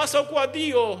 Rămasă cu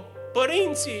adio,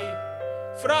 părinții,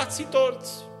 frații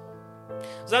torți.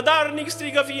 Zadarnic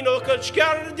strigă vino, căci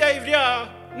chiar de-ai vrea,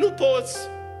 nu poți.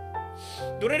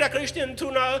 Durerea crește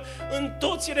într-una, în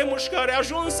toți remușcare,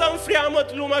 ajuns să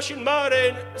înfreamăt lumea și în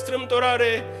mare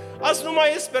strâmtorare. Azi nu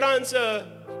mai e speranță,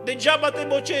 degeaba te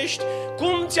bocești,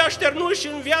 cum ți-a șternut și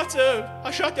în viață,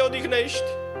 așa te odihnești.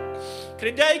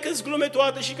 Credeai că-s glume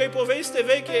toată și că-i poveste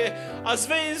veche, azi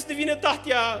vezi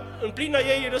divinitatea în plină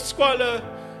ei răscoală.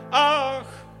 Ah,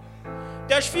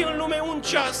 te-aș fi în lume un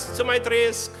ceas să mai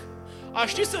trăiesc, aș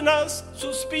ști să nasc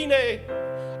suspine,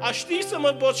 aș ști să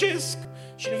mă bocesc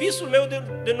și în visul meu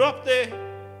de noapte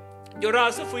de o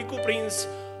rază fui cuprins.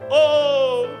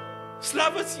 Oh,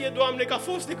 slavă ție, Doamne, că a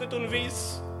fost decât un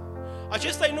vis.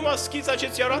 Acesta-i numai schița ce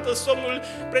ți arată somnul,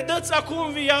 predă-ți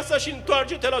acum viața și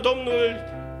întoarce-te la Domnul.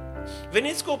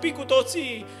 Veniți copii cu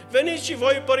toții, veniți și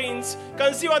voi părinți, ca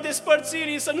în ziua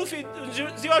despărțirii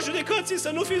ziua judecății să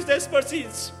nu fiți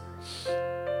despărțiți.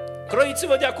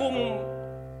 Croiți-vă de acum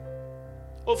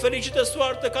o fericită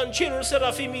soartă, ca în cerul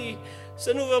serafimii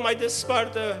să nu vă mai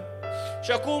despartă.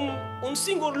 Și acum un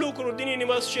singur lucru din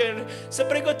inimă-ți cer, să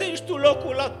pregătești tu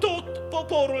locul la tot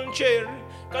poporul în cer,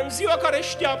 ca în ziua care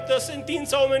așteaptă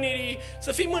sentința omenirii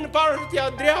să fim în partea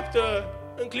dreaptă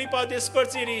în clipa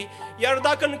despărțirii, iar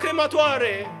dacă în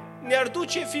crematoare ne-ar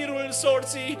duce firul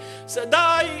sorții, să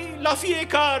dai la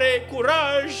fiecare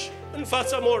curaj în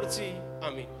fața morții.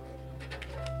 Amin.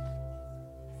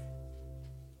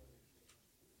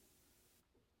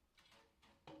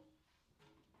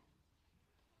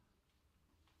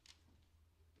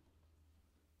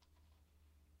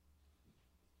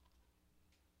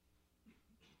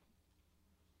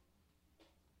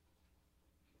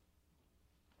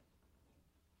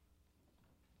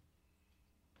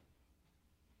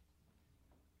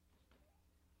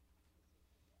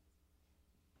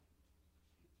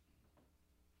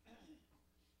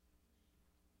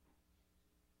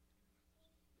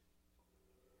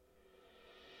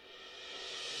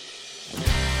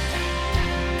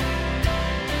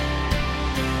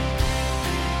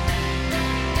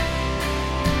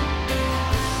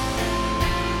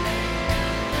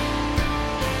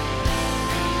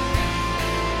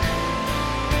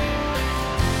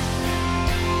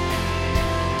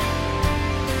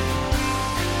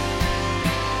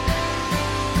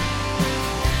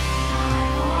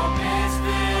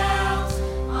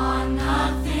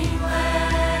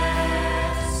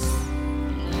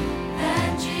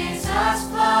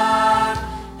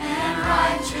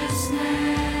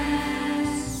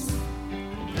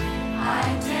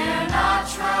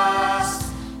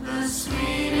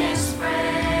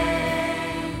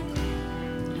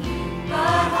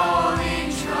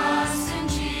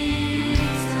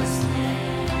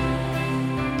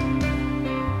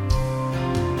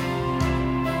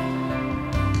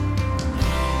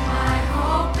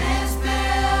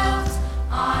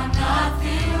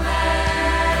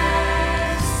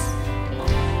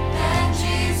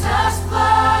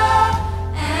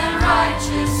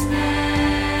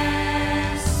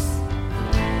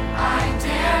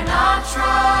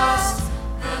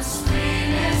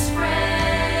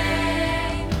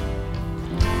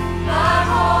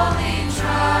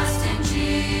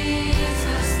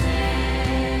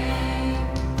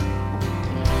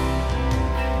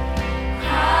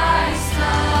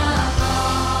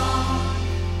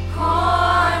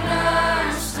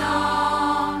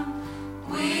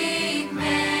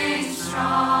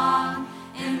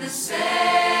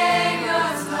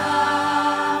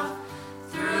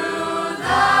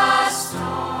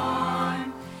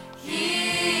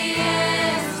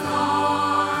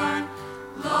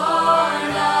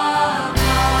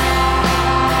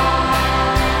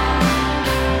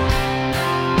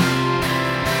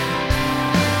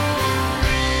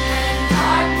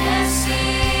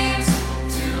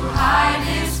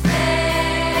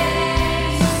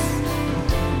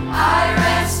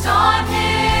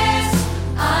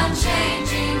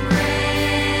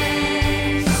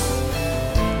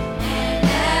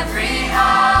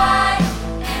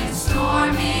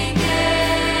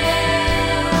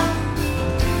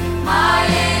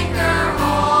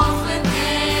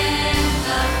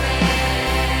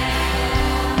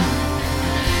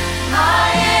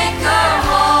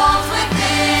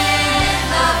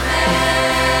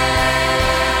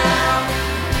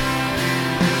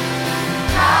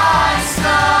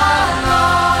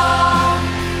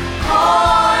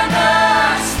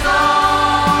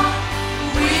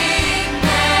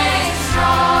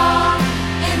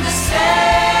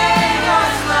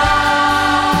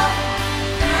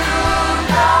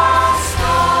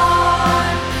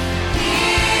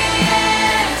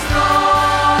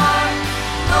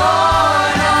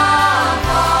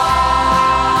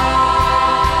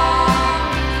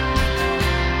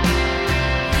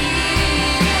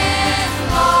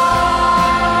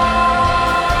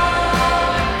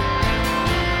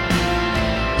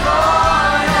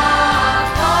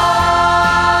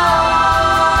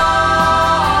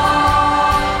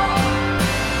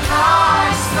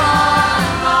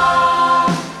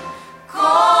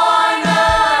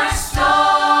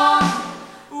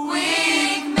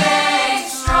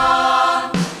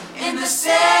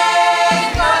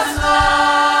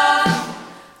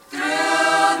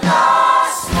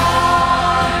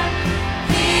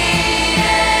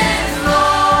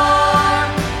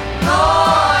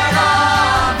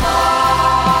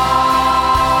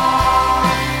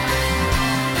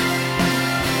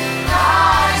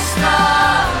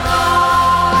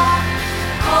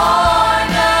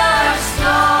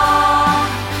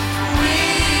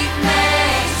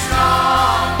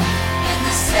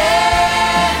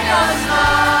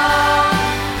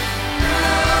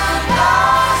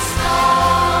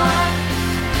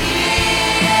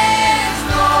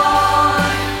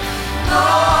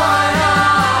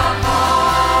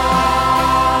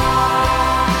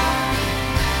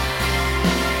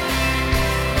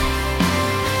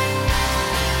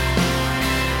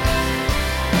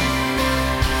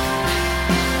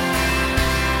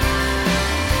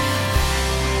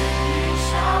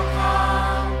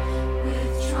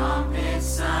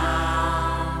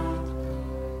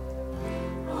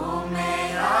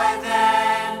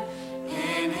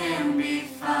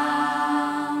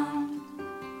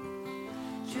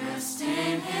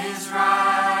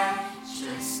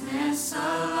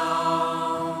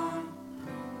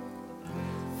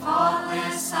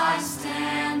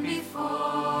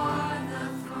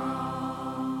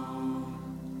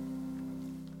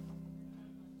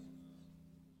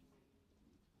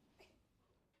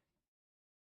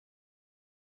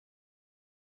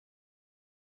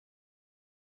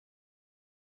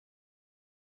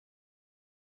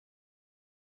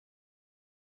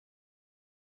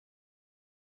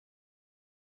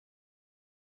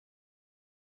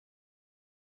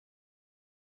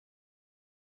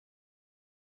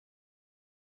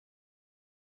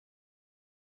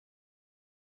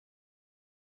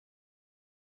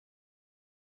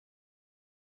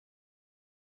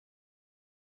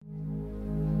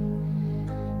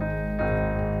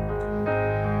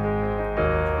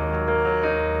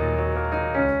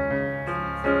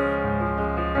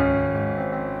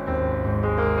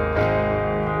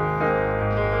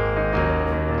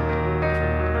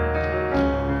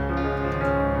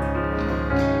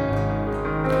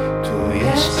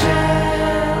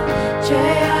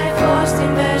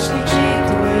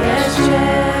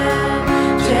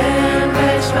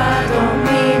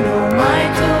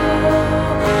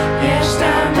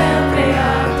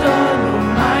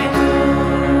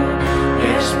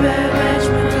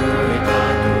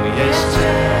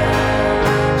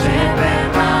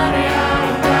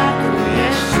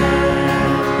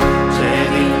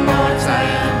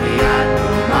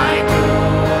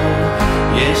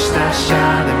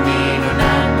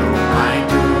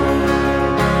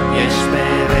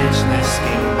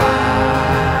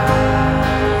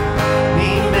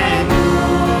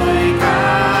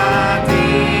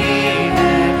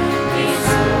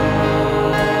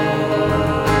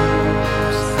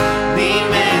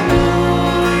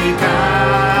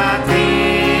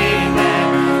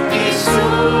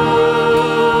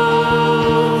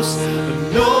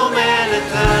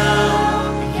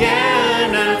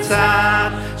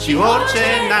 orice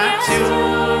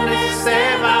națiune se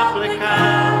va pleca,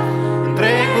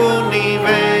 întreg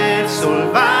universul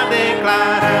va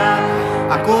declara,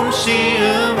 acum și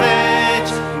în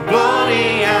veci,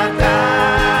 gloria ta.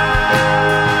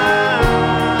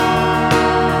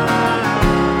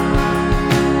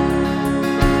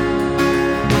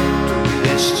 Tu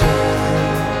ești Cel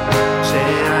ce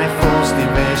ai fost din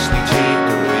veșnicii,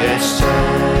 Tu ești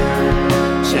Cel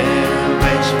ce în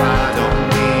veci va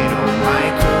domni numai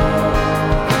Tu.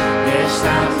 Ești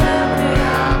al meu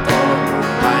Creator,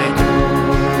 numai Tu.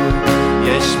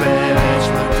 Ești pe veci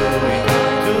mântuitor,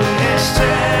 Tu ești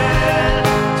Cel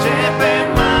ce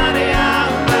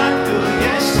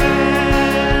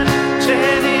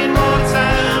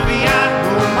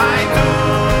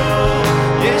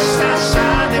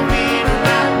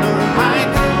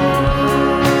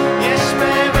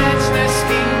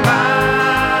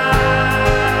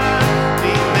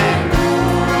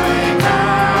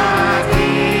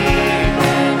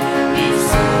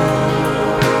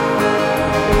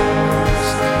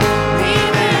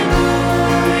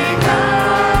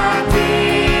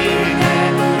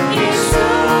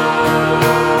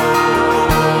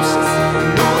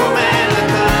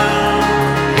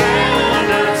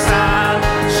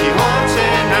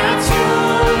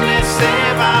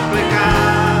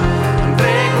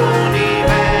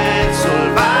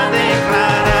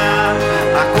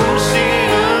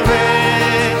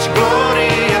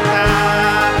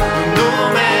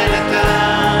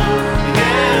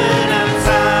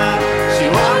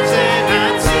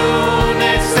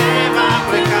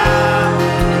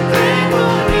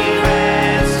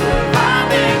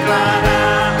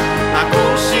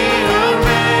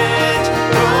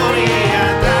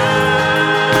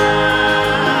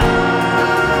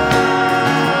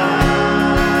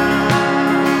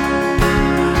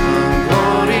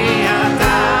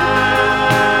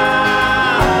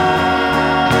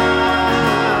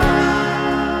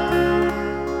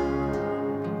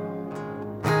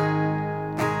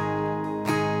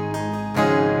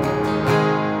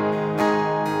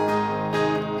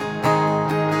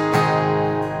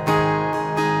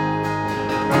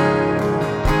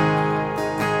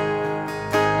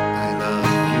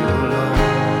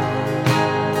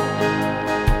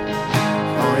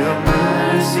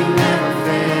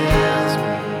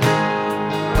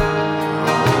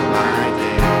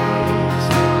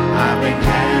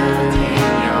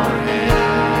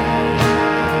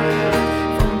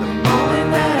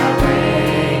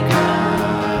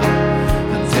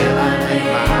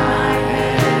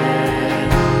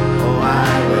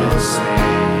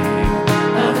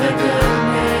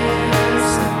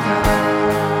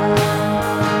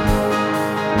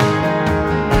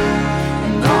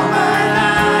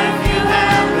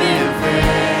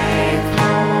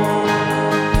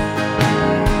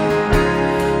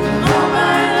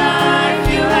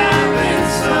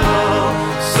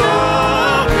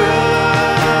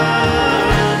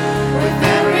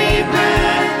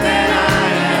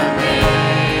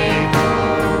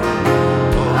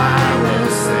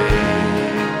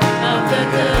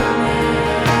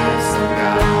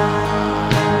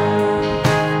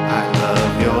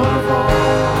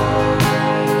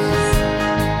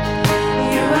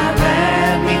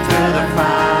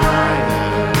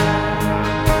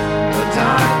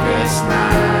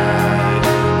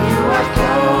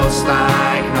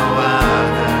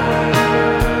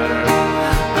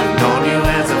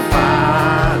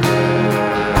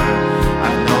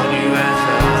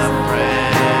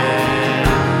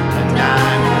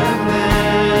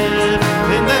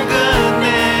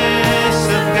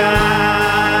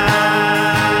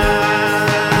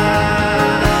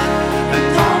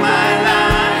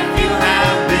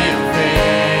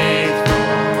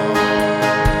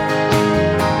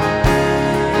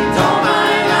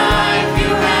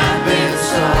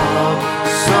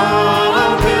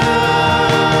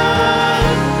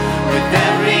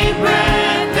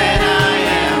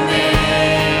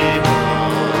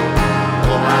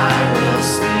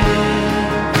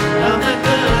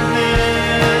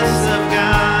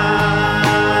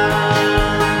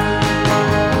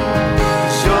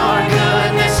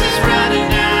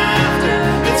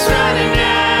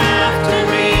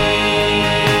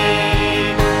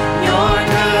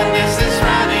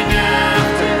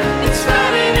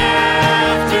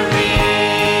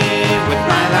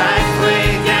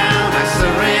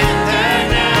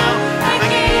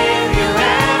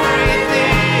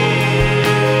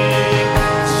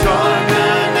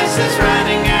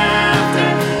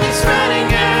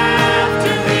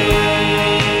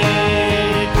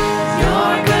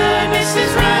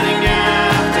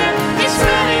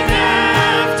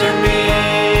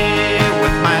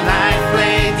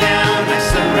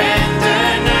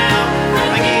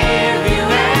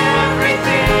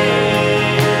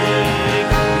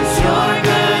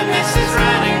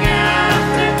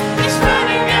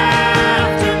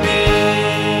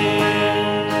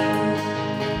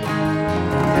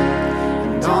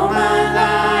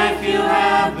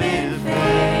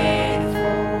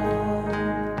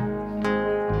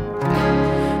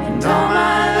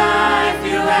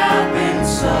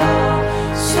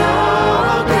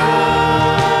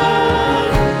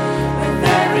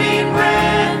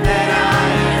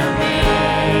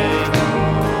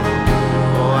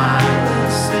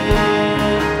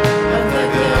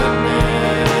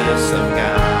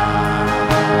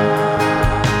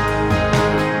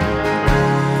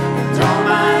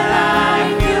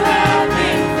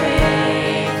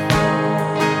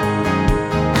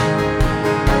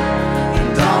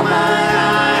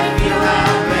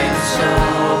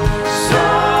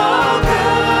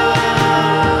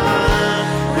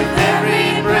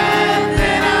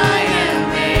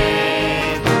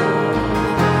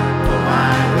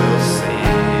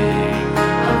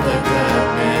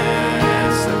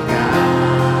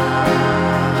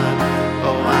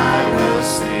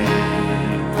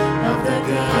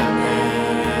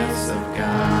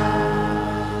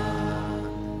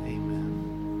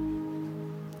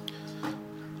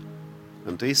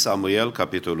 1 Samuel,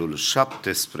 capitolul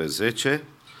 17.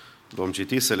 Vom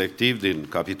citi selectiv din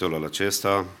capitolul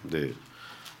acesta de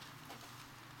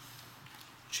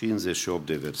 58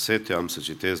 de versete. Am să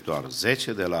citesc doar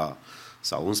 10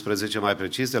 sau 11 mai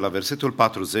precis, de la versetul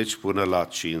 40 până la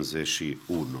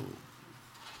 51.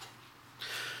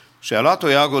 Și-a luat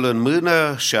toiagul în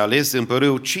mână și a ales în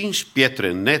părâu 5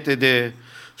 pietre netede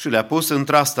și le-a pus în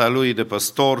trasta lui de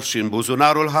păstor și în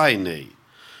buzunarul hainei.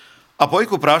 Apoi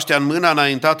cu praștea în mână a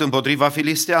înaintat împotriva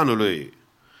filisteanului.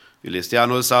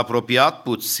 Filisteanul s-a apropiat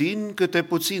puțin câte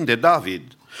puțin de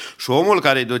David și omul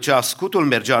care îi ducea scutul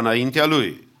mergea înaintea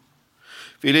lui.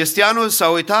 Filisteanul s-a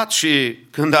uitat și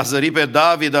când a zărit pe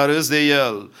David a râs de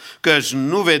el, căci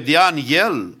nu vedea în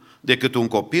el decât un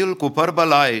copil cu păr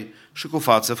bălai și cu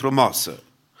față frumoasă.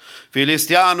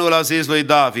 Filisteanul a zis lui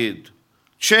David: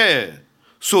 ce?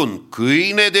 Sunt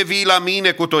câine de vii la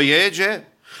mine cu toiege?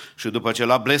 Și după ce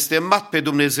l-a blestemat pe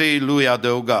Dumnezeii lui a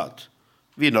adăugat: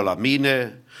 vină la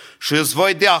mine și îți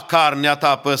voi dea carnea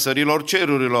ta păsărilor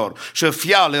cerurilor și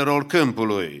fialelor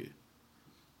câmpului.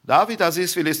 David a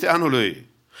zis filisteanului: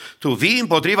 tu vii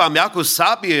împotriva mea cu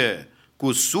sabie,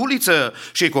 cu suliță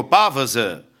și cu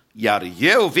pavăză, iar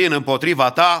eu vin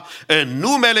împotriva ta în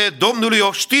numele Domnului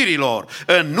oștirilor,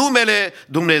 în numele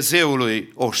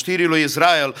Dumnezeului oștirii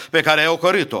Israel pe care ai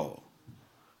ocărât-o.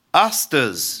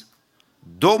 Astăzi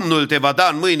Domnul te va da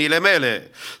în mâinile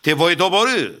mele, te voi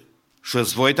doborî și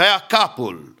îți voi tăia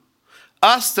capul.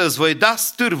 Astăzi voi da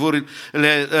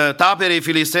stârvurile taberei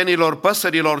filistenilor,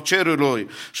 păsărilor cerului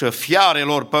și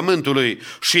fiarelor pământului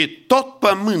și tot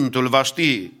pământul va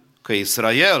ști că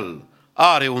Israel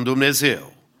are un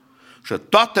Dumnezeu. Și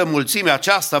toată mulțimea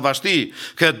aceasta va ști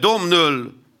că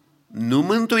Domnul nu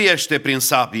mântuiește prin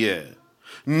sabie,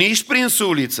 nici prin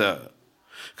suliță,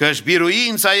 căci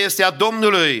biruința este a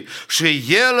Domnului și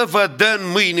El vă dă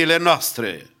în mâinile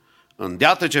noastre.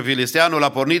 Îndeată ce filisteanul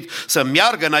a pornit să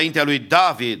meargă înaintea lui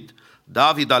David,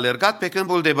 David a alergat pe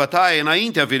câmpul de bătaie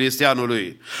înaintea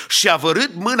filisteanului și a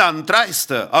vărât mâna în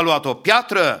traistă, a luat o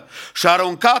piatră și a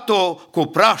aruncat-o cu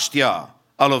praștia,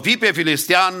 a lovit pe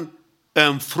filistean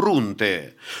în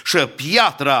frunte și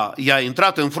piatra i-a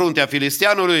intrat în fruntea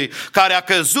filisteanului, care a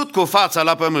căzut cu fața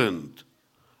la pământ.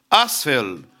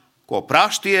 Astfel, cu o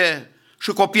praștie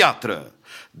și cu o piatră,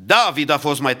 David a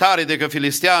fost mai tare decât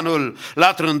filisteanul,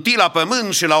 l-a trântit la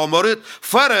pământ și l-a omorât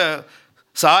fără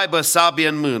să aibă sabie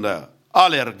în mână. A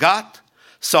alergat,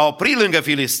 s-a oprit lângă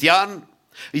filistean,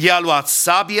 i-a luat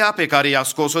sabia pe care i-a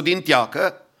scos-o din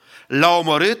teacă, l-a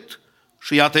omorât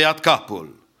și i-a tăiat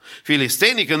capul.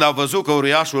 Filistenii, când au văzut că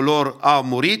uriașul lor a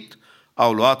murit,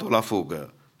 au luat-o la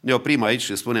fugă. Ne oprim aici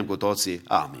și spunem cu toții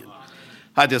amin.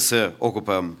 Haideți să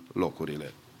ocupăm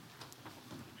locurile.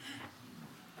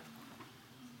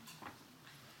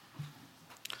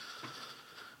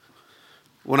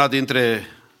 Una dintre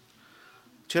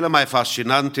cele mai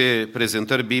fascinante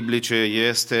prezentări biblice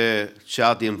este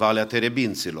cea din Valea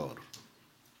Terebinților.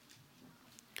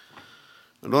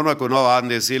 În urmă cu 9 ani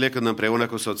de zile, când împreună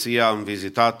cu soția am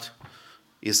vizitat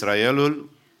Israelul,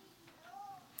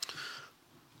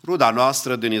 ruda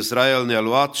noastră din Israel ne-a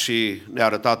luat și ne-a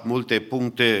arătat multe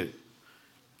puncte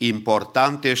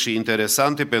importante și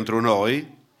interesante pentru noi,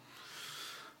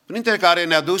 printre care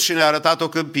ne-a dus și ne-a arătat o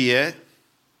câmpie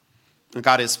în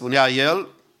care spunea el,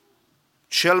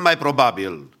 cel mai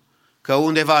probabil că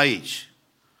undeva aici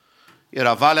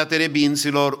era Valea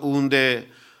Terebinților, unde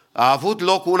a avut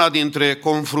loc una dintre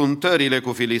confruntările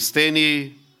cu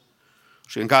filistenii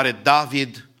și în care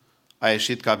David a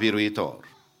ieșit ca biruitor.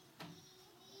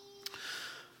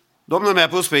 Domnul mi-a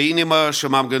pus pe inimă și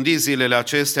m-am gândit zilele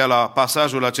acestea la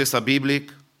pasajul acesta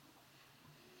biblic,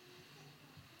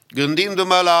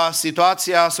 gândindu-mă la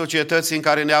situația societății în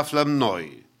care ne aflăm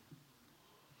noi.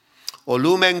 O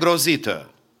lume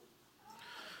îngrozită.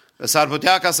 S-ar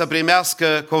putea ca să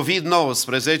primească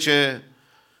COVID-19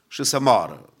 și să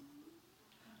moară.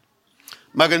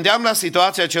 Mă gândeam la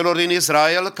situația celor din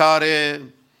Israel care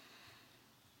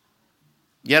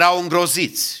erau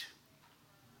îngroziți.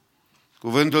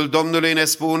 Cuvântul Domnului ne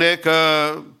spune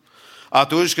că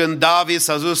atunci când David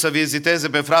s-a dus să viziteze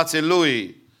pe frații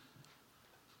lui,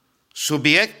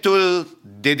 subiectul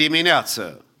de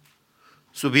dimineață,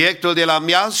 subiectul de la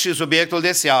miaz și subiectul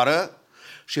de seară,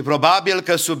 și probabil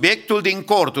că subiectul din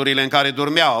corturile în care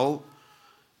dormeau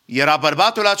era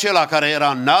bărbatul acela care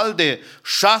era înalt de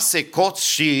 6 coți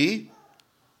și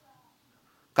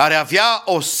care avea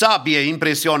o sabie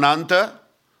impresionantă,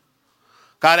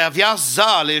 care avea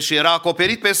zale și era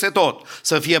acoperit peste tot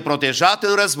să fie protejat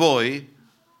în război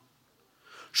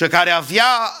și care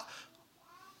avea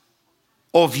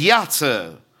o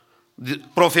viață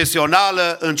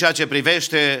profesională în ceea ce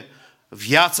privește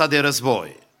viața de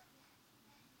război.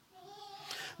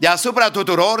 Deasupra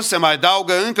tuturor se mai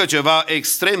adaugă încă ceva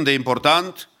extrem de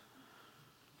important,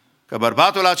 că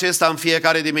bărbatul acesta în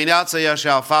fiecare dimineață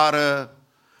ieșea afară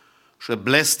și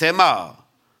blestema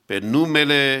pe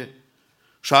numele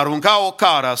și arunca o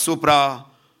cară asupra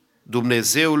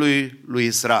Dumnezeului lui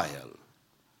Israel.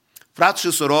 Frați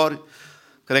și surori,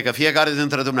 cred că fiecare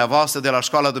dintre dumneavoastră de la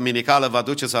școala duminicală vă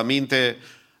aduceți aminte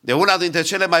de una dintre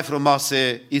cele mai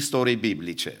frumoase istorii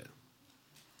biblice.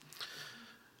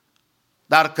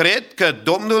 Dar cred că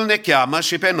Domnul ne cheamă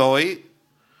și pe noi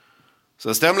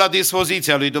să stăm la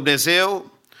dispoziția lui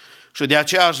Dumnezeu și de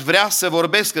aceea aș vrea să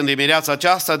vorbesc în dimineața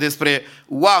aceasta despre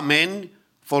oameni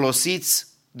folosiți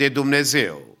de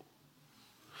Dumnezeu.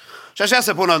 Și așa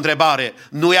se pune o întrebare: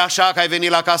 nu e așa că ai venit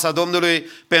la casa Domnului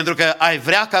pentru că ai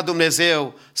vrea ca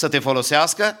Dumnezeu să te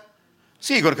folosească?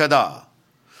 Sigur că da.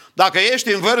 Dacă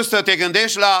ești în vârstă, te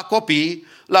gândești la copii,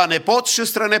 la nepoți și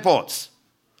strănepoți.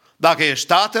 Dacă ești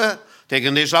tată, te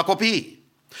gândești la copii.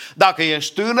 Dacă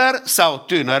ești tânăr sau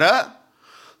tânără,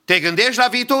 te gândești la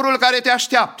viitorul care te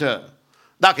așteaptă.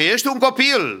 Dacă ești un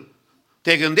copil,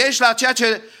 te gândești la ceea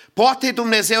ce poate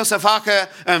Dumnezeu să facă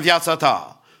în viața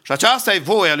ta. Și aceasta e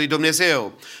voia lui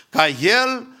Dumnezeu, ca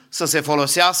El să se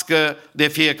folosească de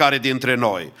fiecare dintre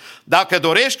noi. Dacă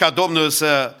dorești ca Domnul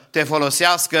să te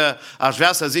folosească, aș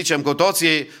vrea să zicem cu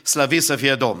toții, slăvit să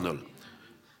fie Domnul.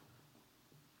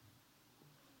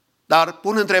 Dar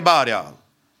pun întrebarea: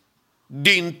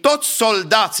 din toți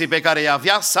soldații pe care i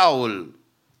avea Saul,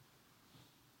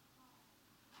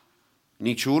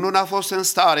 niciunul n-a fost în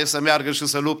stare să meargă și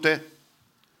să lupte?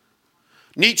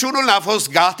 Niciunul n-a fost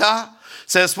gata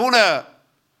să spună: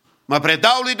 mă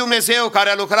predau lui Dumnezeu care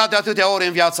a lucrat de atâtea ori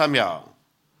în viața mea.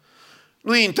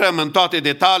 Nu intrăm în toate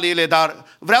detaliile, dar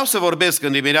vreau să vorbesc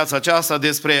în dimineața aceasta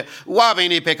despre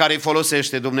oamenii pe care îi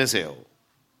folosește Dumnezeu.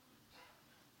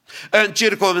 În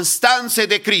circumstanțe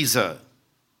de criză,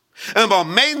 în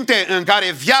momente în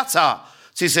care viața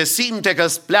ți se simte că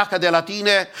îți pleacă de la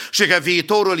tine și că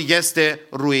viitorul este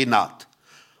ruinat.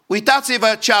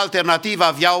 Uitați-vă ce alternativă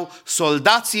aveau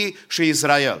soldații și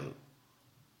Israel.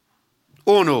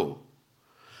 1.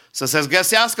 Să se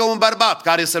găsească un bărbat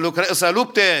care să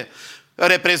lupte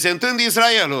reprezentând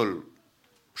Israelul.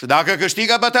 Și dacă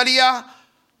câștigă bătălia,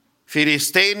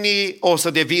 filistenii o să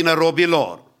devină robii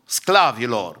lor, sclavii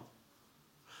lor.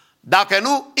 Dacă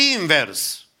nu,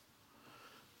 invers.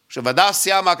 Și vă dați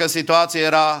seama că situația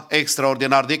era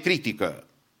extraordinar de critică.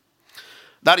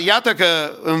 Dar iată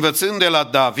că, învățând de la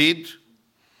David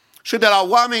și de la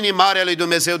oamenii mari ai lui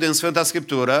Dumnezeu din Sfânta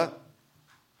Scriptură,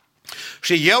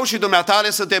 și eu și dumneatale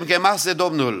suntem chemați de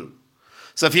Domnul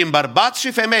să fim bărbați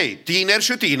și femei, tineri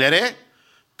și tinere,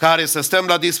 care să stăm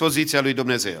la dispoziția lui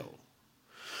Dumnezeu.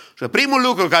 Și primul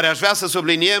lucru care aș vrea să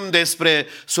subliniem despre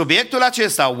subiectul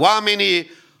acesta,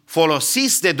 oamenii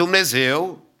folosiți de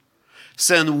Dumnezeu,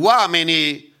 sunt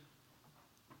oamenii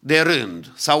de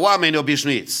rând sau oameni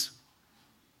obișnuiți.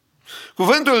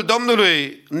 Cuvântul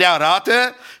Domnului ne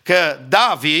arată că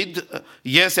David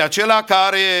este acela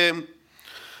care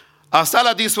a stat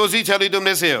la dispoziția lui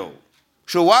Dumnezeu.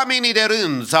 Și oamenii de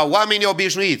rând sau oamenii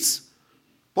obișnuiți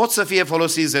pot să fie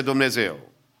folosiți de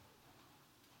Dumnezeu.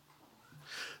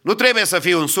 Nu trebuie să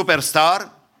fii un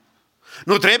superstar,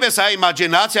 nu trebuie să ai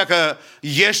imaginația că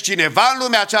ești cineva în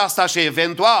lumea aceasta și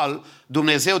eventual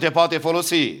Dumnezeu te poate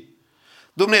folosi.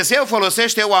 Dumnezeu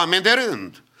folosește oameni de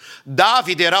rând.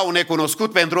 David era un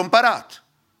necunoscut pentru împărat.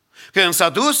 Când s-a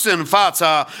dus în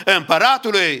fața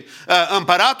împăratului,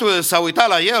 împăratul s-a uitat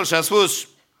la el și a spus: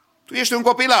 tu ești un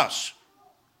copilaș,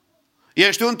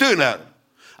 ești un tânăr.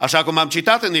 Așa cum am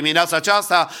citat în dimineața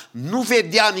aceasta, nu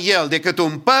vedea în el decât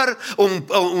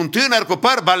un tânăr cu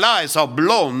păr bălai sau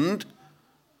blond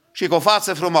și cu o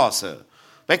față frumoasă.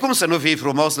 Păi cum să nu fii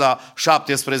frumos la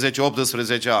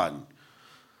 17-18 ani?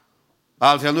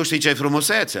 Altfel nu știi ce-i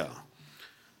frumusețea.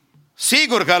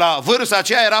 Sigur că la vârsta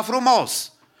aceea era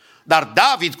frumos. Dar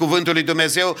David, cuvântul lui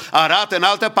Dumnezeu, arată în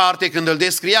altă parte când îl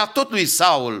descria tot lui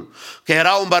Saul că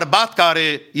era un bărbat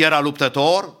care era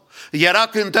luptător, era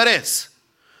cântăreț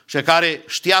și care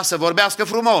știa să vorbească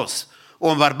frumos.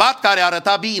 Un bărbat care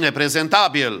arăta bine,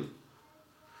 prezentabil.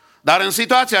 Dar în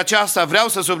situația aceasta vreau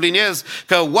să subliniez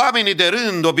că oamenii de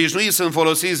rând obișnuiți sunt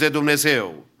folosiți de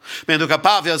Dumnezeu. Pentru că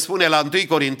Pavel spune la 1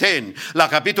 Corinteni, la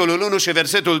capitolul 1 și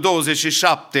versetul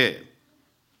 27,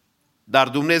 dar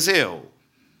Dumnezeu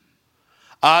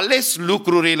a ales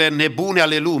lucrurile nebune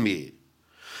ale lumii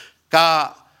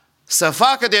ca să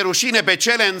facă de rușine pe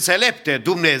cele înțelepte.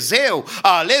 Dumnezeu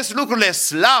a ales lucrurile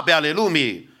slabe ale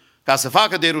lumii ca să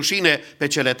facă de rușine pe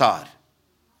cele tari.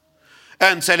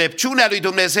 Înțelepciunea lui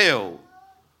Dumnezeu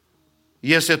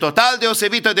este total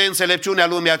deosebită de înțelepciunea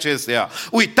lumii acesteia.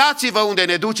 Uitați-vă unde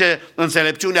ne duce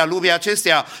înțelepciunea lumii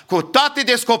acesteia cu toate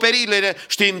descoperirile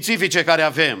științifice care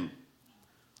avem.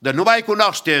 Dar nu mai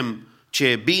cunoaștem ce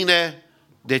e bine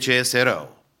de ce este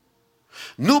rău.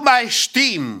 Nu mai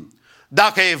știm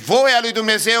dacă e voia lui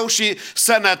Dumnezeu și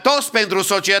sănătos pentru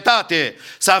societate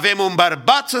să avem un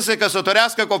bărbat să se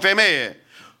căsătorească cu o femeie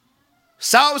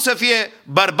sau să fie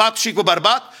bărbat și cu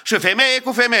bărbat și femeie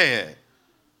cu femeie.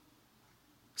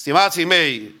 Stimații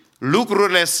mei,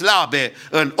 lucrurile slabe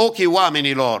în ochii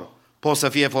oamenilor pot să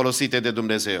fie folosite de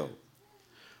Dumnezeu.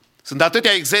 Sunt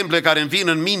atâtea exemple care îmi vin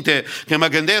în minte când mă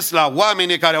gândesc la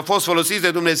oamenii care au fost folosiți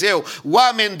de Dumnezeu,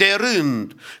 oameni de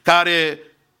rând care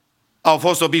au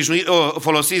fost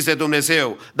folosiți de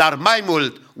Dumnezeu, dar mai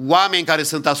mult oameni care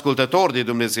sunt ascultători de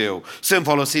Dumnezeu, sunt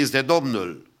folosiți de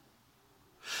Domnul.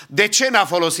 De ce n-a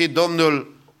folosit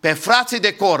Domnul pe frații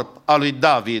de corp al lui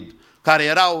David, care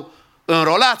erau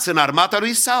înrolați în armata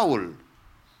lui Saul?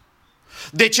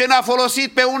 De ce n-a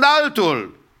folosit pe un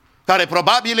altul, care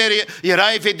probabil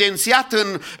era evidențiat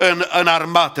în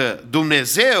armată?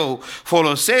 Dumnezeu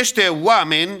folosește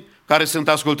oameni care sunt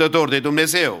ascultători de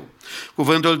Dumnezeu.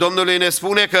 Cuvântul Domnului ne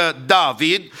spune că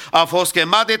David a fost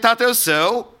chemat de tatăl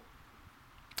său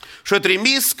și a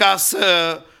trimis ca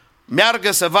să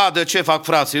meargă să vadă ce fac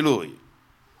frații lui.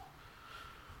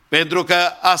 Pentru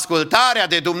că ascultarea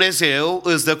de Dumnezeu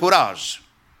îți dă curaj.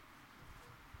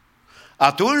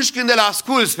 Atunci când îl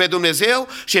asculți pe Dumnezeu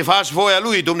și faci voia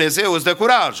lui, Dumnezeu îți dă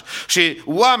curaj. Și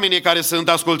oamenii care sunt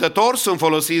ascultători sunt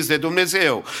folosiți de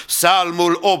Dumnezeu.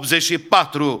 Psalmul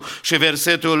 84 și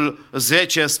versetul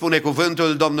 10 spune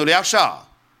cuvântul Domnului așa: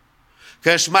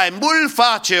 căci mai mult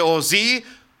face o zi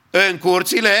în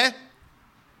curțile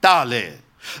tale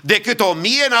decât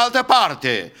 1000 în altă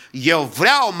parte. Eu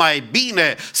vreau mai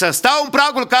bine să stau în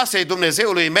pragul casei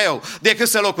Dumnezeului meu decât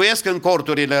să locuiesc în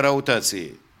corturile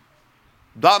răutății.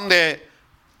 Doamne,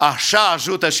 așa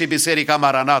ajută și Biserica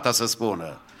Maranata să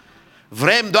spună: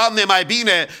 vrem, Doamne, mai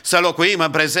bine să locuim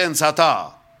în prezența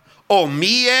Ta.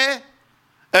 1000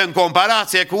 în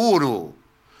comparație cu 1.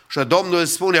 Și Domnul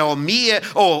spune 1000,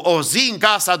 o zi în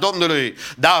casa Domnului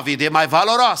David e mai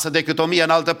valoroasă decât 1000 în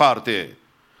altă parte.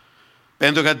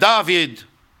 Pentru că David,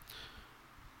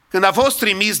 când a fost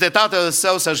trimis de tatăl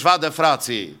său să-și vadă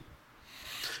frații,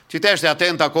 citește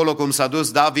atent acolo cum s-a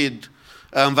dus David,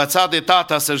 a învățat de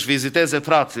tata să-și viziteze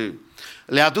frații,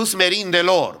 le-a dus merinde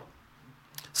lor,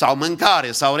 sau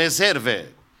mâncare, sau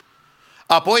rezerve.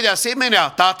 Apoi, de asemenea,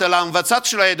 tatăl l-a învățat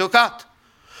și l-a educat.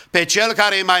 Pe cel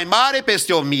care e mai mare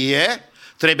peste 1000,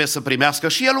 trebuie să primească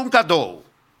și el un cadou.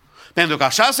 Pentru că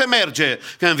așa se merge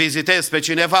când vizitezi pe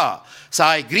cineva, să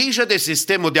ai grijă de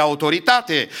sistemul de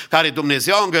autoritate care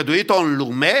Dumnezeu a îngăduit-o în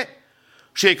lume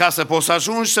și ca să poți să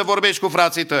ajungi să vorbești cu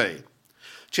frații tăi.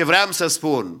 Ce vreau să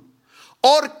spun,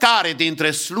 oricare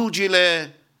dintre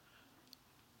slugile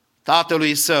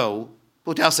tatălui său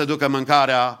putea să ducă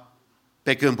mâncarea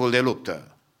pe câmpul de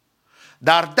luptă.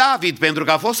 Dar David, pentru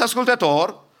că a fost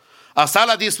ascultător, a stat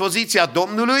la dispoziția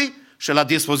Domnului și la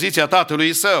dispoziția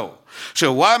tatălui său. Și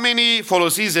oamenii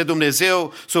folosiți de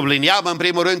Dumnezeu, subliniam în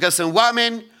primul rând că sunt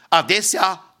oameni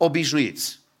adesea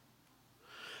obișnuiți.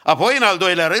 Apoi, în al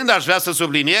doilea rând, aș vrea să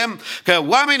subliniem că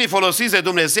oamenii folosiți de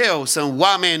Dumnezeu sunt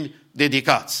oameni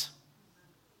dedicați.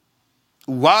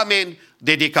 Oameni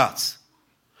dedicați.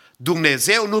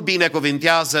 Dumnezeu nu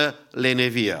binecuvintează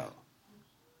lenevia.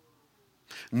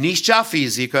 Nici cea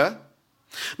fizică,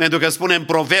 pentru că spune în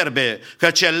Proverbe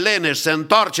că cel leneș se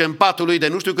întoarce în patul lui de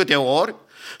nu știu câte ori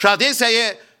și adesea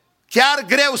e chiar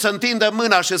greu să întindă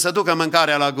mâna și să ducă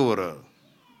mâncarea la gură.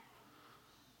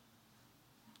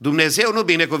 Dumnezeu nu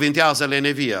binecuvintează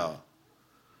lenevia.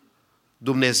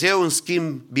 Dumnezeu, în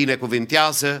schimb,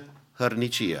 binecuvintează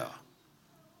hărnicia.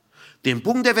 Din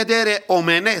punct de vedere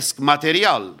omenesc,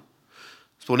 material,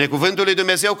 spune cuvântul lui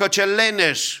Dumnezeu că cel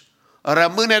leneș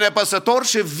rămâne nepăsător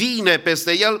și vine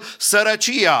peste el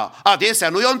sărăcia. Adesea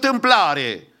nu e o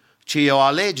întâmplare, ci e o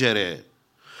alegere.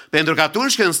 Pentru că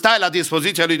atunci când stai la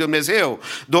dispoziția lui Dumnezeu,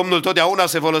 Domnul totdeauna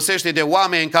se folosește de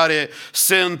oameni care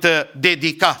sunt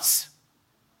dedicați.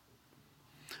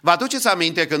 Vă aduceți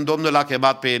aminte când Domnul l-a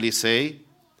chemat pe Elisei?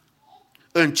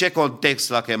 În ce context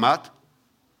l-a chemat?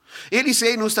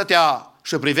 Elisei nu stătea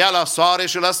și privea la soare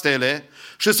și la stele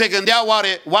și se gândea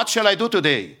oare, what shall I do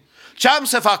today? Ce am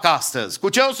să fac astăzi? Cu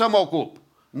ce o să mă ocup?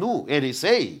 Nu,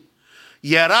 Elisei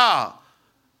era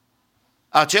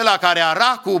acela care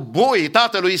ara cu boi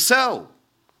tatălui său.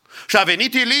 Și a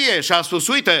venit Ilie și a spus,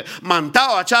 uite,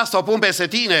 mantaua aceasta o pun peste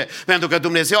tine pentru că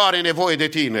Dumnezeu are nevoie de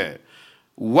tine.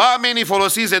 Oamenii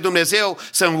folosiți de Dumnezeu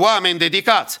sunt oameni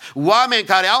dedicați, oameni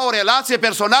care au o relație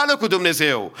personală cu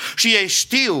Dumnezeu și ei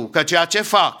știu că ceea ce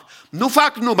fac, nu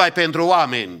fac numai pentru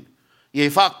oameni, ei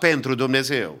fac pentru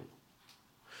Dumnezeu.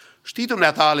 Știi,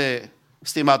 dumneatale,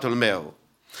 stimatul meu,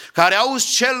 care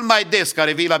auzi cel mai des,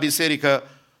 care vii la biserică,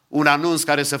 un anunț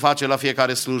care se face la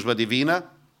fiecare slujbă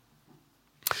divină?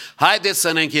 Haideți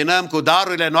să ne închinăm cu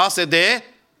darurile noastre de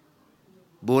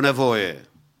bunăvoie.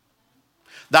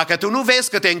 Dacă tu nu vezi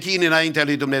că te închini înaintea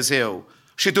lui Dumnezeu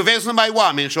și tu vezi numai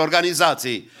oameni și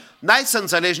organizații, n-ai să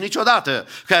înțelegi niciodată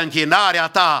că închinarea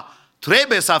ta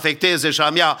trebuie să afecteze și a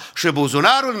mea și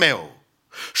buzunarul meu.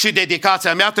 Și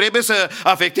dedicația mea trebuie să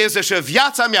afecteze și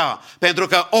viața mea, pentru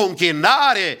că o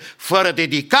închinare fără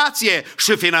dedicație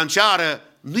și financiară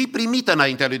nu-i primită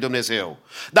înaintea lui Dumnezeu.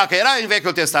 Dacă era în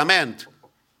Vechiul Testament,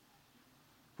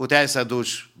 puteai să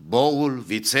duci boul,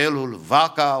 vițelul,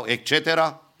 vaca,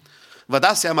 etc. Vă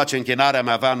dați seama ce închinare am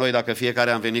avea noi dacă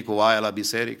fiecare am venit cu oaia la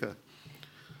biserică?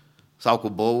 Sau cu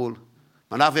boul?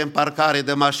 Nu avem parcare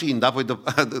de mașini, da,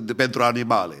 pentru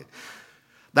animale.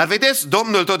 Dar vedeți,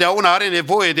 Domnul totdeauna are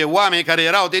nevoie de oameni care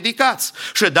erau dedicați.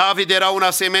 Și David era un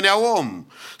asemenea om.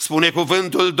 Spune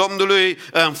cuvântul Domnului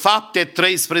în Fapte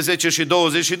 13 și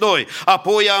 22.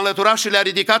 Apoi a înlăturat și le-a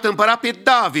ridicat împărat pe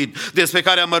David, despre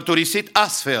care a mărturisit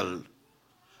astfel: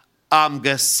 am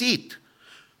găsit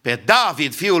pe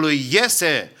David, fiul lui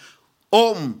Iese,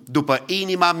 om după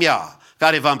inima mea,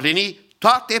 care va împlini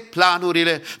toate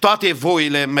planurile, toate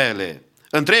voile mele.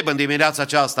 Întreb în dimineața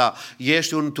aceasta,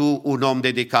 ești tu un om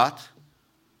dedicat?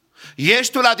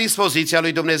 Ești tu la dispoziția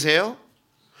lui Dumnezeu?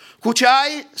 Cu ce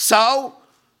ai sau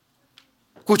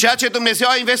cu ceea ce Dumnezeu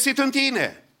a investit în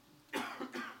tine?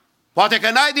 Poate că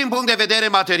n-ai din punct de vedere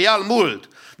material mult,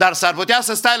 dar s-ar putea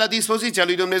să stai la dispoziția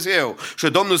lui Dumnezeu și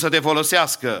Domnul să te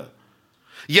folosească.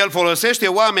 El folosește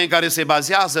oameni care se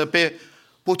bazează pe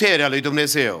puterea lui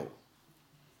Dumnezeu.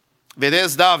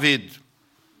 Vedeți, David,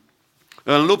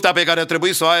 în lupta pe care a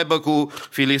trebuit să o aibă cu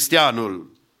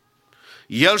filisteanul,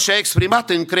 el și-a exprimat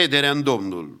încrederea în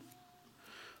Domnul.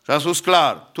 Și a spus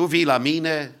clar: tu vii la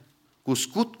mine cu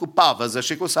scut, cu pavăză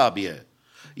și cu sabie.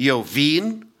 Eu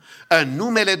vin în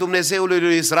numele Dumnezeului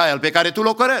lui Israel, pe care tu l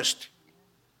ocărăști.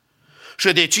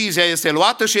 Și decizia este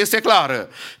luată și este clară,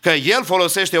 că El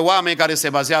folosește oameni care se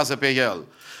bazează pe El.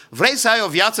 Vrei să ai o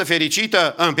viață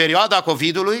fericită în perioada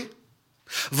COVID-ului?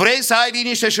 Vrei să ai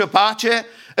liniște și pace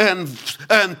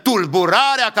în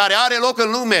tulburarea care are loc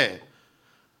în lume?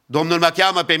 Domnul mă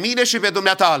cheamă pe mine și pe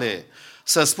dumneatale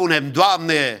să spunem: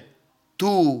 Doamne,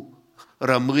 Tu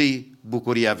rămâi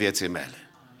bucuria vieții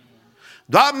mele.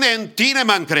 Doamne, în Tine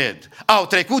mă încred. Au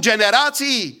trecut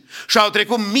generații și au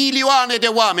trecut milioane de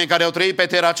oameni care au trăit pe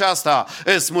terra aceasta.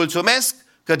 Îți mulțumesc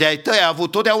că de-ai Tăi ai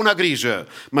avut totdeauna grijă.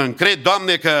 Mă încred,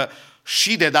 Doamne, că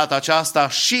și de data aceasta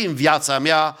și în viața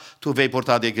mea Tu vei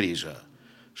purta de grijă.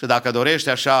 Și dacă dorești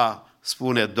așa,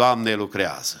 spune: Doamne,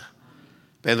 lucrează.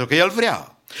 Pentru că El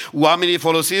vrea. Oamenii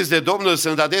folosiți de Domnul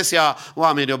sunt adesea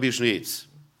oameni obișnuiți,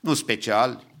 nu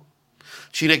speciali.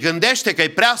 Cine gândește că e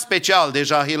prea special,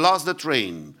 deja he lost the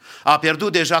train, a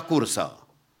pierdut deja cursa.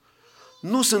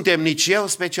 Nu suntem nici eu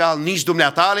special, nici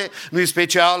dumneatale nu-i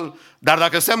special, dar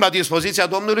dacă suntem la dispoziția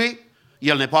Domnului,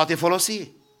 El ne poate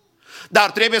folosi.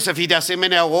 Dar trebuie să fii de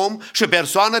asemenea om și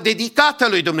persoană dedicată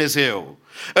lui Dumnezeu.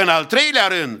 În al treilea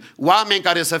rând, oameni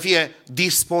care să fie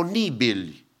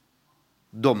disponibili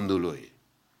Domnului.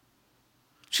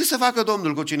 Ce să facă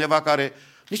Domnul cu cineva care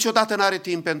niciodată nu are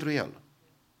timp pentru el?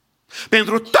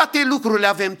 Pentru toate lucrurile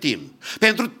avem timp.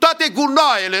 Pentru toate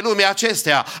gunoaiele lumii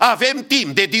acestea avem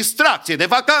timp de distracție, de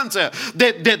vacanță,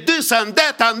 de this and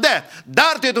that and that.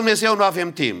 Dar de Dumnezeu nu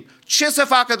avem timp. Ce să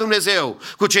facă Dumnezeu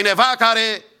cu cineva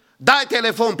care dai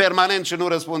telefon permanent și nu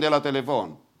răspunde la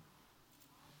telefon?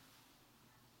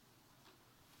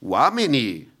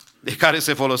 Oamenii de care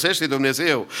se folosește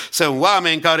Dumnezeu sunt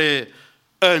oameni care,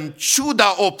 în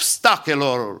ciuda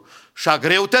obstacolelor și a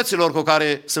greutăților cu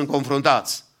care sunt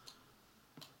confruntați,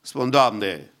 spun: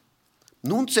 Doamne,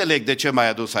 nu înțeleg de ce m-ai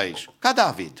adus aici. Ca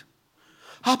David.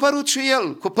 A apărut și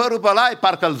el cu părul bălai,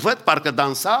 parcă-l văd, parcă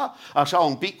dansa, așa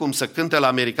un pic cum se cântă la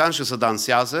american și se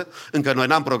dansează. Încă noi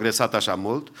n-am progresat așa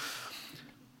mult.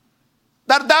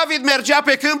 Dar David mergea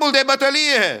pe câmpul de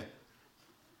bătălie,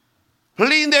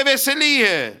 plin de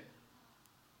veselie.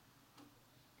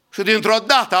 Și dintr-o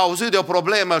dată a auzit de o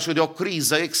problemă și de o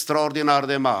criză extraordinar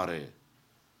de mare.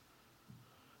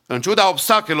 În ciuda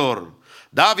obstacolelor,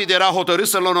 David era hotărât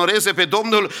să-L onoreze pe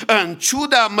Domnul în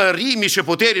ciuda mărimii și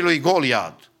puterii lui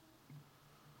Goliat.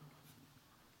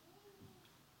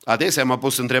 Adesea m-a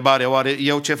pus întrebarea: oare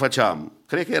eu ce făceam?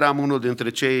 Cred că eram unul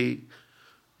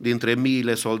dintre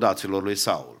miile soldaților lui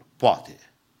Saul.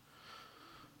 poate.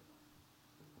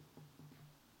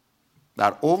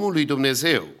 Dar omul lui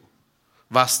Dumnezeu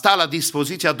va sta la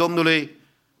dispoziția Domnului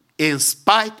in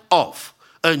spite of,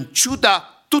 în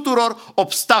ciuda tuturor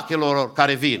obstacolelor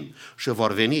care vin și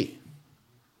vor veni.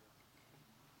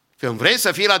 Când vrei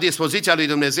să fii la dispoziția lui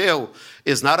Dumnezeu,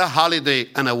 it's not a holiday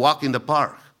and a walk in the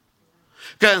park.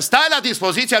 Când stai la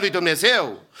dispoziția lui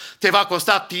Dumnezeu, te va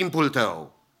costa timpul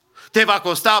tău, te va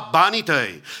costa banii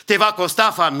tăi, te va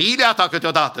costa familia ta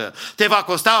câteodată, te va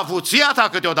costa avuția ta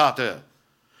câteodată.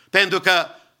 Pentru că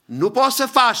nu poți să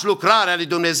faci lucrarea lui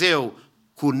Dumnezeu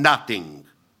cu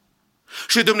nothing.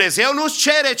 Și Dumnezeu nu-ți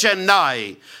cere ce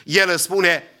n-ai, El îți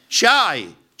spune ce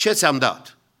ai, ce ți-am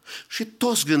dat. Și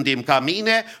toți gândim ca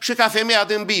mine și ca femeia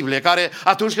din Biblie, care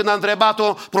atunci când a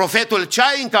întrebat-o profetul ce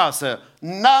ai în casă,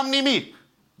 n-am nimic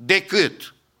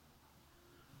decât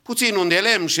puțin un de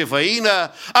lemn și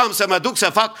făină, am să mă duc să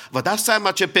fac, vă dați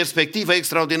seama ce perspectivă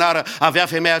extraordinară avea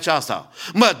femeia aceasta.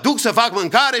 Mă duc să fac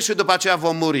mâncare și după aceea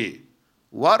vom muri.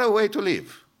 What a way to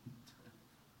live!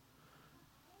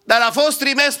 Dar a fost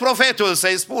trimis profetul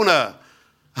să-i spună,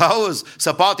 auzi,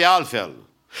 să poate altfel.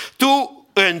 Tu,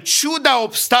 în ciuda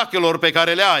obstacolelor pe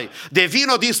care le ai,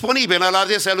 devină disponibilă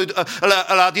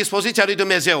la dispoziția lui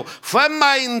Dumnezeu. Fă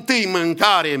mai întâi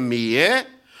mâncare mie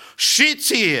și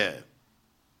ție.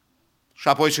 Și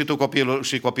apoi și tu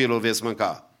copilul veți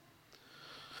mânca.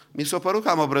 Mi s-a părut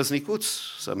cam obrăznicuț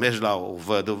să mergi la o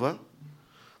văduvă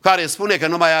care spune că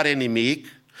nu mai are nimic.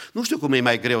 Nu știu cum e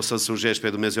mai greu să slujești pe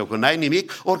Dumnezeu când n-ai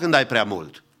nimic, ori când ai prea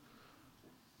mult.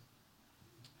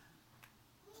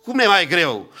 Cum e mai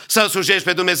greu să slujești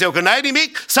pe Dumnezeu când n-ai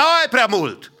nimic sau ai prea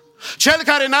mult? Cel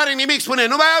care n-are nimic spune,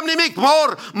 nu mai am nimic,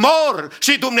 mor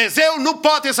și Dumnezeu nu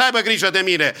poate să aibă grijă de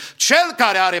mine. Cel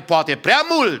care are poate prea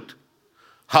mult.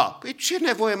 Păi ce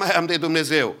nevoie mai am de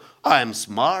Dumnezeu? I am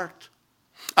smart,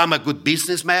 I'm a good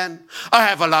businessman, I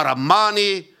have a lot of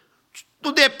money.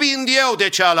 Nu depind eu de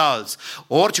cealalți.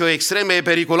 Orice o extremă e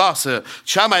periculoasă.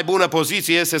 Cea mai bună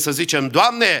poziție este să zicem,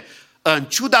 Doamne, în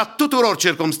ciuda tuturor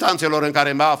circumstanțelor în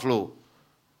care mă aflu,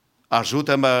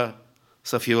 ajută-mă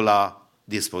să fiu la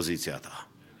dispoziția Ta.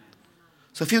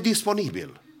 Să fiu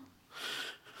disponibil.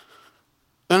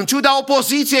 În ciuda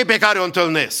opoziției pe care o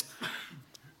întâlnesc.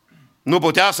 Nu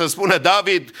putea să spună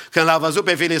David când l-a văzut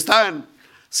pe filistani,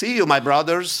 see you, my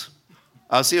brothers,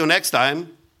 I'll see you next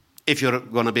time, if you're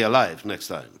going to be alive next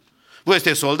time. Voi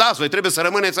sunteți soldați, voi trebuie să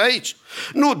rămâneți aici.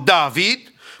 Nu,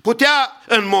 David putea,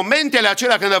 în momentele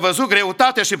acelea când a văzut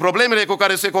greutatea și problemele cu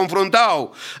care se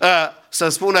confruntau, să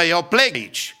spună, eu plec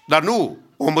aici. Dar nu,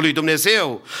 omul lui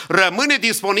Dumnezeu rămâne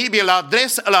disponibil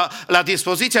la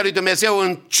dispoziția lui Dumnezeu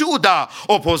în ciuda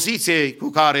opoziției cu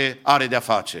care are de-a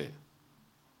face.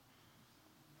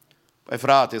 Păi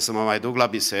frate, să mă mai duc la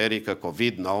biserică,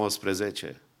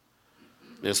 COVID-19.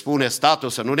 Ne spune statul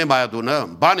să nu ne mai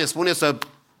adunăm. Ba, ne spune să...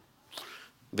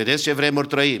 Vedeți ce vremuri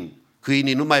trăim.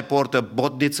 Câinii nu mai portă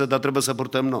botniță, dar trebuie să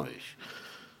purtăm noi.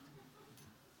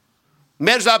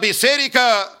 Mergi la biserică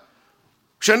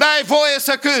și n-ai voie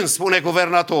să cânți, spune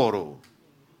guvernatorul.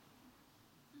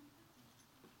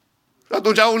 Și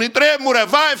atunci unii tremură,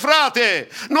 vai frate,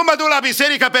 nu mă duc la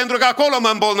biserică pentru că acolo mă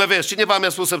îmbolnăvesc. Cineva mi-a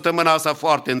spus săptămâna asta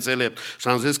foarte înțelept și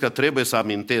am zis că trebuie să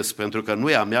amintesc pentru că nu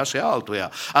e a mea și a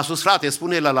altuia. A spus, frate,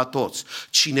 spune-le la toți,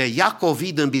 cine ia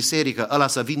COVID în biserică, ăla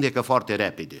se vindecă foarte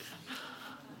repede.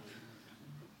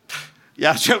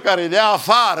 Iar cel care ne ia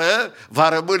afară va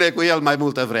rămâne cu el mai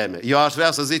multă vreme. Eu aș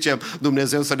vrea să zicem,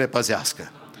 Dumnezeu să ne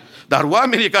păzească. Dar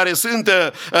oamenii care sunt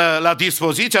la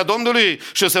dispoziția Domnului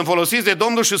și sunt folosiți de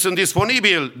Domnul și sunt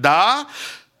disponibili, da,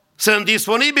 sunt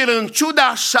disponibili în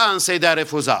ciuda șansei de a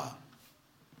refuza.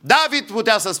 David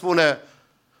putea să spună,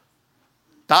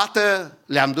 tată,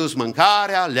 le-am dus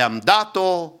mâncarea, le-am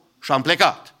dat-o și am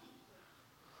plecat.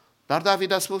 Dar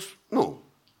David a spus, nu.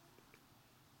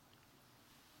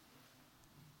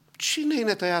 Cine-i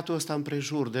netăiatul ăsta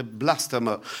împrejur de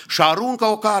blastămă și aruncă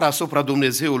o cară asupra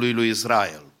Dumnezeului lui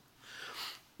Israel?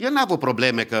 El n-a avut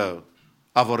probleme că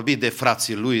a vorbit de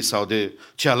frații lui sau de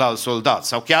ceilalți soldați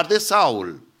sau chiar de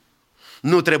Saul.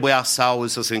 Nu trebuia Saul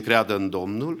să se încreadă în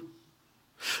Domnul?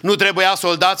 Nu trebuia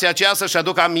soldații aceia să-și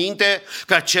aducă aminte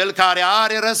că cel care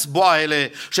are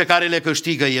războaiele și care le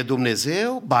câștigă e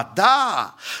Dumnezeu? Ba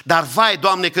da, dar vai,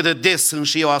 Doamne, cât de des sunt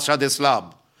și eu așa de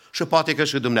slab. Și poate că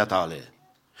și dumneatale.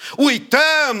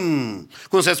 Uităm,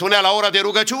 cum se spunea la ora de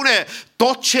rugăciune,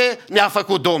 tot ce ne-a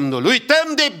făcut Domnul.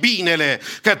 Uităm de binele,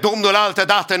 că Domnul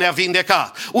altădată ne-a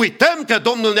vindecat. Uităm că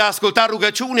Domnul ne-a ascultat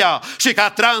rugăciunea și că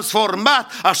a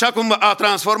transformat, așa cum a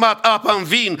transformat apa în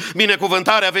vin,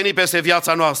 binecuvântarea a venit peste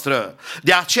viața noastră.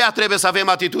 De aceea trebuie să avem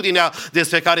atitudinea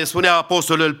despre care spunea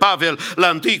Apostolul Pavel la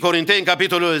 1 Corinteni,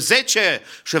 capitolul 10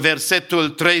 și versetul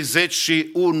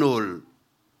 31.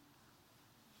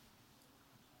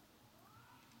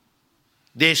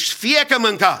 Deci fie că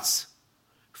mâncați,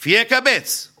 fie că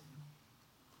beți,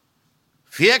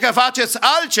 fie că faceți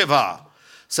altceva,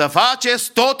 să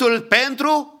faceți totul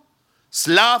pentru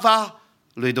slava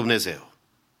lui Dumnezeu.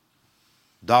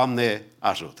 Doamne,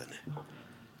 ajută-ne!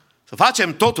 Să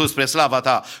facem totul spre slava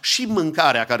Ta, și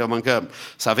mâncarea care o mâncăm,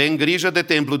 să avem grijă de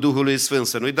templul Duhului Sfânt,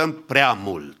 să nu-i dăm prea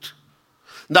mult,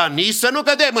 dar nici să nu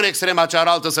cădem în extrema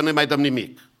cealaltă, să nu-i mai dăm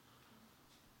nimic.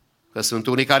 Că sunt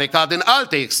unii care cad în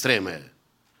alte extreme.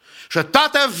 Și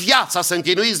toată viața să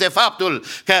închinuiți de faptul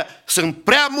că sunt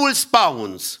prea mulți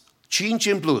pounds, 5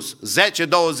 în plus,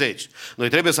 10-20. Noi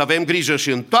trebuie să avem grijă și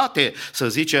în toate să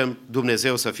zicem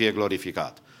Dumnezeu să fie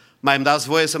glorificat. Mai îmi dați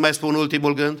voie să mai spun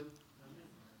ultimul gând?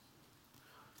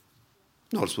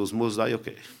 Nu-l spus mulți, dar e ok.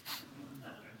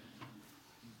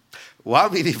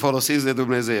 Oamenii folosiți de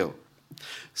Dumnezeu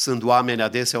sunt oameni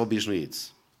adesea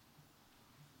obișnuiți.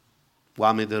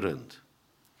 Oameni de rând.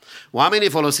 Oamenii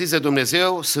folosiți de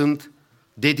Dumnezeu sunt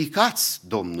dedicați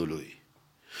Domnului.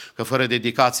 Că fără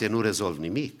dedicație nu rezolv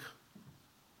nimic.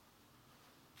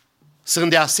 Sunt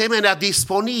de asemenea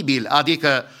disponibili,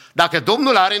 adică dacă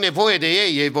Domnul are nevoie de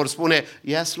ei, ei vor spune,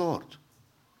 yes, Lord.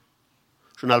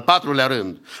 Și în al patrulea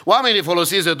rând, oamenii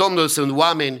folosiți de Domnul sunt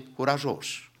oameni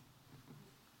curajoși.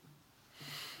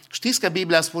 Știți că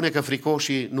Biblia spune că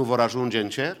fricoșii nu vor ajunge în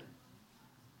cer?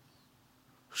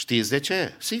 Știți de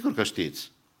ce? Sigur că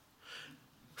știți.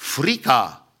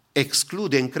 Frica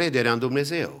exclude încrederea în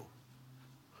Dumnezeu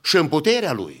și în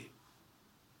puterea Lui.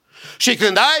 Și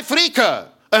când ai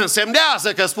frică,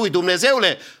 însemnează că spui,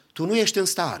 Dumnezeule, Tu nu ești în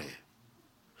stare.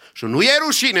 Și nu e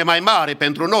rușine mai mare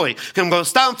pentru noi când vom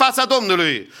sta în fața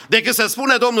Domnului decât să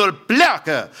spună Domnul,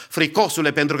 pleacă,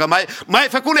 fricosule, pentru că m-ai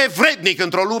făcut nevrednic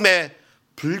într-o lume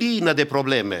plină de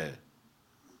probleme.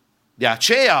 De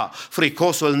aceea,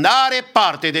 fricosul n-are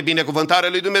parte de binecuvântarea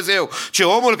lui Dumnezeu, ci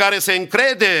omul care se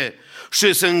încrede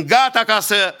și sunt gata ca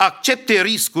să accepte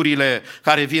riscurile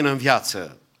care vin în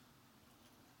viață.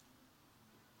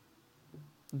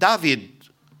 David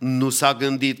nu s-a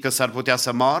gândit că s-ar putea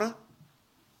să moară?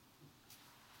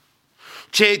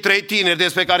 Cei 3 tineri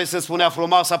despre care se spunea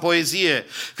frumoasa poezie,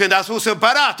 când a spus,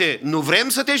 împărate, nu vrem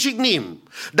să te jignim,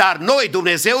 dar noi,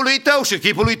 Dumnezeului tău și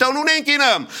chipului tău, nu ne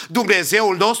închinăm.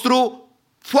 Dumnezeul nostru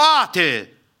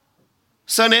poate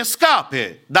să ne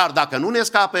scape, dar dacă nu ne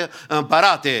scape,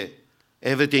 împărate,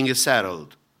 everything is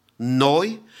settled.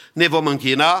 Noi ne vom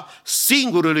închina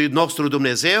singurului nostru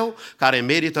Dumnezeu, care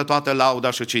merită toată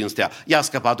lauda și cinstea. I-a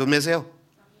scăpat Dumnezeu.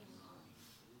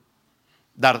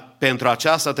 Dar pentru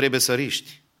aceasta trebuie să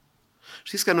riști.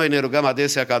 Știți că noi ne rugăm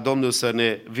adesea ca Domnul să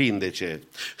ne vindece.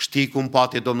 Știi cum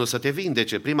poate Domnul să te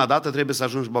vindece? Prima dată trebuie să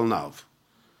ajungi bolnav.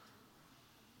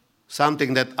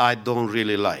 Something that I don't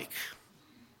really like.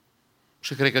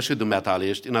 Și cred că și dumneata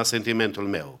ești în asentimentul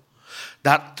meu.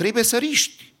 Dar trebuie să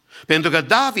riști. Pentru că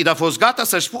David a fost gata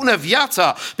să-și pună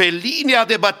viața pe linia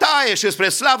de bătaie și spre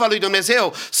slava lui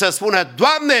Dumnezeu, să spună,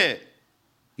 Doamne,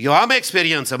 eu am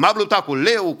experiență, m-am luptat cu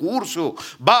leu, cu ursul,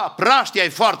 praștia e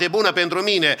foarte bună pentru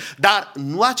mine, dar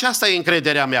nu aceasta e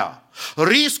încrederea mea.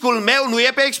 Riscul meu nu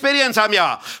e pe experiența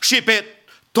mea și pe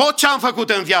tot ce am făcut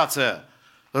în viață.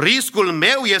 Riscul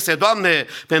meu este, Doamne,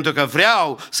 pentru că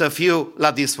vreau să fiu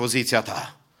la dispoziția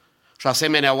Ta. Și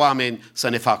asemenea oameni să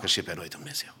ne facă și pe noi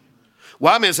Dumnezeu.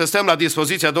 Oameni să stăm la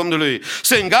dispoziția Domnului,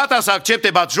 sunt gata să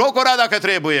accepte batjocura dacă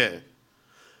trebuie.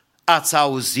 Ați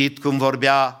auzit cum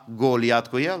vorbea Goliat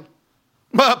cu el?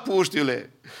 Bă,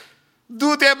 puștiule,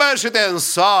 du-te mă și te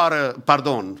însoară,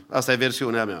 pardon, asta e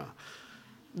versiunea mea.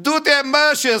 Du-te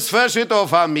mă și-ți fă și o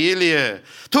familie.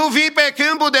 Tu vii pe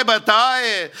câmpul de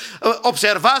bătaie.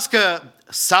 Observați că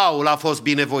Saul a fost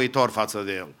binevoitor față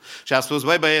de el. Și a spus,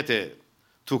 băi băiete,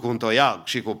 tu cu un toiag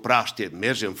și cu praștie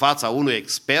mergi în fața unui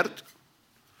expert?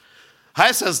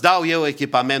 Hai să-ți dau eu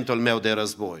echipamentul meu de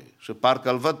război. Și parcă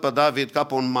îl văd pe David ca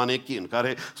pe un manechin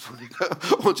care spune că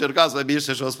o încerca să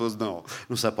miște și a spus,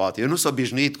 nu se poate. Eu nu sunt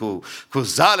obișnuit cu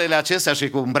zalele acestea și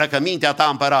cu îmbrăcămintea ta,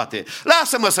 împărate.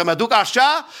 Lasă-mă să mă duc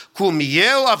așa cum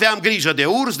eu aveam grijă de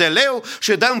urs, de leu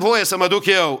și dăm voie să mă duc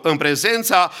eu în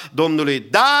prezența Domnului.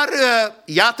 Dar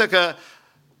iată că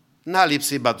n-a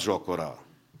lipsit batjocura.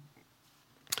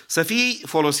 Să fii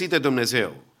folosit de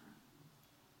Dumnezeu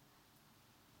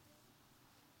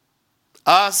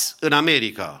azi în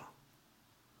America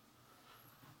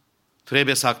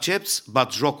trebuie să accepți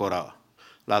batjocora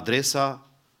la adresa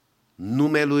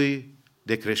numelui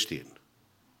de creștin.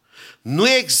 Nu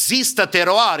există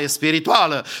teroare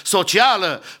spirituală,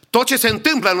 socială, tot ce se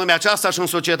întâmplă în lumea aceasta și în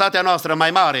societatea noastră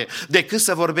mai mare, decât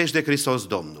să vorbești de Hristos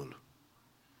Domnul.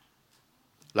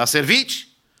 La servici,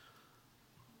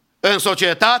 în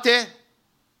societate,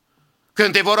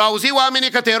 când te vor auzi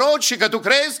oamenii că te rogi și că tu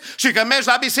crezi și că mergi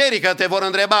la biserică, te vor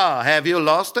întreba, have you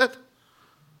lost it?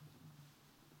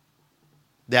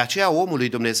 De aceea omul lui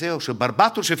Dumnezeu și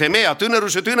bărbatul și femeia, tânărul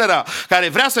și tânăra, care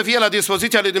vrea să fie la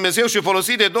dispoziția lui Dumnezeu și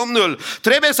folosit de Domnul,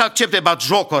 trebuie să accepte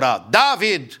batjocora.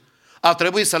 David a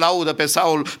trebuit să-l audă pe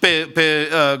Saul, pe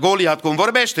Goliat cum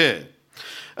vorbește.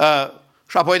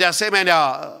 Și apoi de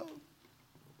asemenea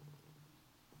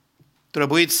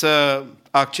trebuit să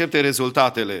accepte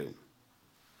rezultatele.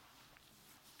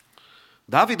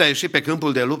 David a ieșit pe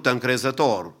câmpul de luptă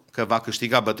încrezător că va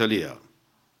câștiga bătălia.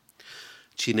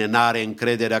 Cine n-are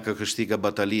încrederea că câștigă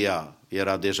bătălia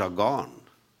era deja gone,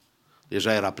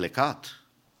 deja era plecat.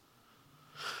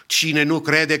 Cine nu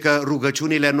crede că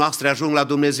rugăciunile noastre ajung la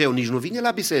Dumnezeu, nici nu vine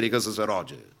la biserică să se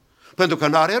roage. Pentru că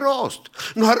nu are rost.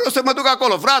 Nu are rost să mă duc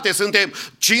acolo. Frate, suntem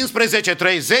 15,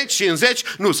 30, 50.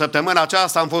 Nu, săptămâna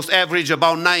aceasta am fost average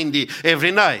about 90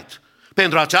 every night.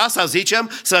 Pentru aceasta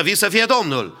zicem să vii să fie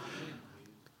Domnul.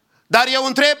 Dar eu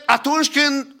întreb, atunci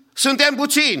când suntem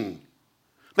puțini,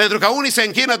 pentru că unii se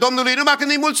închină Domnului numai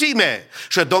când e mulțime.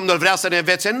 Și Domnul vrea să ne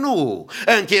învețe, nu.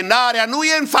 Închinarea nu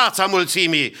e în fața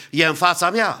mulțimii, e în fața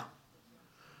mea.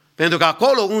 Pentru că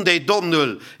acolo unde e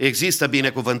Domnul există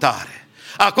binecuvântare.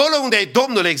 Acolo unde e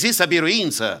Domnul există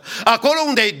biruință. Acolo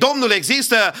unde e Domnul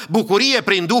există bucurie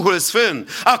prin Duhul Sfânt.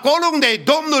 Acolo unde e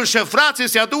Domnul și frații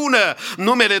se adună,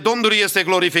 numele Domnului este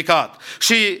glorificat.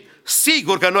 Și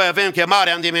sigur că noi avem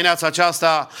chemarea în dimineața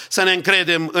aceasta să ne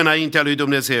încredem înaintea lui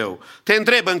Dumnezeu. Te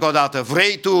întreb încă o dată,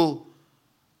 vrei tu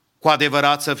cu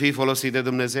adevărat să fii folosit de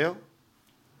Dumnezeu?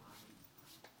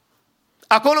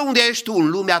 Acolo unde ești tu, în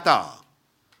lumea ta,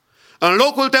 în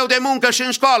locul tău de muncă și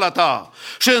în școala ta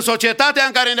și în societatea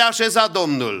în care ne-a așezat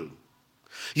Domnul.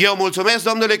 Eu mulțumesc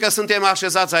Domnului că suntem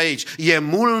așezați aici. E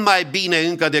mult mai bine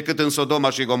încă decât în Sodoma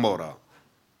și Gomora.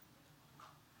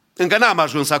 Încă n-am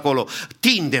ajuns acolo.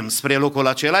 Tindem spre locul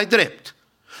acela, drept.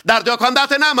 Dar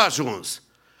deocamdată n-am ajuns.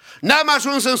 N-am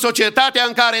ajuns în societatea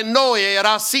în care Noe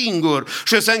era singur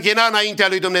și se închina înaintea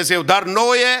lui Dumnezeu. Dar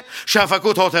Noe și-a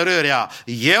făcut hotărârea.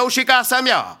 Eu și casa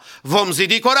mea vom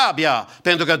zidi corabia,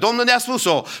 pentru că Domnul ne-a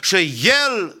spus-o și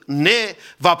El ne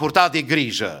va purta de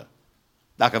grijă.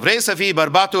 Dacă vrei să fii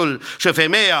bărbatul și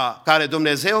femeia care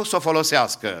Dumnezeu să o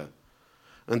folosească,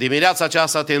 în dimineața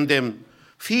aceasta te îndemn,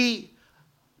 fii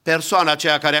persoana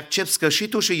aceea care accepți că și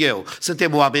tu și eu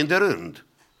suntem oameni de rând.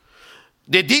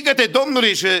 Dedică-te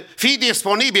Domnului și fii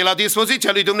disponibil la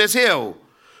dispoziția lui Dumnezeu.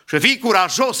 Și fii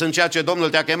curajos în ceea ce Domnul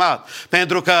te-a chemat.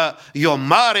 Pentru că e o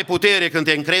mare putere când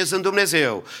te încrezi în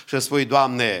Dumnezeu și spui,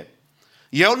 Doamne,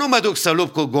 eu nu mă duc să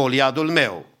lupt cu Goliatul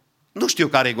meu. Nu știu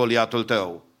care e Goliatul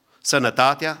tău.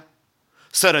 Sănătatea?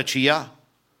 Sărăcia?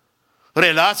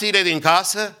 Relațiile din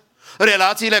casă?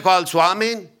 Relațiile cu alți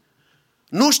oameni?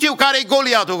 Nu știu care e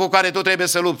Goliatul cu care tu trebuie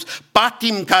să lupți.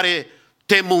 Patimi care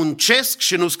te muncesc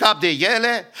și nu scapi de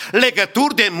ele,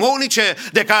 legături demonice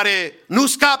de care nu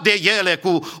scapi de ele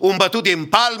cu un bătut din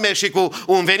palme și cu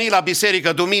un venit la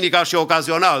biserică duminica și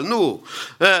ocazional. Nu.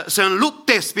 Sunt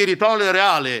lupte spirituale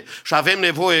reale și avem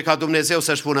nevoie ca Dumnezeu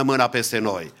să-și pună mâna peste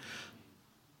noi.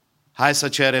 Hai să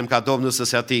cerem ca Domnul să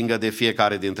se atingă de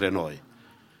fiecare dintre noi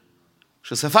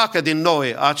și să facă din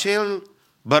noi acel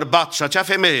bărbat și acea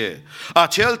femeie,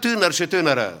 acel tânăr și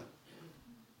tânără,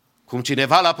 cum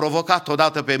cineva l-a provocat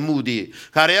odată pe Moody,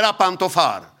 care era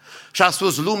pantofar, și a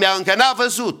spus, lumea încă n-a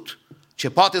văzut ce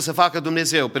poate să facă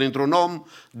Dumnezeu printr-un om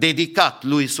dedicat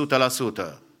lui 100%.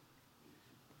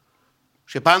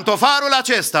 Și pantofarul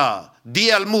acesta,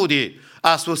 D.L. Moody,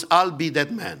 a spus, I'll be that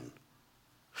man.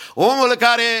 Omul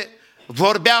care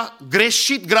vorbea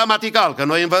greșit gramatical, că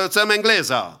noi învățăm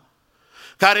engleza,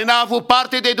 care n-a avut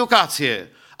parte de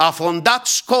educație, a fondat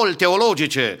școli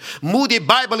teologice. Moody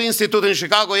Bible Institute în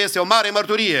Chicago este o mare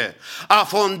mărturie. A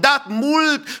fondat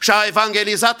mult și a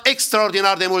evangelizat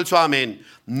extraordinar de mulți oameni.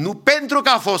 Nu pentru că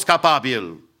a fost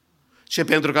capabil, ci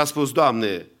pentru că a spus,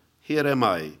 Doamne, here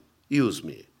am I, use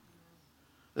me.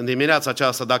 În dimineața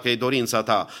aceasta, dacă e dorința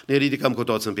ta, ne ridicăm cu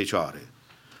toți în picioare.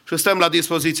 Și stăm la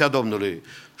dispoziția Domnului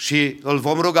și îl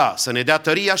vom ruga să ne dea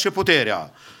tăria și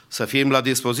puterea să fim la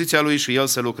dispoziția Lui și El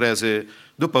să lucreze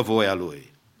după voia Lui.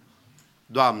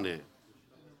 Doamne,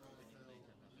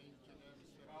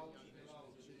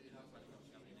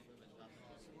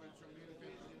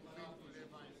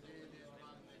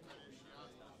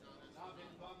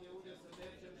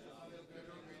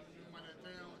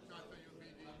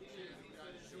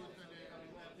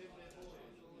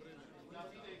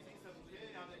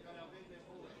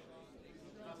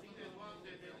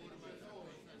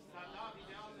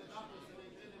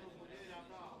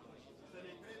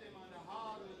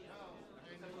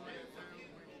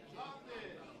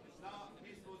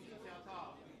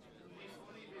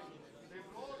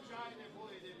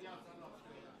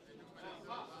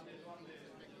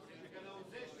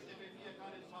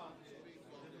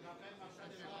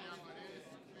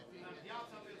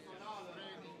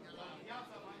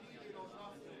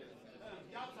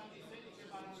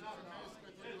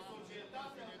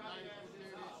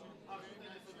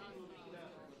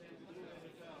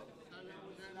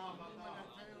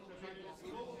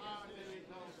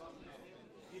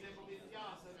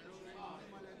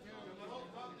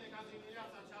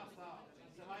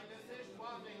 Să mai găsești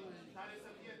oameni care să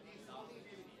fie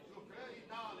disponibili lucrării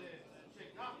tale și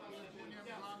gata să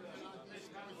jertfească, deci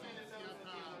ca numele Tău să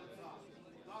fie înălțat.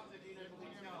 Doamne,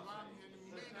 binecuvântează,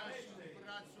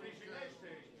 să-ți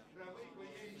sprijinește, rămâi cu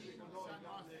ei și cu noi,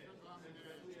 Doamne, să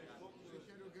îngăduiești Domnul.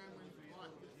 Te rugăm în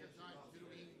toate să dai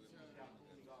biruință,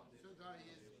 să dai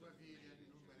izbăvire în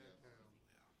numele Tău.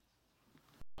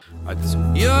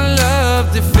 Your love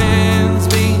defends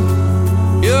me.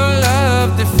 Your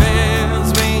love defends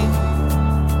me.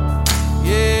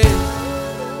 Yeah.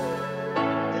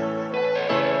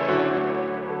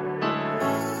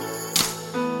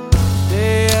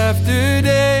 Day after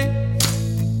day,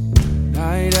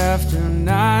 night after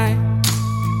night,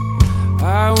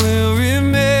 I will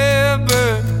remember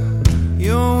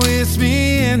you're with me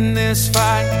in this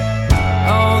fight.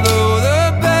 Although the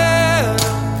battle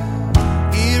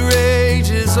it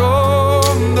rages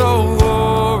on, the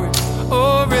war is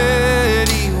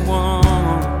already won.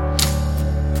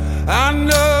 I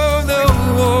know